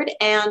heard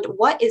and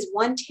what is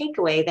one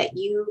takeaway that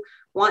you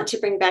want to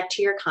bring back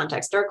to your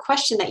context, or a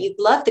question that you'd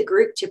love the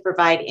group to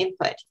provide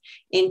input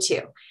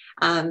into.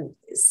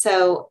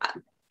 So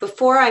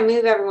before I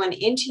move everyone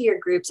into your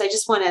groups, I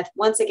just want to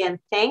once again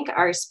thank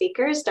our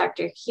speakers,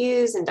 Dr.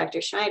 Hughes and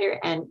Dr.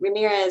 Schneider and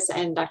Ramirez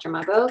and Dr.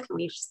 Mabo. Can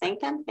we just thank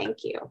them?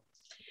 Thank you.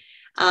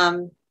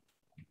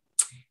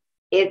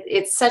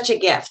 It's such a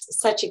gift,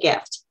 such a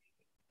gift.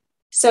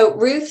 So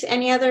Ruth,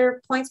 any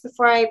other points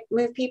before I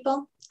move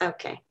people?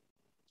 Okay.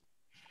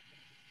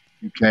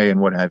 UK and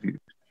what have you,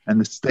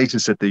 and the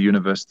status that the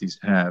universities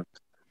have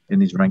in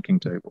these ranking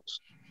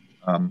tables.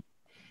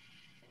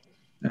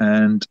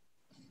 And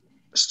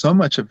so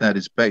much of that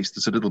is based,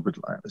 it's a little bit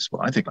like this,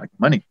 well, I think like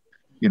money,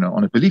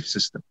 on a belief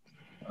system.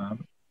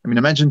 I mean,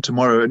 imagine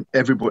tomorrow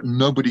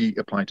nobody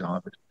applied to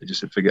Harvard. They just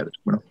said, forget it.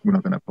 We're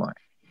not going to apply.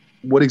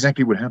 What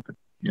exactly would happen?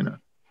 You know,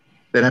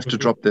 they'd have to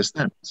drop their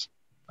stamps.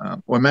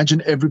 Or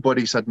imagine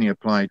everybody suddenly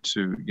applied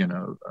to,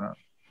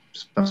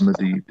 some of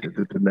the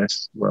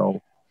less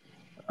well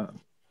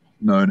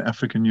known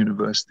African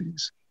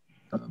universities.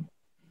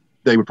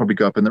 They would probably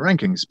go up in the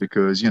rankings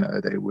because,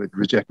 they would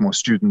reject more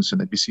students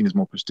and they'd be seen as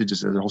more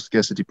prestigious as a whole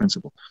scarcity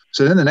principle.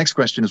 So then the next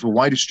question is, well,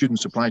 why do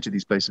students apply to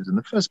these places in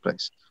the first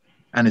place?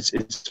 And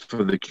it's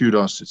for the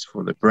kudos, it's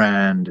for the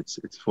brand,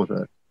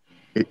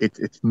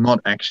 it's not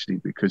actually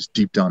because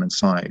deep down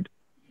inside,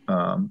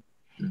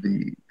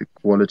 the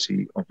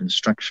quality of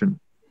instruction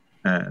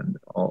and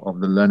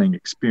of the learning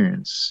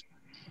experience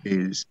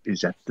is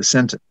at the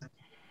center.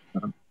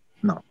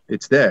 No,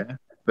 it's there,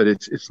 but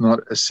it's not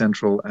as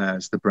central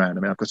as the brand.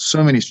 I mean, I've got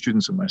so many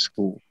students in my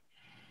school,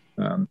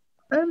 and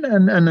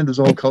then there's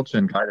all culture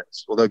and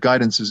guidance. Although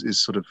guidance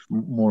is sort of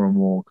more and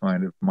more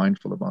kind of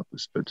mindful about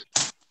this, but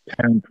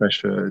parent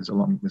pressure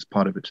is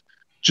part of it.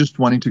 Just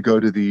wanting to go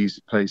to these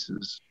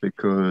places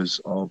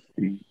because of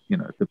the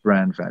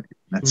brand value.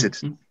 That's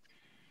it.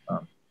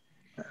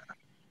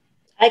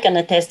 I can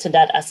attest to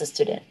that as a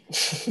student.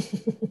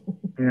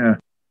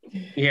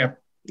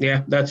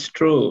 Yeah, that's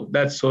true.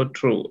 That's so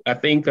true. I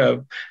think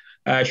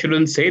I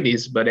shouldn't say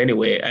this, but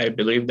anyway, I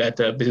believe that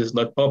this is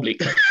not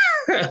public.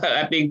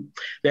 I think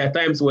there are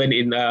times when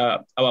in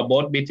our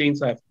board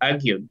meetings, I've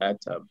argued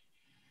that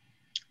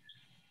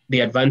the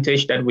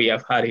advantage that we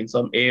have had in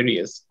some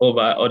areas over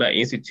other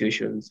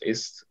institutions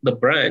is the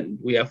brand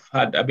we have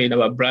had. I mean,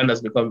 our brand has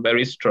become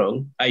very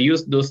strong. I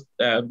used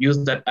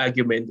that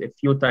argument a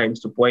few times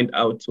to point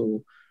out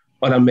to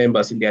other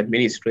members in the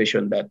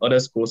administration that other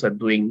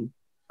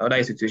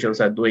institutions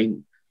are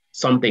doing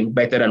something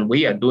better than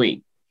we are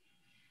doing.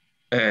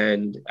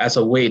 And as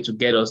a way to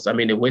get us, a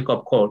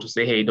wake-up call to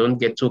say, hey, don't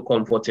get too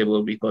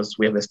comfortable because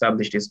we have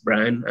established this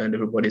brand and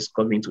everybody's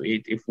coming to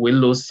it. If we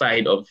lose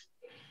sight of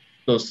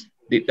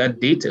that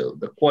detail,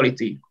 the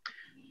quality,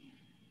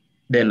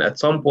 then at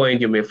some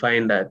point you may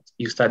find that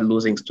you start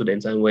losing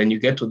students. And when you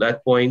get to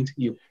that point,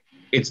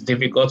 it's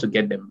difficult to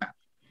get them back.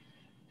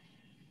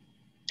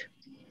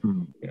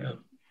 Yeah.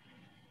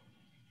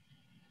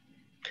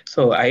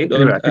 So I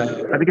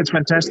think it's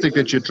fantastic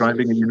that you're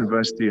driving a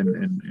university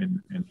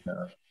in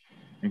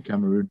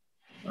Cameroon.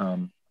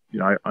 One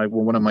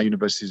of my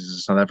universities is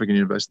a South African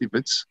university,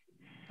 WITS.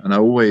 And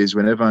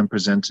whenever I'm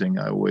presenting,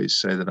 I always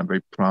say that I'm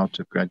very proud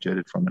to have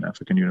graduated from an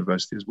African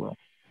university as well,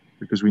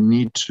 because we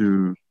need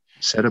to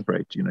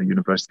celebrate,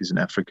 universities in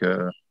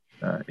Africa,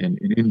 in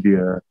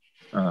India,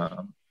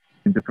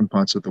 in different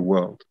parts of the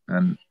world,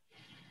 and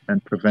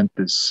prevent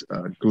this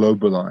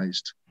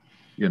globalized,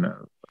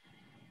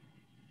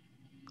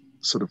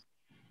 sort of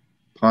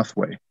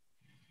pathway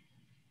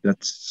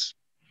that's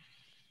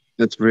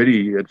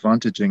really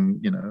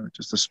advantaging,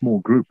 just a small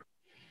group.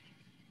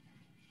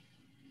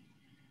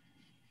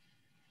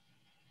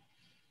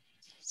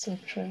 So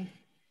true.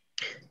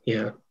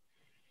 Yeah,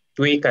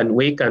 we can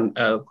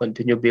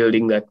continue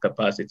building that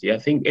capacity. I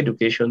think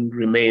education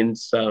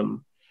remains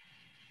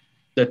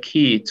the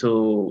key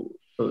to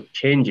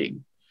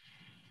changing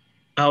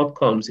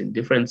outcomes in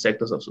different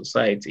sectors of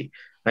society.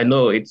 I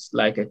know it's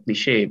like a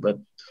cliche, but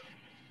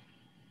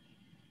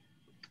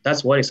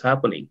that's what is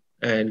happening.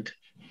 And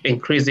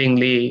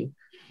increasingly,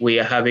 we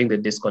are having the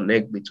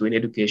disconnect between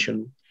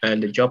education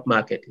and the job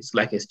market. It's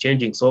like it's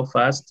changing so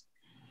fast.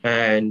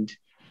 And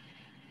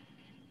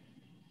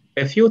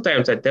a few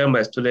times I tell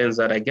my students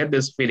that I get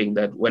this feeling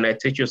that when I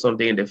teach you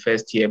something in the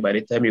first year, by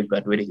the time you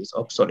graduate, it is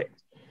obsolete.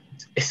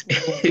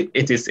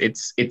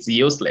 It's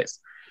useless.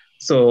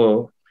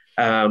 So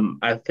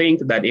I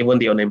think that even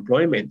the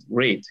unemployment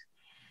rate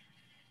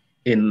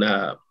in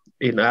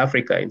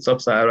Africa, in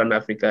sub-Saharan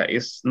Africa,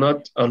 is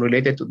not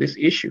unrelated to this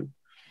issue.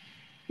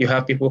 You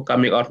have people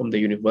coming out from the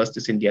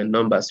universities in their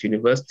numbers.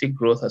 University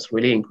growth has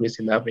really increased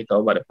in Africa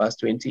over the past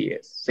 20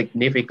 years,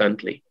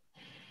 significantly.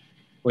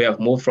 We have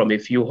moved from a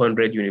few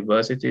hundred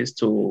universities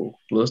to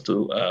close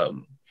to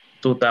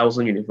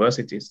 2,000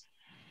 universities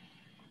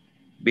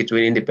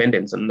between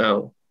independence and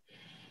now.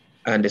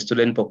 And the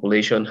student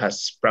population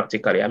has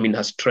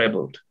has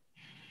trebled.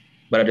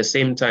 But at the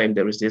same time,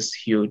 there is this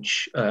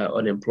huge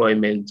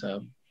unemployment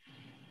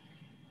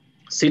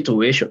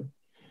situation.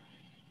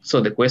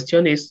 So the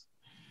question is,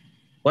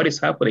 what is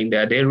happening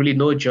there? Are there really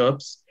no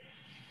jobs?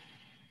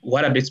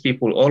 What are these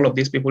people? All of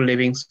these people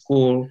leaving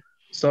school.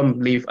 Some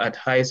live at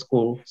high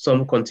school,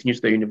 some continue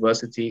to the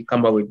university,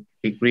 come out with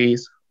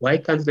degrees. Why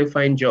can't they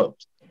find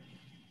jobs?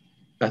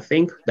 I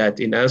think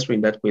that in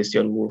answering that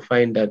question, we'll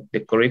find that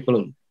the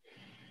curriculum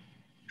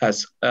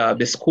has,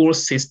 the school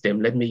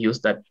system, let me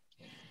use that,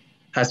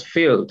 has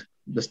failed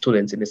the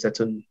students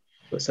to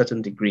a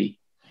certain degree,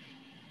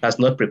 has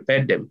not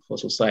prepared them for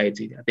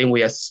society. I think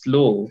we are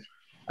slow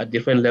at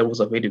different levels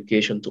of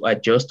education to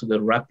adjust to the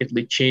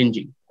rapidly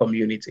changing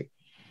community.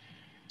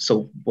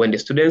 So when the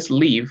students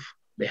leave,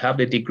 they have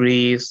the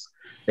degrees,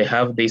 they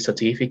have the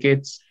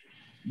certificates,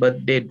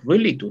 but they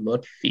really do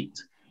not fit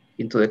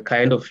into the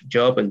kind of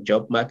job and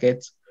job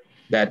market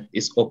that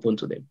is open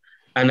to them.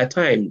 And at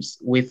times,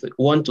 we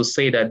want to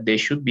say that they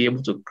should be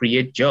able to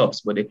create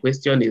jobs, but the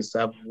question is,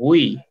 have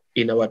we,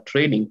 in our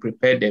training,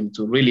 prepared them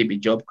to really be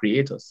job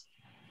creators?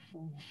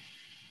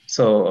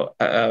 So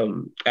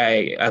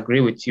I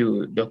agree with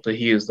you, Dr.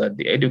 Hughes, that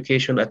the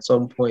education at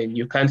some point,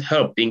 you can't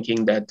help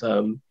thinking that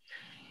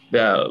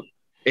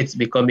it's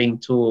becoming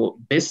too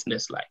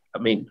business-like. I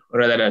mean,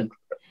 rather than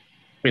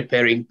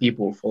preparing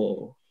people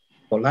for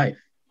life.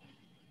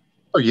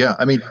 Oh yeah,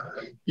 I mean,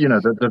 you know,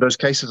 those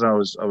cases I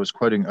was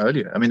quoting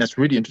earlier. I mean, that's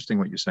really interesting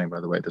what you're saying, by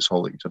the way. This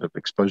whole sort of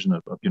explosion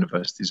of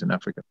universities in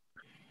Africa.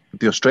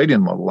 The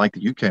Australian model, like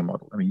the UK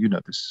model, I mean, you know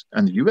this,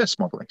 and the US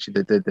model,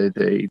 actually,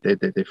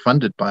 they're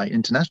funded by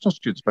international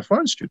students, by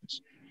foreign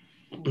students.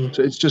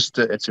 So it's just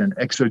it's an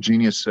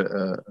exogenous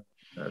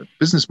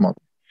business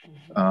model.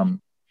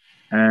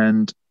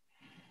 And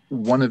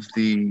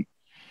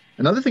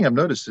another thing I've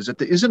noticed is that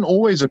there isn't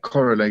always a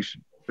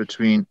correlation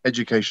between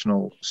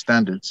educational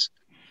standards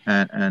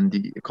and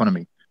the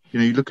economy. You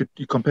know,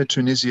 you compare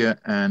Tunisia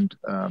and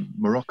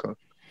Morocco.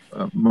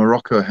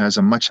 Morocco has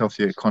a much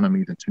healthier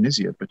economy than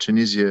Tunisia, but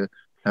Tunisia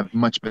have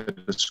much better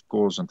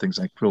scores on things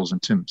like Quills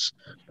and Tims.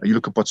 You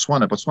look at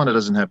Botswana. Botswana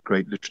doesn't have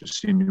great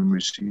literacy and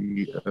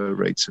numeracy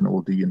rates in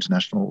all the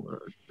international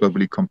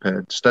globally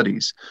compared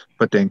studies,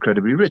 but they're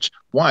incredibly rich.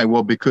 Why?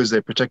 Well, because they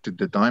protected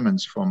the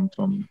diamonds from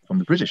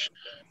the British.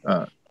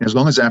 As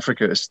long as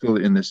Africa is still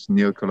in this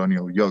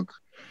neo-colonial yoke,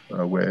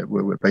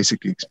 where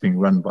basically it's being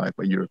run by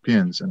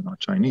Europeans and not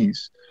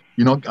Chinese,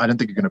 I don't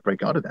think you're going to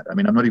break out of that. I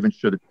mean, I'm not even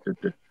sure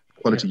that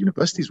quality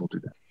universities will do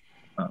that.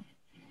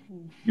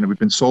 We've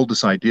been sold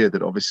this idea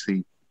that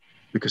obviously,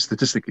 because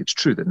statistically it's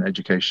true that an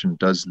education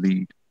does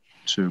lead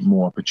to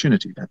more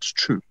opportunity. That's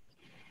true.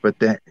 But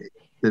the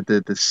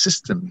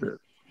system, the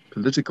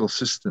political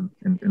system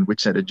in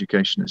which that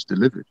education is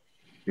delivered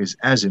is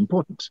as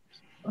important.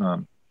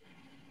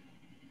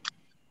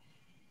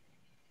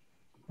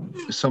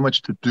 There's so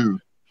much to do,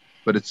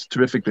 but it's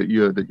terrific that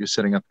you're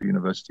setting up the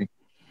university.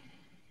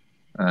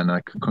 And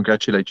I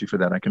congratulate you for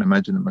that. I can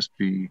imagine it must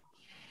be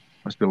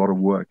a lot of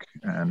work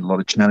and a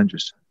lot of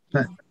challenges.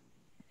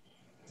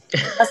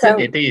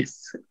 It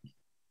is.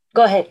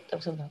 Go ahead.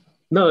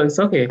 No, it's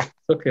okay. It's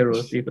okay,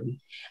 Rose. Even.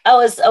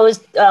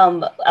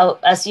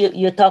 As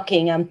you're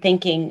talking, I'm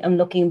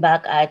looking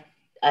back at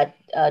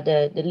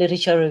the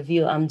literature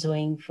review I'm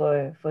doing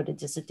for the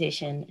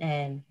dissertation,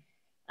 and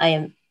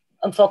I'm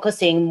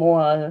focusing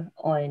more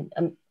on.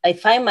 I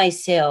find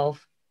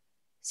myself,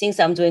 since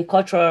I'm doing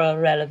cultural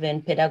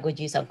relevant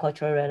pedagogies and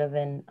cultural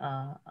relevant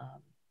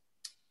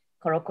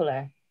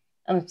curricular,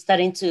 I'm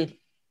starting to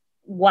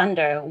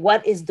wonder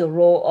what is the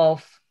role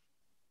of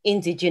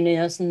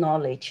indigenous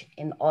knowledge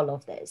in all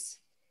of this.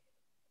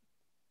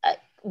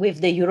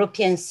 With the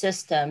European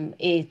system,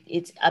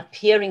 it's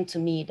appearing to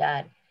me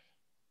that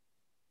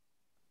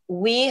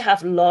we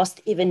have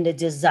lost even the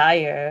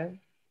desire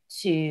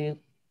to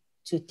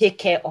take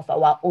care of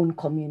our own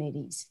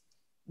communities,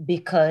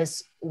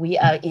 because we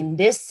are in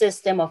this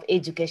system of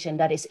education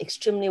that is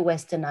extremely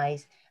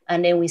westernized.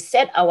 And then we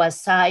set our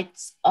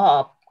sights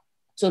up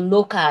to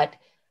look at,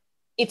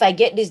 if I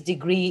get this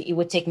degree, it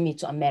will take me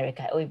to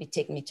America, or it will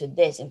take me to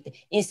this.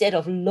 Instead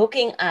of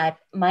looking at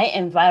my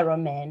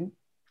environment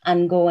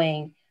and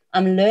going,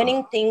 I'm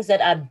learning things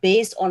that are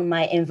based on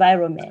my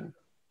environment,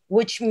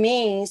 which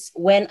means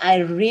when I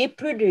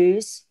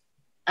reproduce,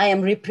 I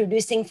am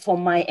reproducing for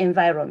my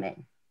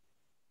environment.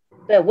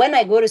 But when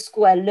I go to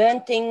school, I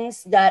learn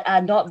things that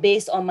are not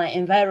based on my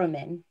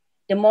environment.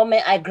 The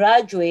moment I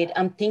graduate,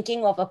 I'm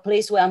thinking of a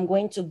place where I'm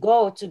going to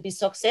go to be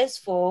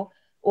successful,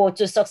 or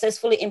to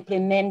successfully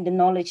implement the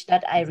knowledge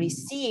that I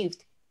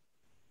received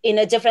in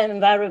a different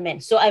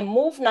environment. So I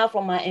move now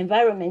from my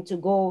environment to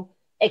go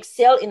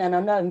excel in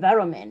another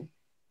environment,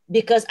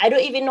 because I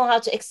don't even know how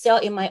to excel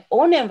in my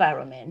own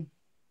environment,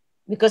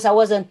 because I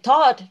wasn't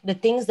taught the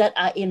things that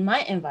are in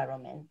my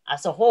environment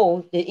as a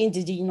whole, the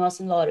indigenous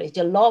knowledge,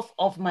 the love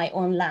of my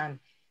own land,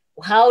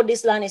 how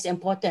this land is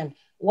important.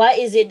 Why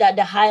is it that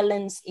the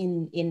highlands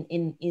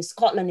in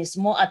Scotland is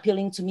more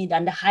appealing to me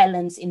than the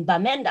highlands in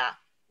Bamenda?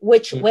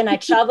 Which when I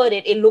traveled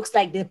it looks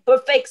like the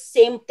perfect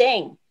same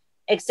thing,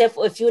 except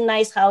for a few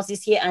nice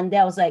houses here and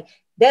there. I was like,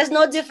 there's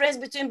no difference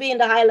between being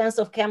the highlands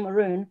of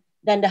Cameroon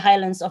than the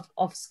highlands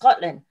of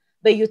Scotland.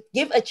 But you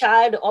give a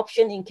child the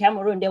option in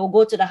Cameroon, they will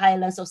go to the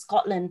highlands of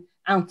Scotland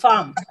and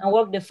farm and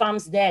work the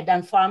farms there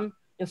than farm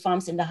the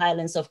farms in the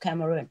highlands of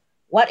Cameroon.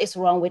 What is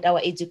wrong with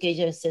our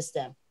education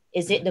system?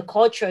 Is it the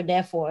culture,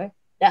 therefore,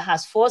 that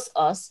has forced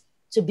us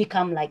to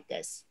become like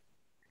this?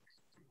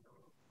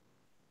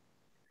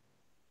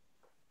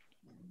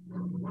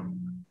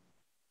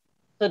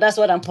 So that's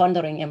what I'm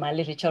pondering in my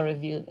literature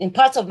review, in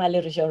parts of my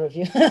literature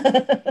review.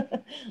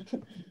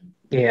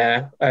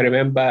 Yeah, I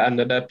remember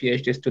another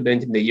PhD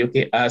student in the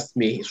UK asked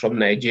me, he's from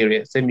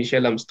Nigeria, said,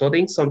 Michelle, I'm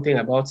studying something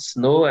about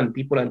snow and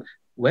people, and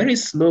where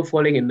is snow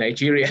falling in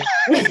Nigeria?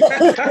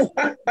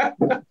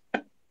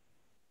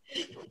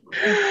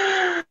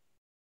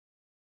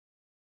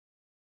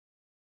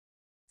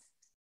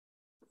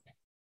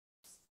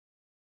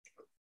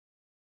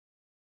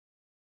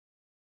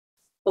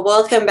 Well,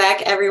 welcome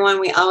back, everyone.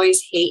 We always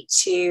hate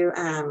to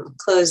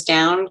close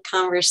down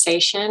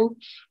conversation.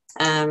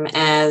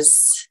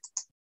 As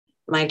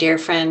my dear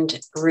friend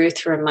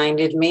Ruth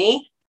reminded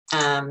me,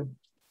 and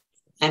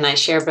I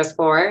shared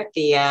before,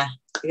 the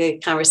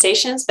good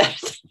conversations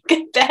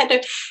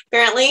bad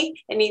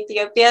apparently in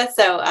Ethiopia.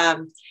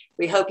 So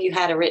we hope you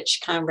had a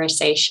rich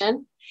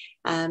conversation.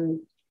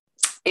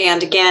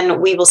 And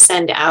again, we will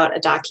send out a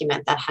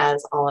document that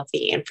has all of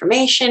the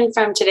information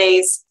from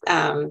today's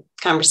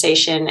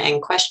conversation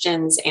and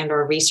questions and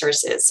or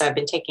resources. So I've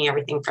been taking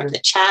everything from the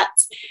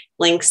chats,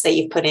 links that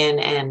you put in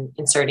and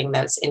inserting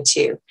those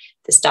into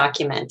this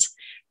document.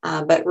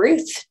 But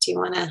Ruth, do you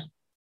want to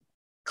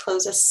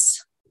close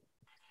us?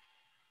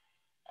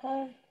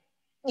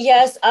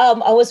 Yes, I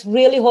was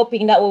really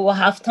hoping that we will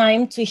have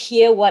time to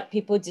hear what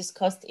people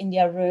discussed in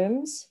their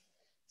rooms.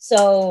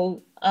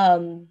 So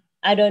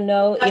I don't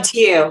know. It's up to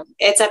you.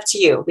 It's up to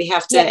you. We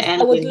have to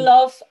end.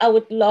 I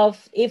would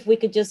love if we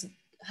could just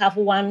have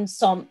one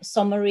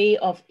summary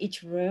of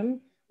each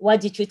room. What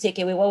did you take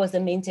away? What was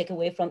the main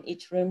takeaway from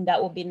each room?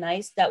 That would be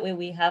nice. That way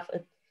we have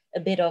a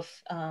bit of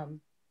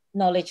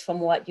knowledge from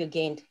what you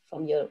gained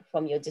from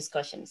your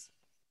discussions.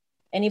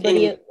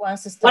 Anybody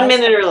wants to start? 1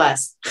 minute or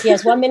less.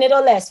 Yes, 1 minute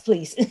or less,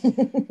 please.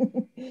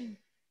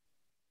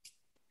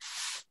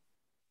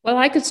 Well,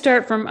 I could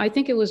start from, I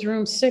think it was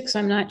room 6,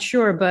 I'm not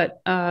sure, but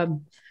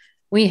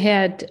we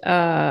had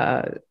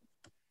an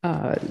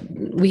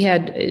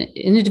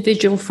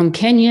individual from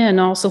Kenya and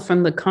also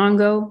from the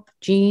Congo,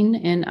 Jean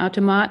and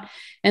Atamat.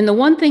 And the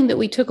one thing that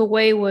we took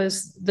away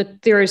was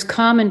that there is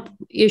common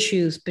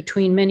issues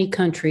between many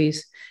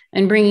countries,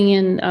 and bringing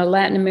in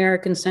Latin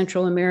American,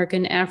 Central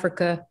American,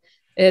 Africa,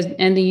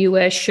 and the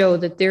US show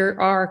that there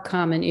are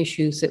common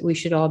issues that we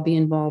should all be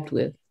involved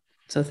with.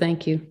 So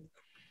thank you.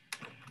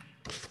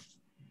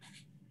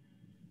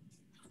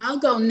 I'll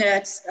go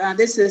next.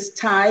 This is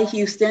Ty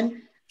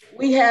Houston.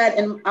 We had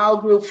in our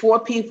group 4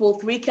 people,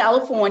 3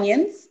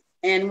 Californians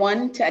and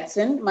 1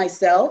 Texan,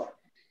 myself.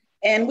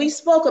 And we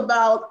spoke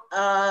about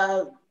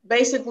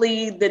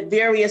basically the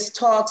various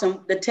talks and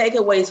the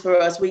takeaways for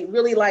us. We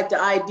really liked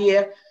the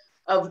idea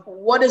of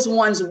what is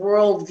one's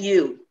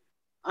worldview.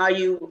 Are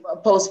you a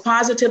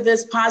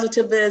positivist?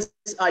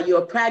 Are you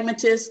a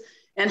pragmatist?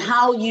 And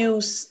how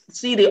you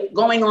see the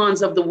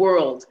going-ons of the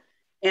world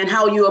and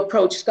how you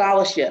approach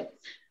scholarship.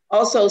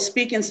 Also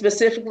speaking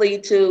specifically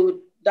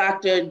to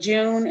Dr.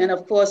 June and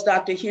of course,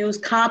 Dr. Hughes'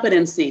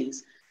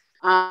 competencies.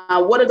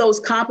 What are those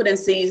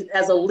competencies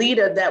as a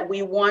leader that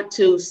we want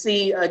to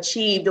see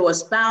achieved or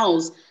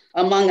espoused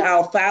among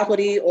our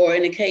faculty, or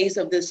in the case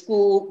of the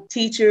school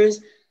teachers,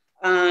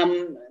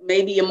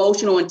 maybe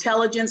emotional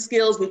intelligence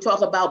skills. We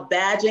talk about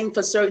badging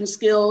for certain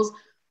skills,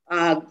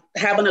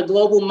 having a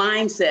global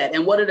mindset,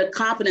 and what are the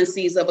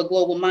competencies of a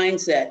global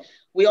mindset.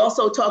 We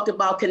also talked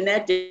about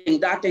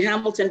connecting. Dr.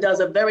 Hamilton does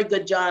a very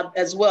good job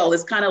as well.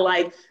 It's kind of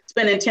like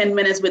spending 10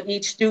 minutes with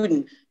each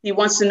student. He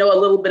wants to know a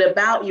little bit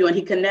about you and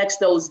he connects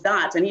those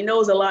dots, and he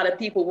knows a lot of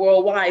people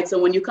worldwide. So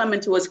when you come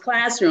into his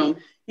classroom,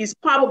 he's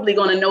probably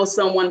going to know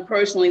someone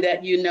personally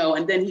that you know,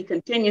 and then he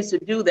continues to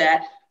do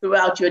that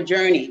throughout your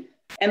journey.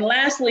 And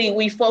lastly,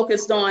 we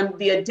focused on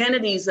the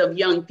identities of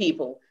young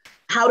people.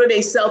 How do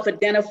they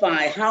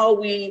self-identify? How are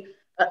we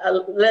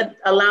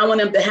allowing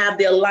them to have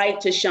their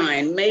light to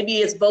shine? Maybe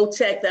it's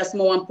vo-tech that's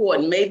more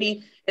important.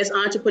 Maybe it's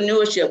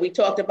entrepreneurship. We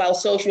talked about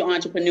social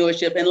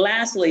entrepreneurship. And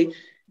lastly,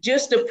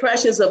 just the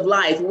pressures of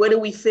life. Where do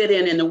we fit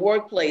in the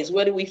workplace?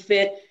 Where do we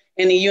fit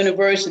in the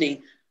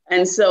university?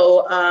 And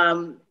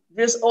so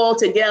this all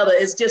together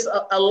is just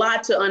a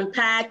lot to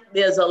unpack.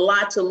 There's a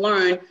lot to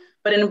learn,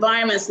 but in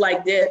environments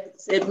like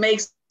this, it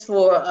makes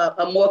for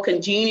a more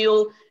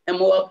congenial and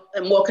more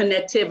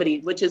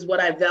connectivity, which is what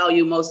I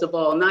value most of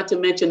all, not to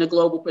mention the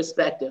global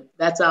perspective.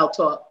 That's our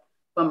talk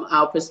from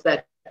our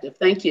perspective.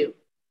 Thank you.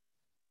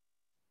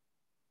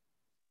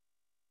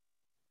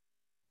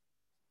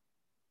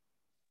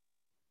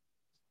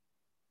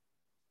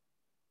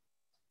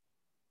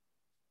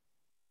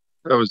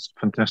 That was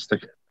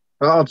fantastic.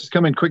 Well, I'll just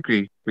come in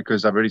quickly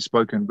because I've already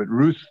spoken, but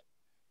Ruth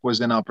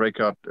was in our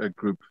breakout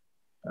group,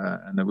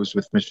 and it was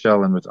with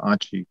Michelle and with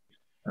Archie.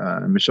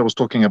 Michelle was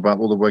talking about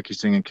all the work he's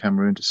doing in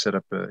Cameroon to set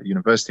up a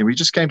university. We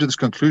just came to this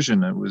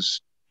conclusion. It was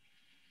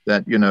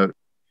that, you know,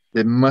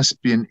 there must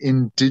be an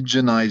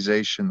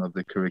indigenization of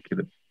the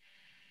curriculum.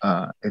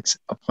 It's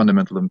of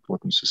fundamental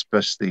importance,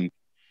 especially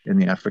in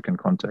the African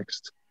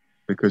context,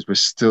 because we're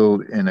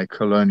still in a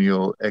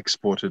colonial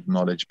exported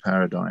knowledge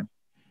paradigm.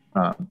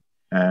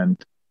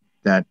 And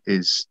that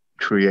is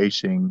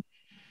creating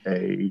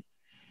an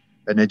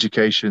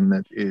education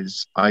that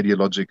is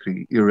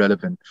ideologically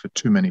irrelevant for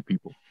too many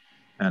people.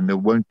 And there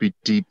won't be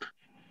deep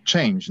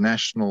change,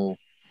 national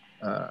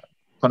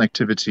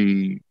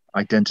connectivity,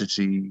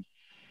 identity,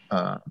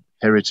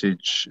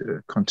 heritage,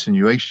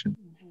 continuation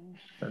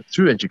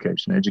through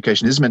education.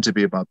 Education is meant to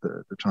be about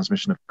the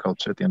transmission of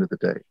culture at the end of the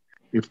day,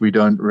 if we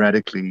don't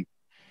radically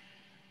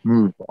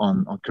move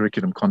on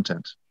curriculum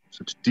content.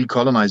 So to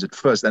decolonize it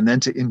first and then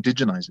to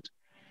indigenize it.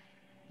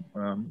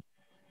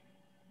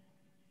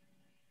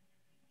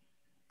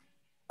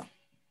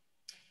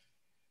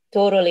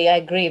 Totally, I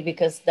agree,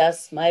 because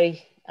that's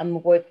my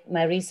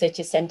my research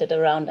is centered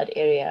around that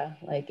area.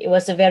 Like, it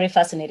was a very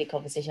fascinating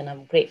conversation.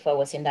 I'm grateful I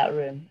was in that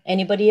room.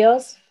 Anybody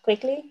else,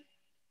 quickly?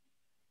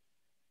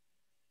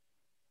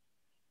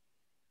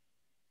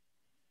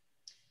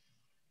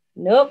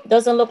 Nope,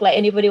 doesn't look like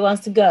anybody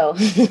wants to go.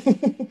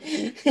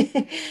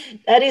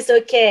 That is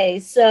okay.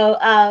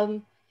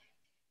 So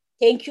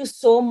thank you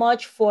so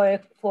much for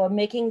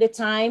making the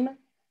time,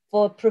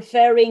 for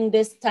preferring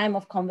this time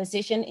of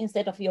conversation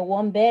instead of your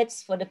warm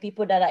beds for the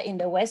people that are in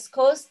the West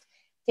Coast.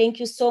 Thank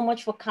you so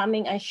much for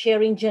coming and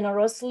sharing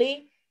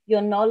generously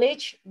your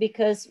knowledge,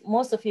 because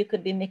most of you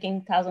could be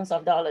making thousands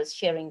of dollars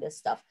sharing this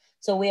stuff.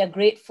 So we are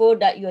grateful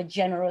that you're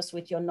generous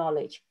with your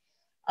knowledge.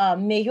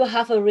 May you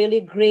have a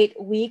really great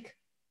week.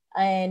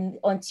 And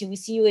until we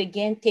see you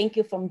again, thank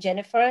you from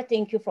Jennifer,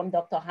 thank you from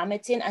Dr.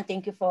 Hamilton, and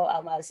thank you for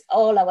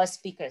all our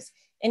speakers.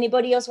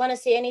 Anybody else want to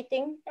say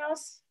anything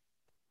else?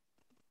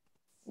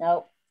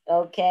 No?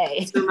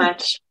 Okay. So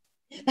much.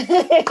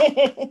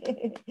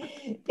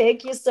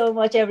 Thank you so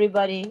much,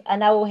 everybody.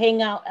 And I will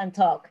hang out and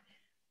talk.